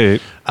engine.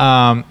 Right.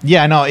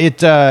 Yeah, no,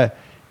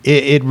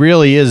 it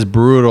really is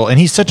brutal, and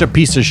he's such a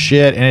piece of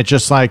shit. And it's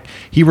just like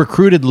he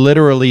recruited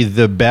literally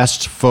the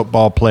best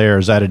football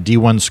players out of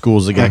D1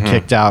 schools that got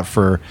kicked out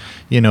for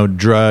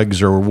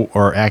drugs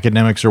or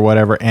academics or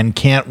whatever, and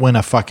can't win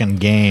a fucking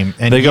game.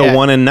 And They go yet-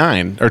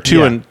 1-9 or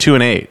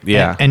 2-8.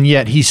 Yeah. and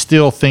yet he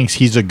still thinks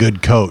he's a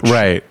good coach.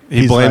 Right. He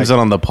He's blames like-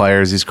 it on the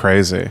players. He's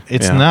crazy.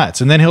 It's Yeah.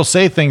 nuts. And then he'll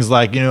say things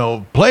like,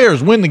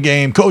 players win the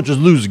game, coaches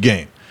lose the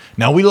game.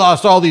 Now, we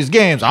lost all these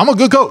games. I'm a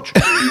good coach.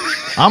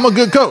 I'm a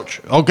good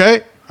coach,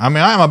 okay? I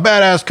mean, I'm a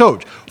badass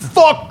coach.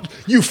 Fuck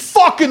you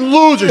fucking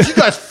losers. You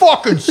guys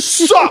fucking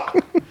suck.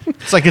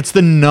 It's like it's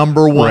the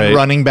number one Right.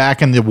 running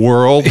back in the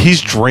world.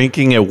 He's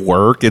drinking at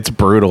work. It's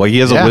brutal. Like he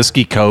has Yeah. a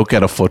whiskey Coke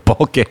at a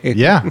football game.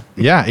 Yeah,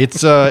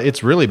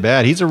 it's really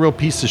bad. He's a real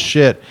piece of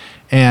shit.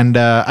 And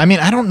I mean,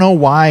 I don't know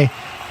why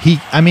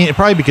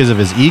probably because of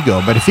his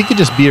ego, but if he could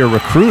just be a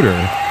recruiter,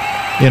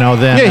 then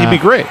Yeah, he'd be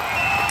great.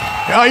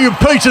 Oh, you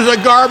pieces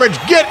of garbage,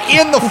 get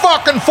in the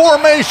fucking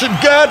formation,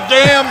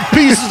 goddamn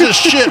pieces of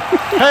shit.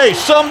 Hey,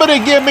 somebody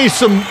give me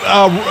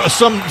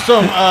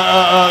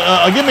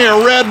give me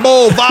a Red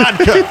Bull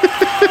vodka.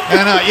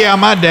 And yeah,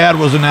 my dad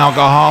was an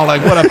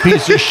alcoholic. What a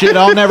piece of shit.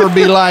 I'll never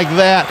be like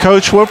that.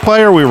 Coach, what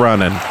play are we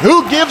running?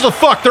 Who gives a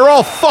fuck? They're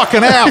all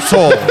fucking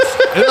assholes.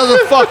 It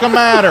doesn't fucking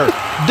matter.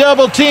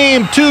 Double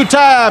team,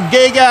 2-time,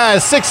 gay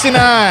guys,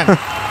 69.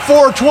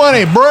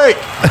 420, break.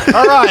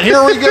 All right,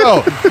 here we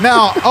go.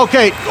 Now,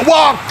 okay.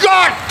 Well,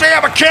 God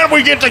damn it, can't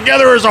we get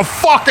together as a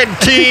fucking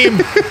team?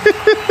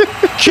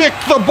 Kick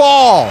the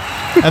ball.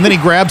 And then he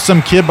grabs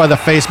some kid by the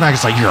face mask.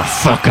 It's like, you're a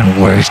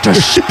fucking waste of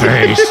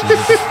space.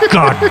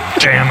 God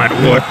damn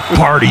it, what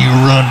party you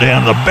run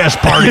down? The best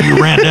party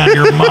you ran down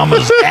your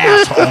mama's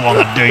asshole on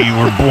the day you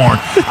were born.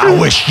 I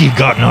wish you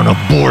gotten an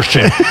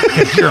abortion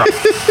because you're a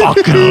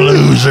fucking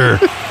loser.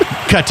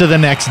 Cut to the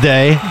next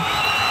day.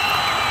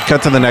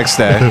 Cut to the next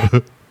day.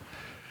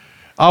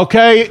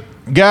 Okay,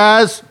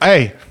 guys.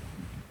 Hey,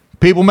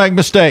 people make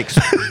mistakes.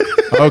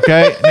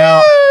 Okay,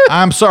 now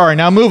I'm sorry.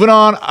 Now moving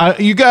on.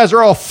 You guys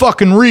are all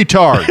fucking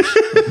retards.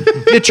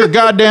 Get your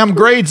goddamn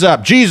grades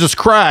up. Jesus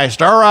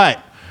Christ. All right.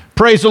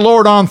 Praise the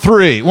Lord on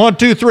 3. 1,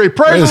 2, 3.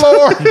 Praise the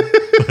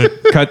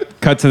Lord.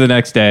 Cut to the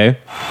next day.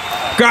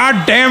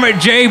 God damn it,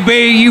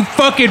 JB, you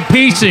fucking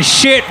piece of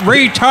shit,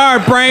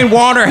 retard, brain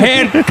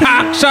waterhead,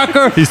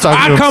 cocksucker. He's talking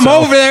to I come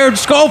himself. over there and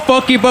skull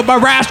fuck you, but my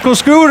rascal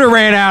scooter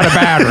ran out of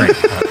battery.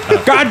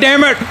 God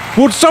damn it.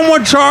 Would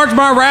someone charge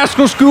my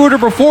rascal scooter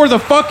before the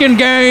fucking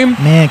game?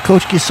 Man,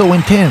 coach gets so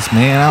intense,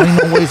 man. I don't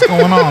even know what's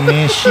going on,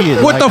 man.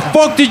 Shit. What the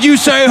fuck did you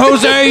say,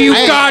 Jose, you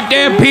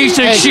goddamn piece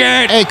of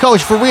shit? Hey,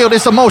 coach, for real,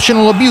 this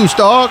emotional abuse,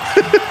 dog.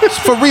 It's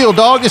for real,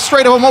 dog. It's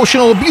straight up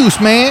emotional abuse,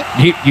 man.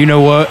 You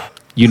know what?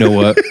 You know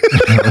what?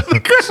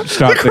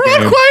 Stop the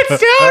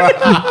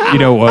game. You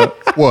know what?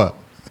 What?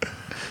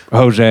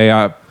 Jose,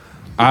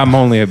 I'm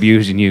only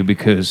abusing you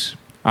because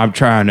I'm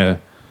trying to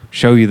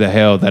show you the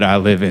hell that I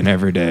live in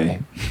every day.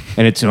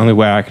 And it's the only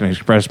way I can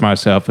express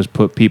myself is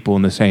put people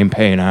in the same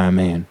pain I'm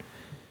in.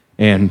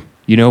 And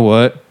you know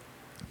what?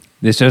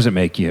 This doesn't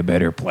make you a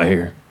better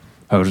player,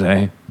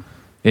 Jose.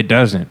 It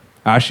doesn't.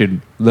 I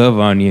should love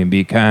on you and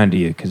be kind to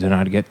you because then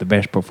I'd get the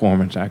best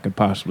performance I could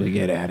possibly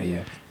get out of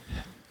you.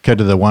 Cut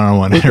to the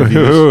one-on-one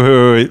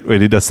interviews.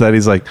 Wait, he does that.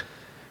 He's like,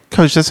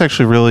 Coach, that's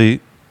actually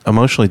really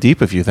emotionally deep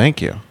of you.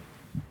 Thank you.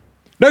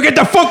 Now get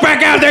the fuck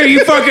back out there,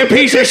 you fucking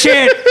piece of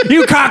shit!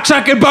 You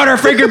cocksucking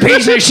butterfinger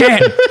piece of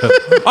shit!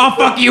 I'll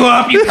fuck you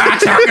up, you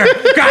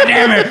cocksucker! God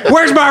damn it!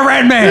 Where's my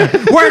red man?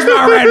 Where's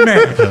my red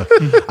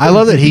man? I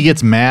love that he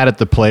gets mad at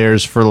the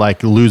players for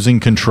like losing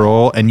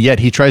control, and yet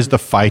he tries to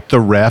fight the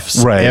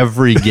refs Right.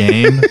 every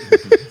game.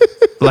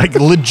 Like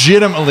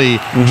legitimately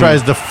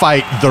tries to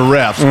fight the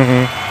refs.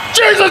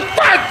 Jesus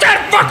Christ,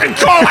 that fucking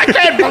call! I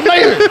can't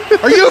believe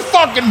it! Are you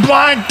fucking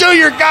blind? Do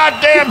your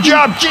goddamn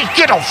job!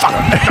 Get a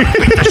fucking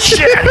beat the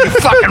shit out of you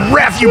fucking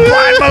ref, you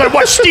blind mother!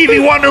 What Stevie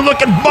Wonder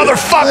looking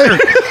motherfucker!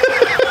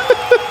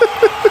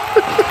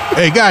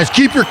 Hey, guys,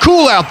 keep your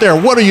cool out there.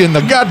 What are you, in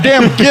the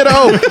goddamn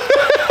ghetto?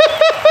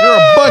 You're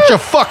a bunch of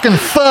fucking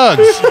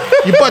thugs.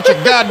 You bunch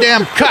of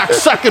goddamn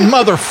cock-sucking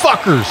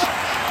motherfuckers.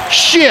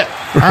 Shit.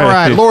 All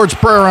right, Lord's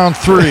Prayer on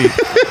 3.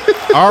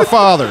 Our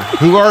Father,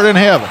 who art in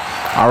heaven.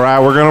 All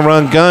right, we're going to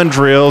run gun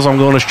drills. I'm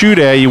going to shoot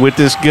at you with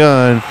this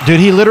gun. Dude,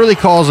 he literally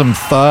calls them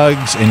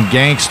thugs and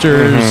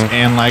gangsters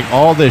and like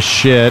all this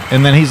shit.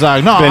 And then he's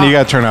like, no. Ben, you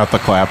got to turn out the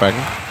clapping.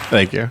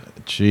 Thank you.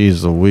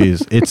 Jeez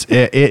Louise. It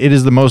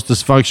is the most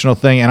dysfunctional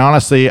thing. And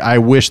honestly, I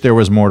wish there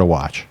was more to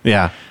watch.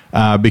 Yeah.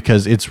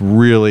 Because it's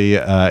really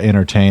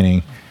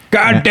entertaining.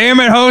 God damn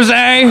it,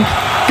 Jose!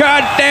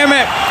 God damn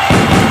it!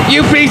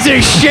 You piece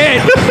of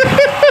shit!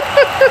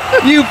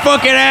 You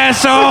fucking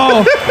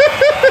asshole!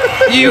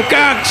 You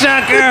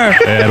cocksucker!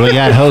 And we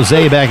got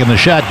Jose back in the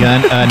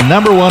shotgun.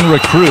 Number 1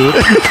 recruit.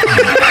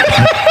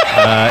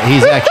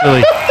 He's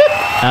actually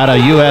out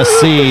of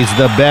USC. He's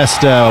the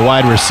best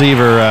wide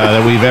receiver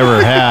that we've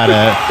ever had.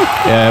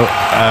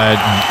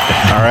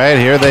 All right,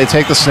 here they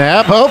take the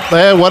snap. Oh,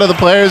 one of the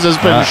players has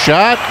been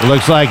shot.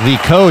 Looks like the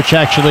coach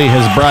actually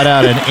has brought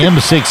out an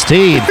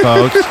M16,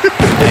 folks.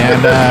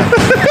 And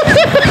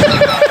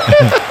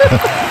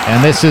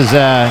and this is,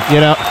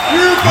 you know.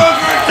 You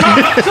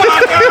fucking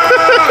cocksucker!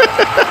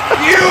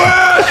 You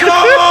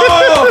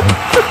asshole!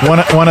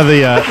 One of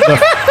the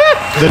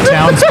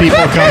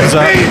townspeople comes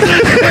up.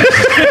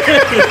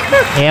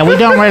 Yeah, we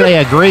don't really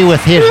agree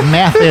with his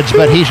methods,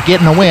 but he's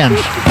getting the wins.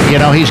 You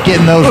know, he's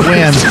getting those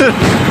wins.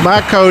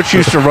 My coach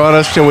used to run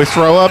us till we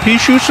throw up. He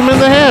shoots them in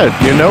the head.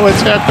 You know,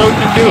 it's how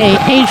coaches do.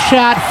 He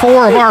shot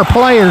 4 of our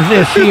players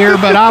this year,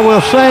 but I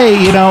will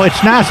say, you know,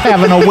 it's nice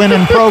having a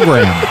winning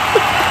program.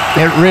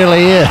 It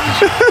really is.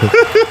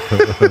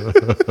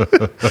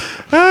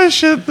 Oh,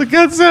 shit. The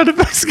gun sound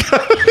effects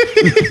got me.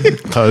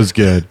 That was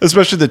good.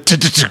 Especially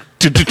the...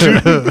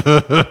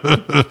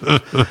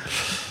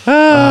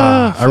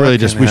 I really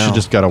just, we should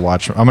just got to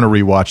watch. I'm going to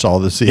rewatch all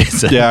the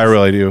seasons. Yeah, I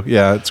really do.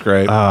 Yeah, it's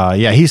great.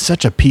 Yeah, he's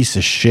such a piece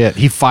of shit.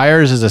 He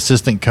fires his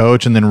assistant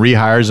coach and then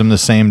rehires him the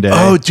same day.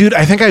 Oh, dude,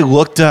 I think I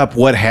looked up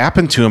what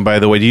happened to him, by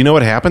the way. Do you know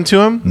what happened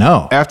to him?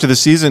 No. After the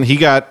season, he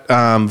got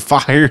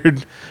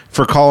fired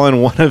for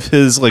calling one of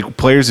his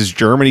players as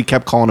German. He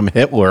kept calling him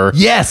Hitler.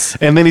 Yes.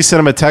 And then he sent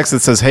him a text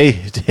that says, "Hey,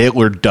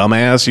 Hitler,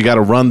 dumbass, you got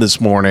to run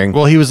this morning."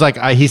 Well, he was like,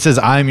 he says,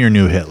 "I'm your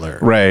new Hitler."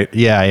 Right.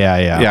 Yeah.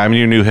 Yeah, I'm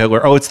your new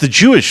Hitler. Oh, it's the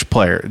Jewish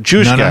player.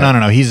 Jewish guy.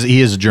 No.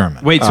 He is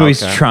German. Wait, so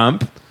he's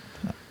Trump?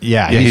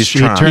 Yeah, he's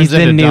Trump. He turns He's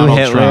the into new Donald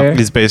Hitler. Trump.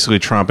 He's basically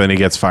Trump, and he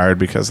gets fired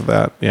because of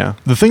that. Yeah.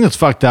 The thing that's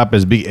fucked up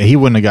is he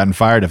wouldn't have gotten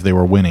fired if they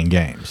were winning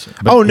games.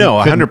 But Oh, no,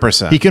 he couldn't-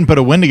 100%. He couldn't put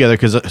a win together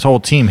because his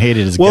whole team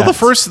hated his Well,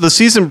 guts. the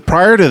season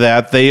prior to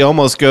that, they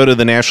almost go to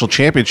the national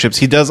championships.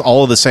 He does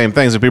all of the same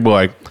things, and people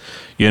are like,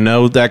 you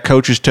know, that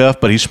coach is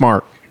tough, but he's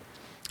smart.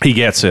 He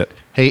gets it.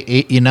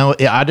 Hey, you know,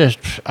 let's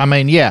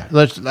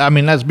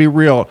be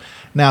real.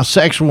 Now,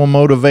 sexual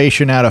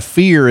motivation out of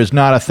fear is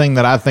not a thing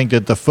that I think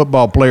that the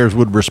football players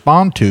would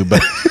respond to,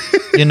 but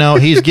you know,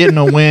 he's getting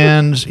the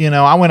wins. You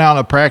know, I went out on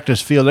the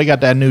practice field. They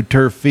got that new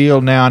turf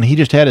field now, and he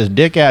just had his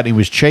dick out. He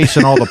was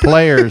chasing all the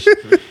players.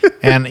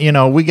 And, you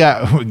know, we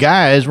got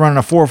guys running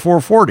a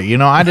 4.40. You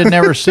know, I had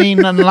never seen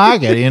nothing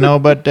like it, you know,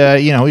 but,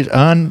 you know, he's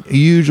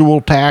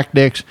unusual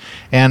tactics.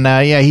 And,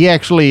 he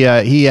actually,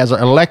 he has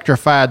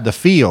electrified the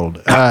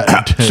field.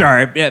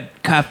 Sorry,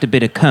 coughed a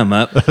bit of cum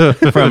up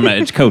from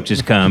its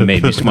coach's cum,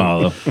 maybe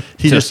swallow.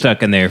 He Still just-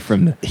 stuck in there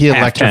from the He halftime.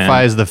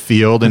 electrifies the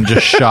field and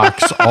just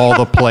shocks all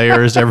the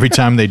players every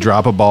time they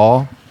drop a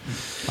ball.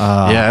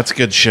 Yeah, that's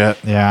good shit.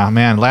 Yeah,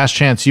 man. Last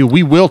Chance U.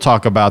 We will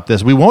talk about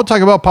this. We won't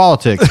talk about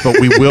politics, but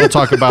we will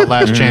talk about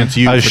Last Chance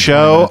U. A for 20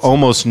 show minutes.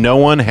 almost no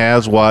one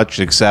has watched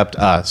except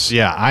us.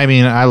 Yeah, I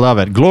mean, I love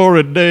it.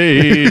 Glory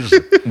days.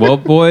 Well,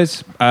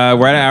 boys,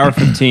 we're at hour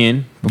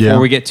 15 before Yeah.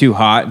 we get too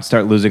hot and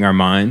start losing our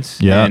minds.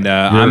 Yeah. And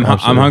I'm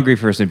hungry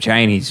for some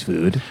Chinese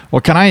food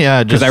Well, can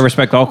I because just? I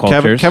respect all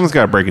cultures. Kevin's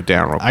got to break it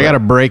down real quick. I got to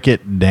break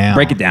it down.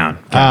 Break it down.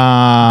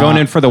 Uh, Going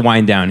in for the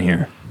wind down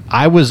here.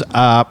 I was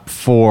up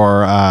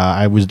for.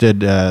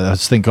 Did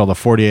this thing called the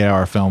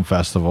 48-hour film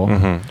festival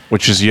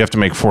Which is you have to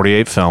make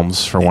 48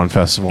 films for one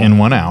festival. in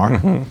 1 hour.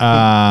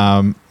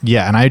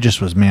 Yeah, and I just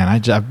was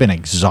I've been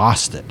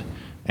exhausted.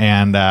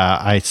 And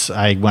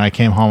when I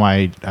came home,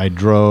 I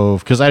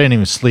drove because I didn't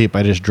even sleep.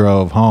 I just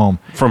drove home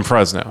From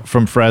Fresno.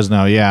 from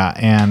Fresno. Yeah,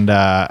 and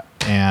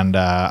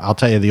I'll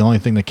tell you, the only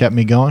thing that kept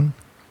me going,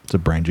 it's a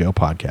Brain Jail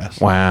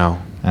podcast.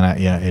 Wow.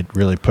 And it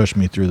really pushed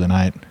me through the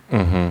night.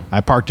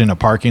 I parked in a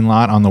parking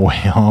lot on the way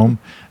home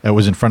that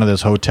was in front of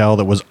this hotel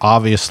that was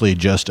obviously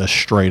just a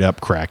straight up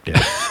crack den.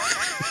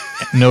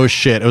 No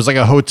shit. It was like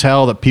a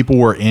hotel that people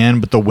were in,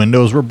 but the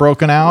windows were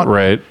broken out.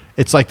 Right.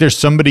 It's like there's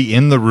somebody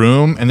in the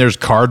room and there's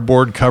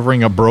cardboard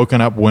covering a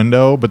broken up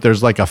window, but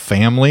there's like a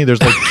family.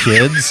 There's like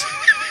kids.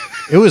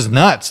 It was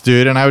nuts,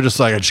 dude. And I was just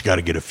like, I just got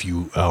to get a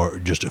few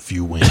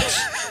winks.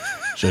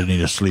 So I need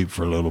to sleep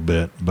for a little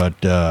bit.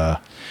 But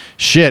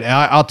shit,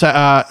 I'll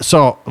tell.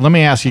 So let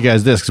me ask you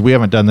guys this because we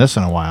haven't done this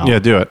in a while. Yeah,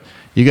 do it.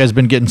 You guys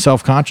been getting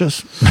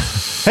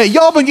self-conscious? Hey,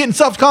 y'all been getting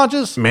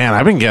self-conscious? Man,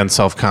 I've been getting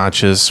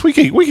self-conscious. We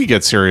could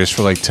get serious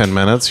for like 10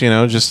 minutes,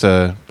 just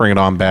to bring it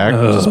on back.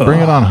 Just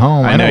bring it on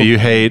home. I know you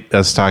hate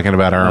us talking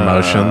about our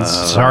emotions.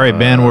 Sorry,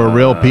 Ben. We're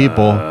real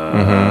people.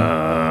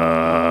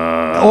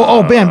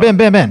 Oh,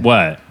 Ben.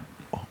 What?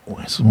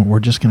 So we're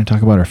just going to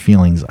talk about our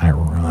feelings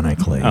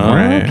ironically.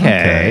 Right.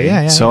 Okay.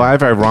 Yeah. So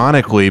I've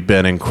ironically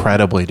been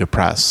incredibly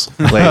depressed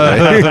lately.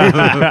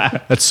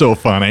 That's so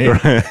funny.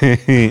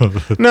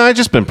 No, I've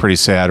just been pretty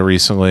sad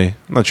recently.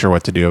 Not sure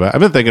what to do about it.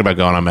 I've been thinking about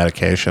going on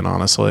medication,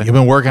 honestly. You've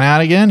been working out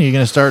again? You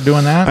going to start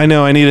doing that? I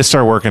know I need to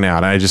start working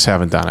out. I just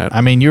haven't done it.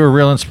 I mean, you were a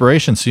real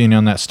inspiration seeing you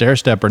on that stair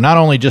stepper, not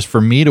only just for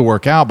me to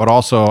work out, but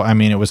also, I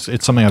mean,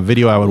 it's something, a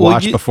video I would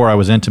watch before I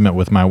was intimate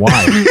with my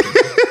wife.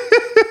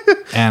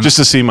 And just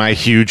to see my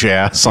huge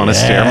ass on a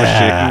stair machine.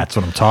 That's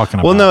what I'm talking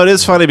about. Well, no, it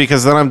is funny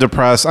because then I'm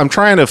depressed. I'm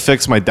trying to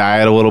fix my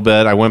diet a little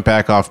bit. I went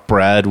back off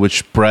bread,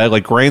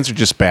 like grains are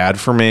just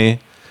bad for me.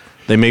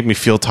 They make me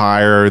feel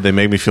tired. They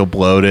make me feel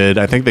bloated.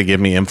 I think they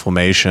give me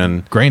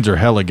inflammation. Grains are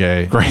hella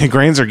gay.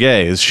 Grains are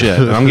gay as shit.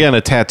 And I'm getting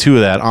a tattoo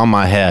of that on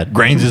my head.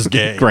 Grains is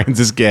gay. Grains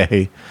is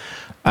gay.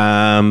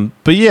 But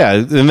yeah,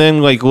 and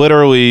then like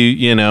literally,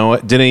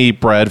 didn't eat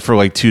bread for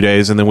like 2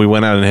 days, and then we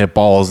went out and hit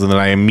balls, and then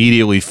I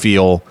immediately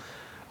feel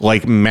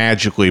like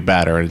magically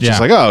better. And it's just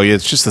like, oh, yeah,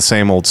 it's just the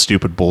same old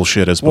stupid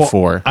bullshit as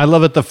before. I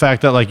love it, the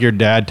fact that like your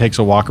dad takes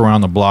a walk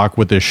around the block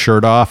with his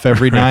shirt off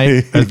every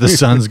night as the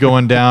sun's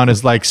going down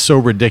is like so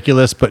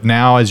ridiculous. But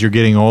now as you're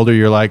getting older,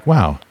 you're like,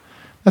 wow,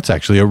 that's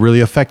actually a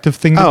really effective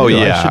thing to do.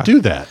 Yeah. I should do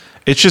that.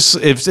 It's just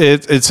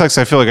it sucks.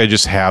 I feel like I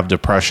just have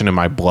depression in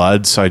my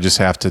blood, so I just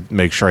have to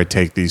make sure I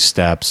take these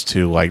steps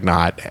to like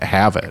not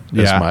have it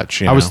as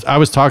much. I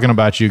was talking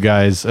about you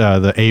guys,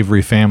 the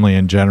Avery family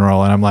in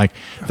general, and I'm like,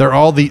 they're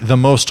all the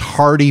most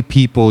hardy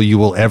people you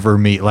will ever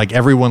meet. Like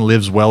everyone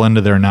lives well into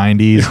their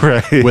 90s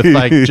right. with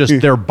like just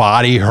their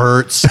body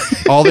hurts.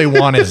 All they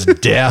want is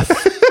death.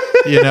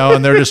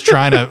 And they're just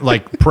trying to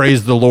like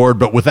praise the Lord,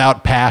 but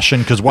without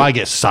passion. Because why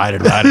get excited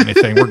about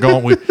anything? We're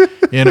going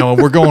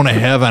to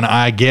heaven,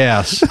 I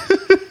guess.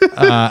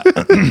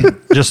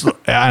 It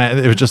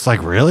was just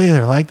like, really?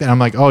 They're like that? I'm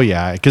like, oh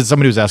yeah, because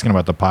somebody was asking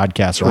about the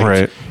podcast. Like,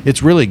 right?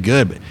 It's really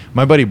good. But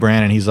my buddy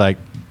Brandon, he's like,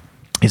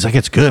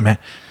 it's good, man.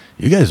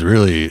 You guys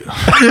really are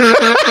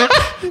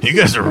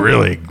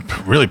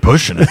really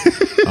pushing it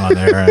on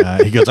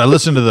there. He goes, I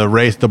listened to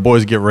the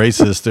Boys Get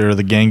Racist or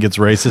the Gang Gets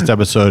Racist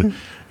episode.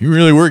 You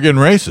really were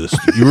getting racist.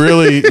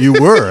 You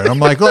were. And I'm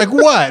like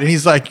what? And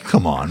he's like,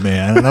 come on,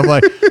 man. And I'm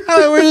like,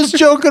 oh, we're just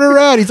joking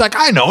around. He's like,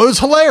 I know, it was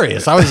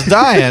hilarious. I was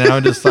dying. And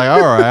I'm just like,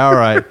 all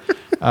right.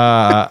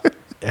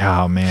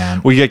 Oh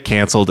man, we get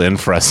canceled in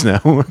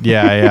Fresno.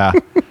 Yeah.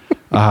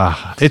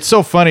 It's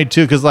so funny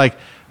too, because like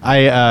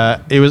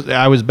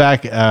I was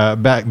back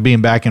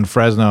in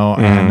Fresno,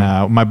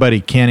 and my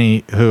buddy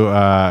Kenny, who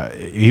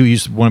he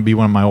used to want to be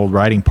one of my old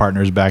writing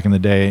partners back in the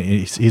day.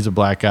 He's a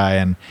black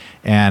guy,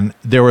 and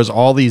there was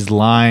all these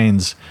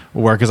lines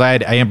where, because I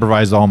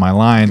improvised all my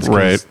lines,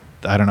 right?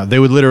 I don't know. They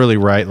would literally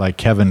write like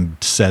Kevin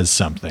says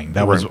something.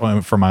 That was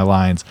for my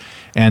lines,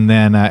 and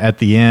then at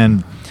the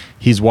end,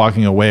 he's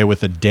walking away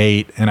with a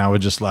date, and I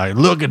would just like,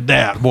 look at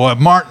that, boy.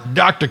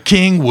 Dr.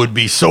 King would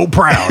be so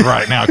proud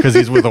right now because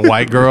he's with a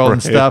white girl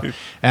and stuff.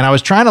 And I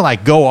was trying to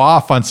like go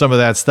off on some of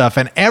that stuff,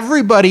 and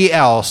everybody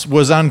else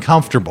was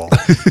uncomfortable.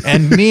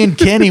 And me and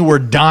Kenny were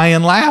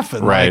dying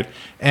laughing. Right.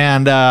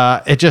 And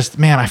it just,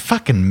 man, I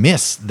fucking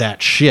miss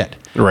that shit.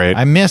 Right.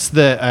 I miss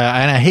and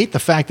I hate the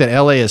fact that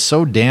LA is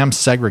so damn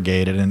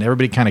segregated and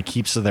everybody kind of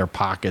keeps to their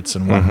pockets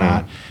and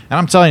whatnot. And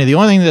I'm telling you, the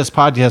only thing this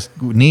podcast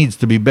needs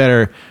to be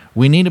better,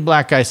 we need a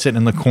black guy sitting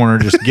in the corner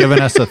just giving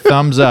us a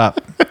thumbs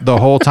up the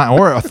whole time,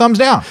 or a thumbs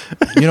down,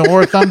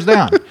 or a thumbs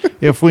down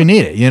if we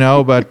need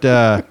it, but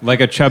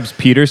like a Chubbs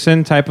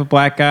Peterson type of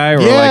black guy, or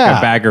like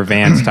a Bagger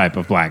Vance type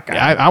of black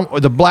guy.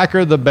 The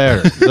blacker the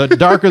better. The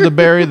darker the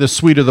berry, the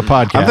sweeter the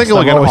podcast. I'm thinking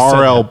like an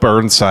R.L.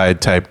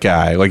 Burnside type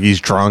guy, like he's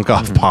drunk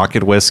off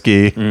pocket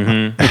whiskey.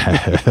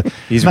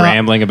 He's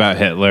rambling about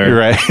Hitler.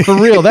 Right. For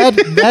real,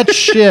 that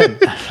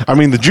shit. I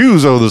mean, the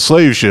Jews own the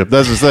slave ship.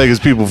 That's the thing, is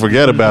people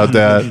forget about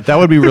that. That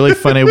would be really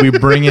funny. We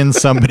bring in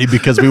somebody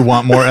because we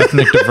want more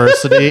ethnic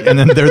diversity, and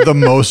then they're the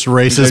most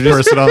racist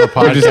person on the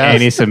podcast. They're just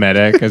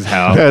anti-Semitic as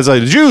hell. Yeah, it's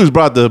like the Jews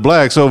brought the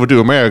blacks over to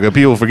America.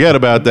 People forget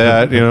about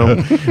that,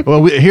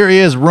 Well, here he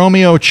is,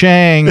 Romeo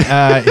Chang.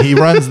 He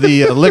runs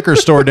the liquor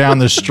store down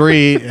the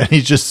street, and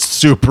he's just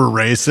super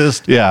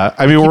racist. Yeah,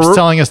 I mean, He's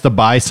telling us to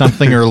buy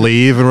something or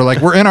leave, and we're like,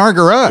 we're in our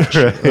garage.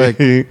 Like,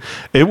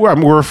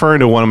 we're referring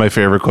to one of my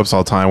favorite clips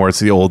all time, where it's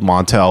the old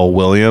Montel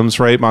Williams,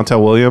 right?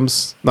 Montel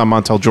Williams, not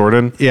Montel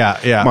Jordan.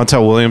 Yeah.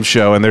 Montel Williams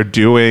show, and they're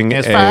doing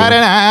it's Friday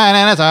night,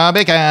 and it's all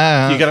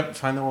because you gotta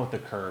find the one with the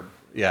curb.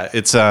 Yeah,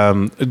 it's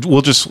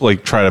we'll just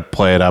like try to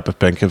play it up if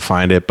Ben can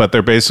find it, but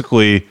they're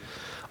basically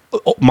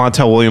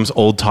Montel Williams'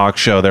 old talk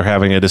show. They're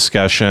having a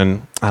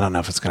discussion. I don't know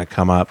if it's gonna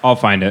come up. I'll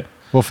find it.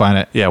 We'll find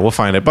it. Yeah, we'll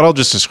find it. But I'll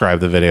just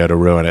describe the video to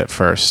ruin it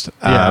first.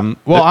 Yeah.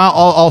 Well,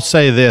 I'll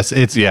say this.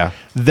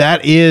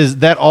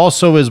 That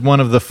also is one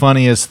of the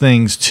funniest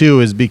things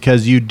too, is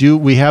because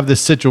we have this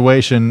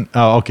situation.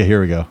 Oh, okay,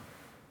 here we go.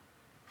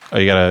 Oh,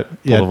 you gotta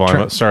pull the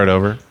volume up. Start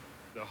over.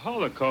 The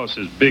Holocaust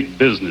is big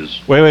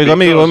business. Wait. Let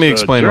me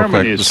explain real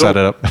quick to set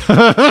it up.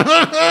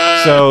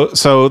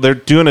 So they're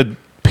doing a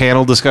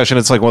panel discussion.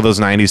 It's like one of those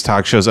 90s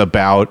talk shows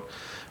about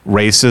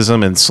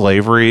racism and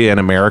slavery in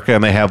America,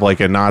 and they have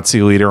like a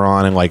Nazi leader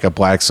on and like a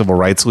black civil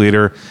rights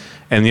leader,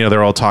 and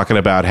they're all talking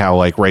about how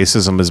like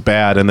racism is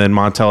bad, and then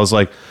Montel is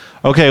like,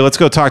 okay, let's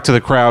go talk to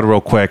the crowd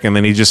real quick, and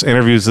then he just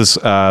interviews this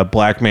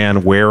black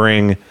man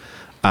wearing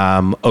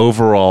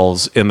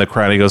overalls in the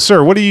crowd. He goes,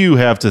 sir, what do you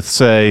have to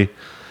say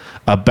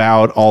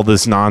about all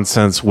this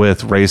nonsense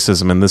with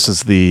racism? And this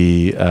is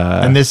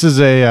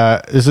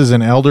this is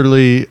an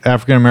elderly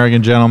African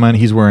American gentleman.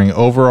 He's wearing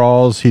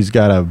overalls. He's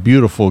got a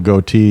beautiful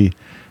goatee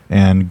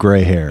and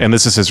gray hair. And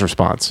this is his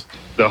response.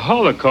 The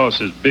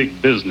Holocaust is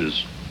big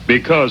business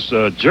because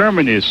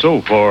Germany so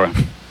far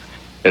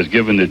has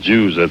given the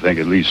Jews, I think,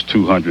 at least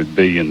 $200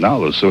 billion.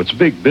 So it's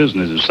big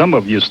business. And some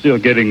of you are still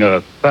getting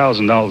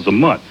 $1,000 a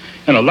month.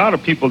 And a lot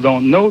of people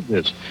don't know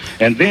this.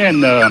 And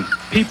then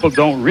people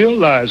don't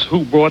realize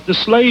who brought the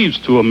slaves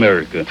to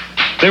America.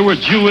 They were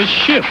Jewish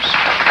ships.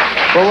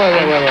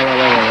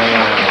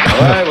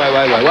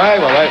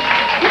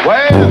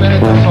 Wait a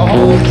minute. That's a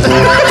whole...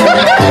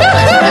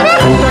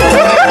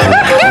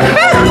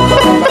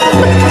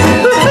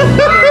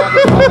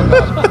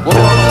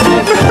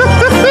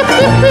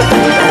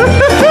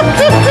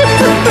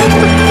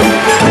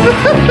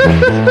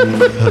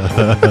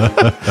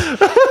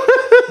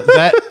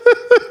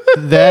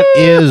 That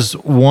is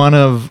one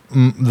of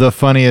the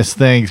funniest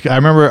things. I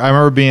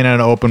remember being at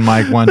an open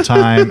mic one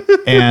time,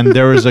 and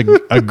there was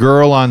a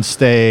girl on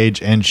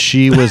stage, and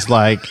she was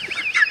like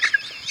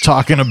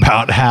talking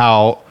about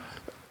how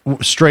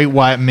straight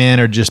white men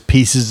are just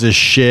pieces of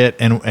shit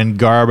and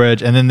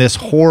garbage. And then this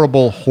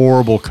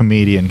horrible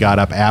comedian got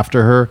up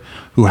after her,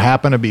 who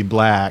happened to be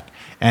black,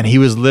 and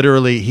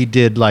he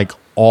did like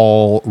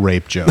all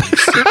rape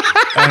jokes.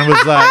 And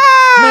was like,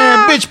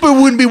 man, bitch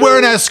wouldn't be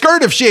wearing that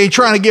skirt if she ain't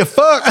trying to get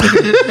fucked.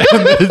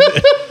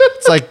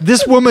 It's like,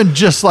 this woman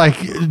just like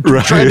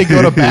tried to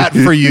go to bat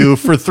for you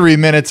for 3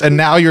 minutes, and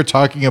now you're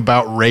talking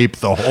about rape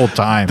the whole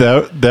time.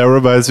 That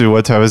reminds me,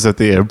 one time I was at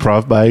the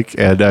Improv mic,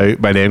 and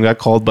my name got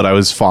called, but I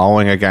was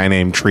following a guy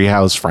named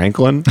Treehouse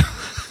Franklin.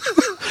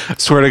 I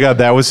swear to God,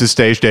 that was his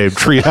stage name,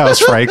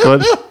 Treehouse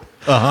Franklin.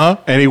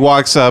 And he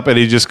walks up and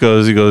he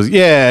goes,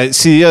 yeah,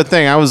 see, the other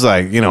thing, I was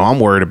like, I'm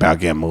worried about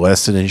getting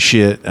molested and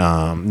shit.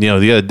 The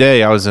other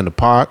day I was in the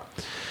park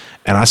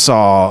and I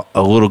saw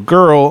a little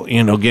girl,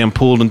 getting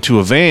pulled into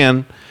a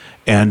van,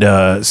 and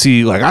I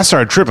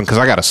started tripping because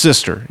I got a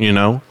sister,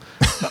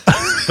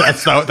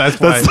 That's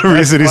the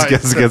reason he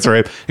gets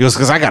raped. He goes,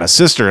 because I got a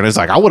sister, and it's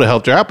like, I would have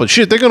helped her out, but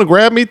shit, they're gonna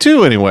grab me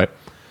too anyway.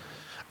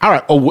 All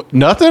right,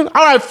 nothing.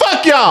 All right,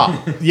 fuck y'all.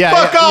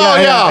 Fuck all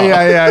y'all.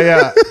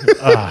 Yeah.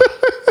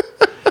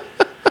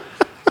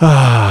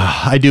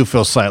 I do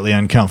feel slightly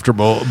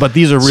uncomfortable, but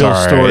these are real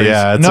stories.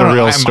 Yeah, it's a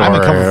real story. I'm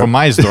uncomfortable from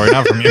my story,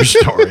 not from your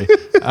story.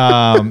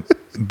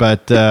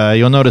 But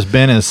you'll notice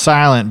Ben is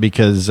silent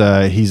because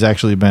he's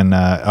actually been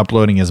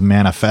uploading his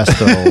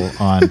manifesto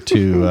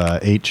onto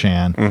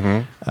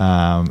 8chan.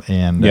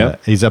 And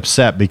he's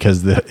upset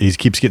because he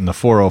keeps getting the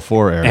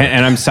 404 error.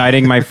 And I'm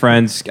citing my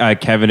friends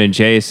Kevin and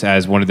Jace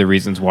as one of the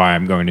reasons why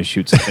I'm going to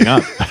shoot something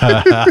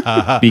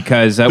up.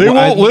 Because they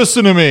won't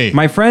listen to me.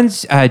 My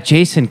friends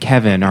Jace and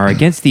Kevin are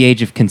against the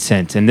age of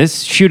consent, and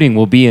this shooting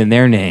will be in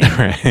their name.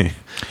 Right.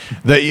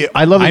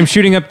 I love it. I'm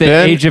shooting up the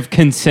age of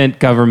consent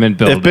government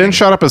building. If Ben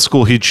shot up at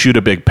school, he'd shoot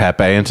a big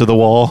Pepe into the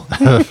wall.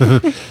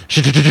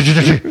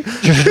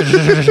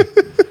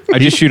 I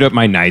just shoot up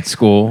my night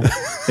school.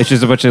 It's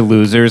just a bunch of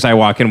losers. I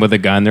walk in with a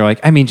gun. They're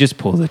like, just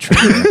pull the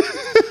trigger.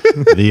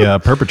 The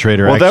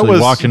perpetrator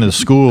walked into the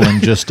school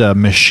and just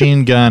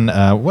machine gun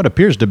what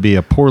appears to be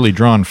a poorly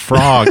drawn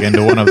frog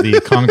into one of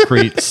the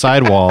concrete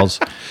sidewalls.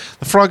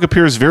 The frog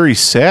appears very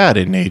sad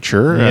in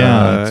nature.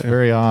 Yeah, it's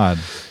very odd.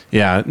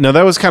 Yeah, no,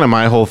 that was kind of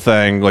my whole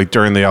thing, like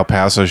during the El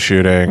Paso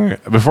shooting.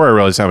 Before I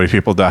realized how many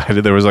people died,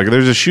 there's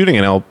a shooting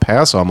in El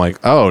Paso. I'm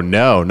like, oh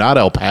no, not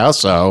El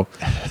Paso.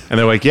 And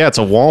they're like, yeah, it's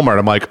a Walmart.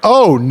 I'm like,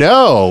 oh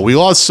no, we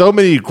lost so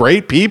many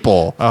great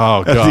people.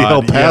 Oh, God. At the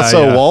El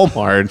Paso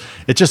Walmart.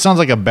 It just sounds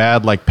like a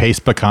bad like Pace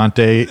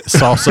Picante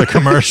salsa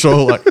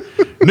commercial. Like,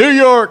 New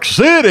York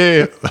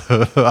City.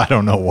 I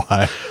don't know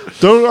why.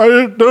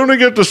 Don't I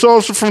get the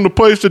salsa from the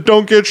place that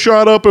don't get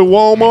shot up at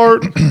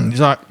Walmart? He's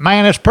like,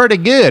 man, it's pretty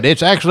good.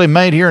 It's actually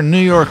made here in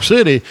New York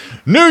City.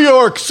 New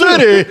York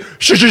City.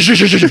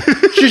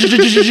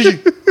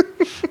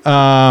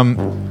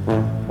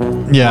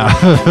 Yeah.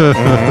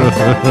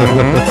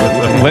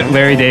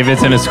 Larry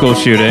David's in a school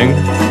shooting.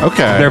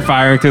 Okay. They're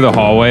firing through the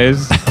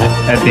hallways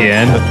at the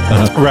end.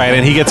 Right,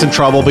 and he gets in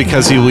trouble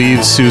because he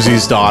leaves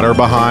Susie's daughter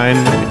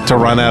behind to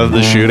run out of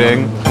the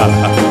shooting.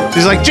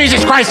 She's like,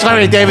 Jesus Christ,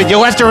 Larry David, you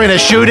left her in a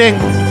shooting?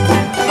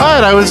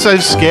 fine. I was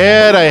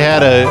scared. I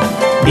had a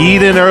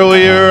eaten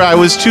earlier. I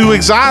was too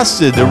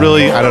exhausted to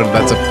really. I don't know.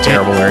 That's a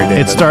terrible Larry David.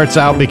 It starts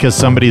out because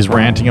somebody's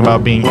ranting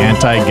about being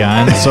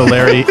anti-gun, so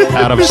Larry,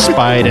 out of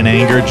spite and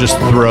anger, just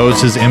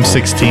throws his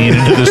M16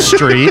 into the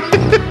street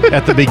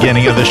at the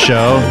beginning of the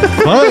show.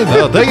 Fine,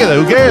 I'll take it.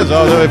 Who cares?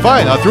 Oh,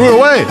 fine, I threw it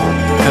away.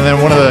 And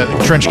then one of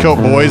the trench coat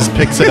boys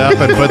picks it up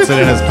and puts it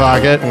in his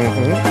pocket.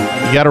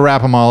 You got to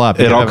wrap them all up.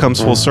 It all comes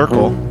full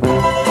circle.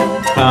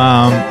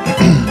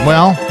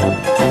 Well,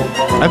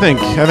 I think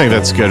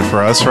that's good for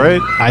us, right?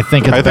 I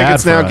think it's I think bad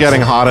it's for now us. getting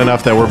hot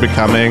enough that we're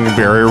becoming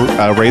very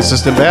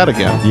racist and bad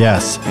again.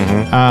 Yes.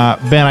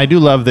 Ben, I do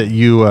love that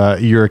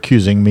you're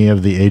accusing me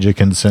of the age of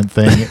consent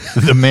thing.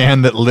 The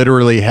man that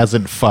literally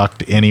hasn't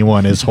fucked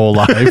anyone his whole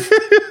life.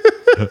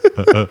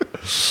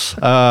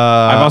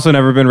 I've also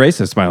never been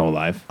racist my whole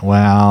life.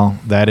 Well,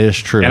 that is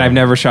true. And I've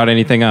never shot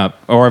anything up,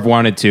 or I've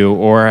wanted to,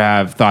 or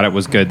have thought it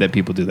was good that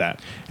people do that.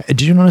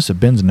 Did you notice that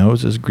Ben's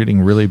nose is getting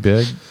really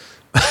big?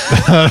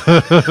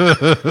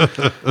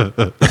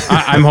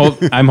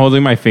 I'm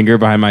holding my finger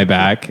behind my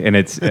back, and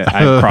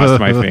I've crossed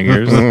my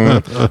fingers.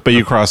 But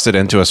you crossed it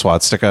into a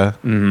swastika.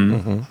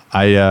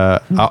 I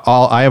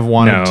have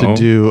wanted to No.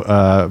 do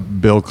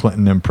Bill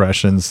Clinton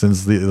impressions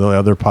since the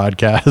other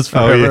podcast.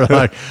 Forever. yeah.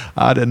 Like,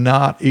 I did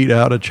not eat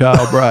out a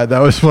child bride. That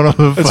was one of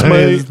the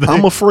funniest things.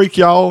 I'm a freak,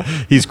 y'all.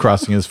 He's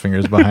crossing his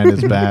fingers behind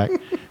his back.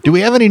 Do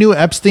we have any new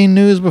Epstein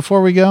news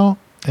before we go?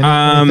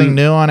 Anything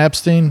new on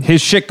Epstein? His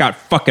shit got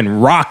fucking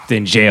rocked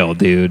in jail,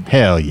 dude.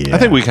 Hell yeah. I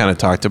think we kind of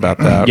talked about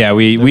that. Yeah,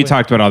 we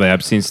talked about all the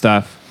Epstein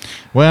stuff.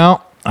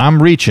 Well,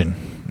 I'm reaching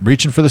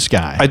for the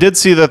sky. I did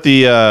see that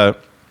the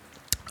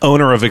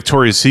owner of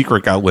Victoria's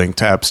Secret got linked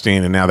to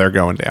Epstein, and now they're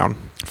going down.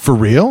 For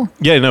real?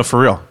 Yeah, no, for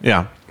real.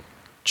 Yeah.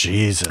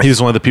 Jesus. He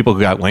was one of the people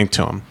who got linked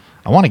to him.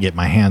 I want to get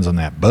my hands on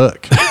that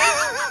book.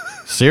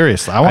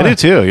 Seriously. I do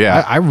too,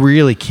 yeah. I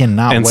really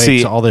cannot And wait see,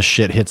 till all this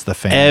shit hits the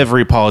fan.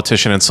 Every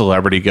politician and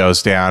celebrity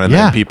goes down, and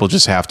Yeah. then people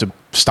just have to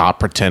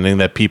stop pretending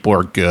that people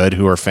are good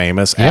who are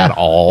famous Yeah. at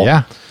all.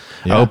 Yeah.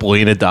 I hope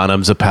Lena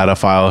Dunham's a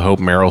pedophile. I hope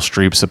Meryl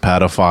Streep's a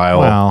pedophile.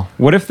 Well,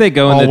 What if they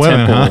go in all the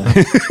women,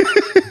 temple?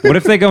 What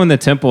if they go in the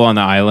temple on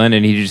the island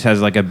and he just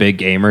has like a big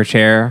gamer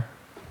chair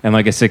and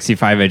like a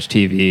 65-inch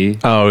TV?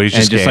 Oh, he's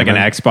and just just like an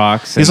gaming.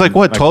 Xbox. He's and, like,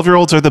 what?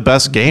 12-year-olds are the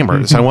best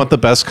gamers. I want the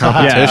best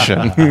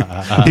competition.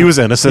 He was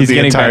innocent He's the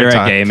getting entire better at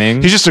time.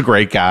 gaming. He's just a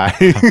great guy.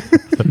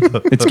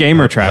 It's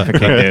gamer trafficking,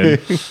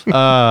 dude.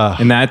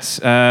 And that's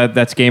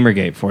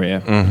Gamergate for you.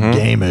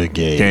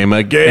 Gamergate.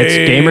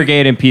 It's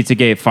Gamergate and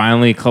Pizzagate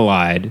finally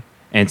collide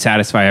and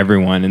satisfy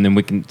everyone, and then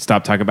we can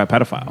stop talking about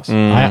pedophiles.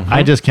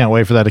 I just can't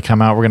wait for that to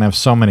come out. We're going to have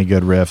so many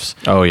good riffs.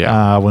 Oh,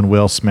 yeah. When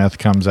Will Smith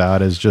comes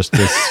out as just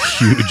this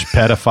huge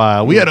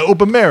pedophile. We had an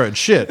open marriage.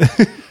 Shit.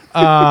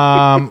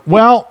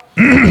 Well,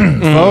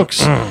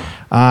 folks,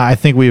 I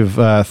think we've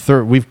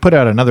put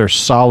out another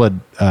solid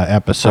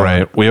episode.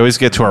 Right. We always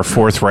get to our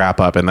fourth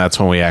wrap-up, and that's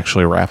when we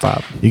actually wrap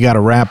up. You got to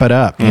wrap it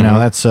up. You know,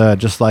 that's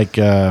just like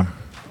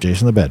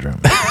Jason the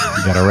Bedroom.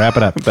 You got to wrap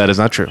it up. That is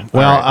not true.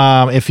 Well,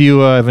 All right. if you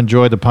have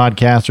enjoyed the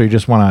podcast or you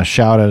just want to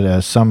shout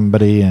at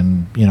somebody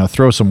and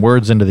throw some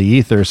words into the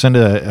ether, send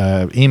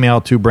an email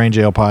to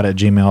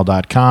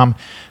brainjailpod@gmail.com.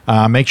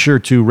 Make sure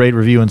to rate,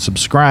 review, and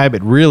subscribe.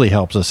 It really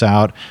helps us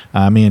out.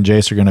 Me and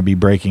Jace are going to be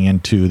breaking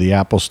into the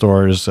Apple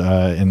stores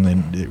in the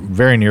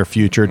very near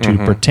future to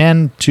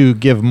pretend to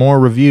give more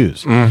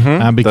reviews.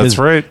 Because That's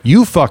right.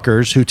 you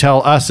fuckers who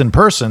tell us in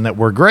person that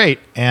we're great,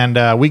 and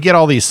we get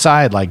all these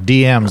side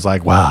DMs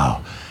like,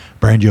 wow,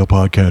 Brain Jail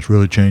Podcast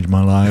really changed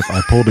my life.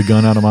 I pulled a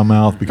gun out of my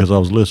mouth because I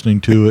was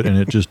listening to it, and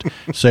it just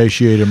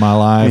satiated my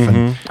life.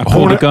 And I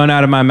pulled a gun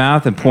out of my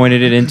mouth and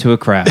pointed it into a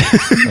crowd.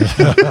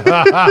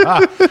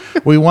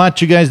 we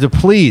want you guys to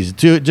please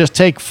just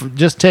take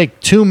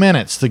 2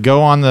 minutes to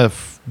go on the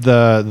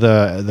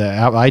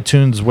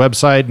iTunes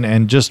website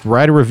and just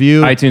write a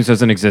review. iTunes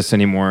doesn't exist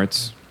anymore.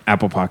 It's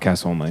Apple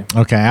Podcasts only.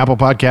 Okay, Apple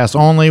Podcast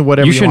only.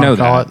 Whatever You you, should want know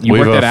to call that. it. You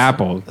worked at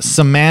Apple.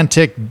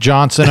 Semantic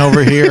Johnson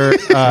over here.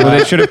 Well,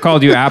 they should have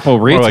called you Apple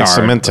retard. Or like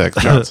Semitic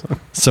Johnson.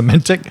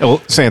 Semantic.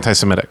 Well, it's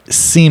anti-Semitic.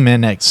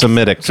 Semantic.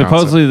 Semitic Johnson.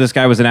 Supposedly, this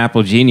guy was an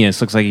Apple genius.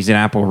 Looks like he's an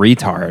Apple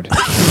retard.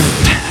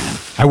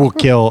 I will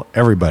kill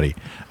everybody.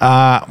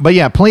 But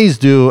yeah, please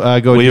do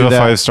go Leave do a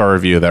that. 5-star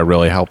review. That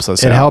really helps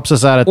us It out. helps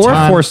us out a Or a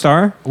ton.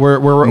 4-star.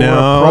 We're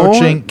No.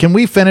 approaching. Can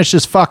we finish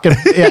this fucking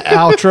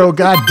outro?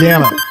 God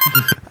damn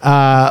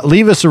it.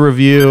 Leave us a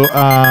review.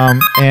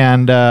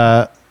 And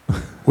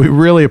we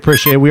really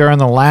appreciate it. We are in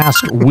the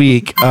last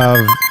week of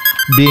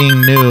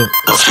being new.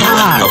 The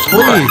feeling of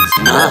please.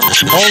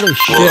 nervousness Holy will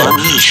shit.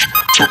 unleash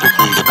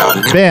typically about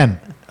an Ben,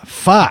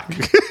 fuck.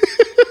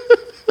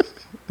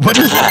 What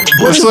is that?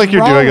 Looks like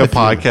you're doing a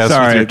podcast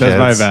Sorry, with your that's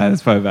my kids. bad.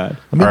 That's my bad.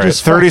 Let me All right,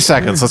 just 30 fuck-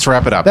 seconds. Let's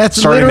wrap it up. That's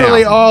Starting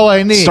literally now. all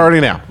I need.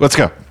 Starting now. Let's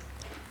go.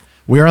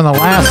 We are in the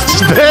last.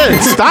 Ben,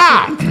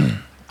 stop.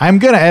 I'm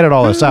gonna edit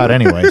all this out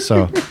anyway.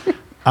 So,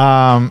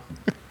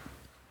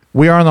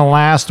 we are in the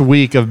last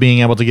week of being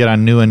able to get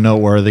on New and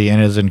Noteworthy,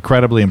 and it is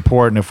incredibly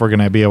important if we're going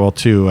to be able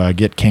to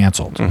get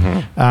canceled.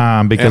 Because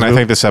And I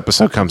think this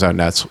episode comes out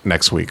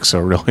next week, so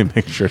really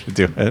make sure to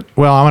do it.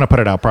 well, I'm going to put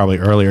it out probably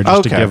earlier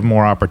just to Okay. give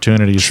more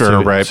opportunities.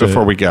 Sure, right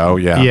before we go.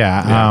 Yeah.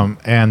 Yeah.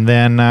 And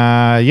then,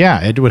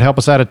 it would help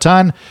us out a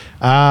ton.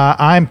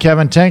 I'm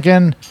Kevin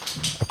Tinkin.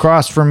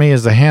 Across from me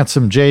is the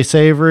handsome Jay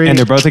Savory. And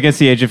they're both against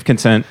the age of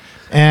consent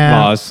And-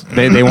 laws.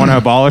 They want to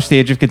abolish the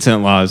age of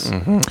consent laws.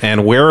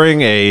 And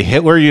wearing a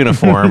Hitler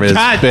uniform is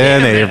God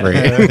Ben damn it.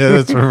 Avery.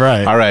 That's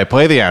right. All right,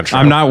 play the outro.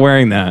 I'm not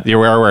wearing that. You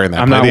are wearing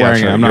that. I'm Play not the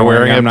wearing it. outro. I'm not You're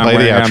wearing it. wearing I'm not Play the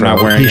wearing it. I'm outro.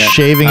 not wearing He's it.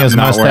 shaving his I'm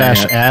not wearing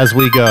mustache it. as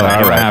we go. All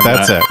don't right, have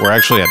that's that. it. We're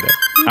actually ending.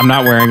 I'm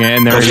not wearing it.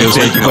 And there it is.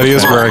 But he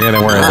is wearing it,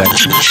 and we're ending.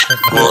 Lavishness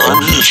will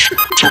unleash,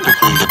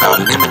 typically about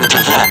an imminent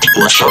event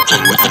or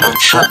something with an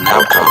uncertain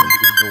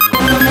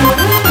outcome.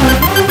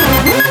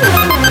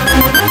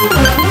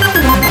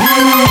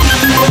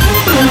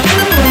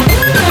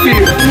 Shit,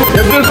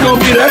 if this gonna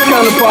be that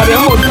kind of party,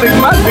 I'm gonna stick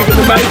my dick in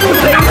the mashed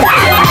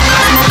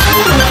potato.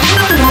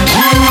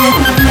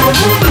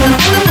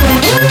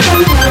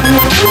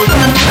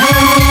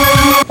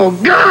 Oh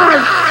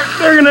God,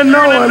 they're gonna know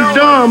I'm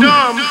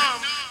dumb.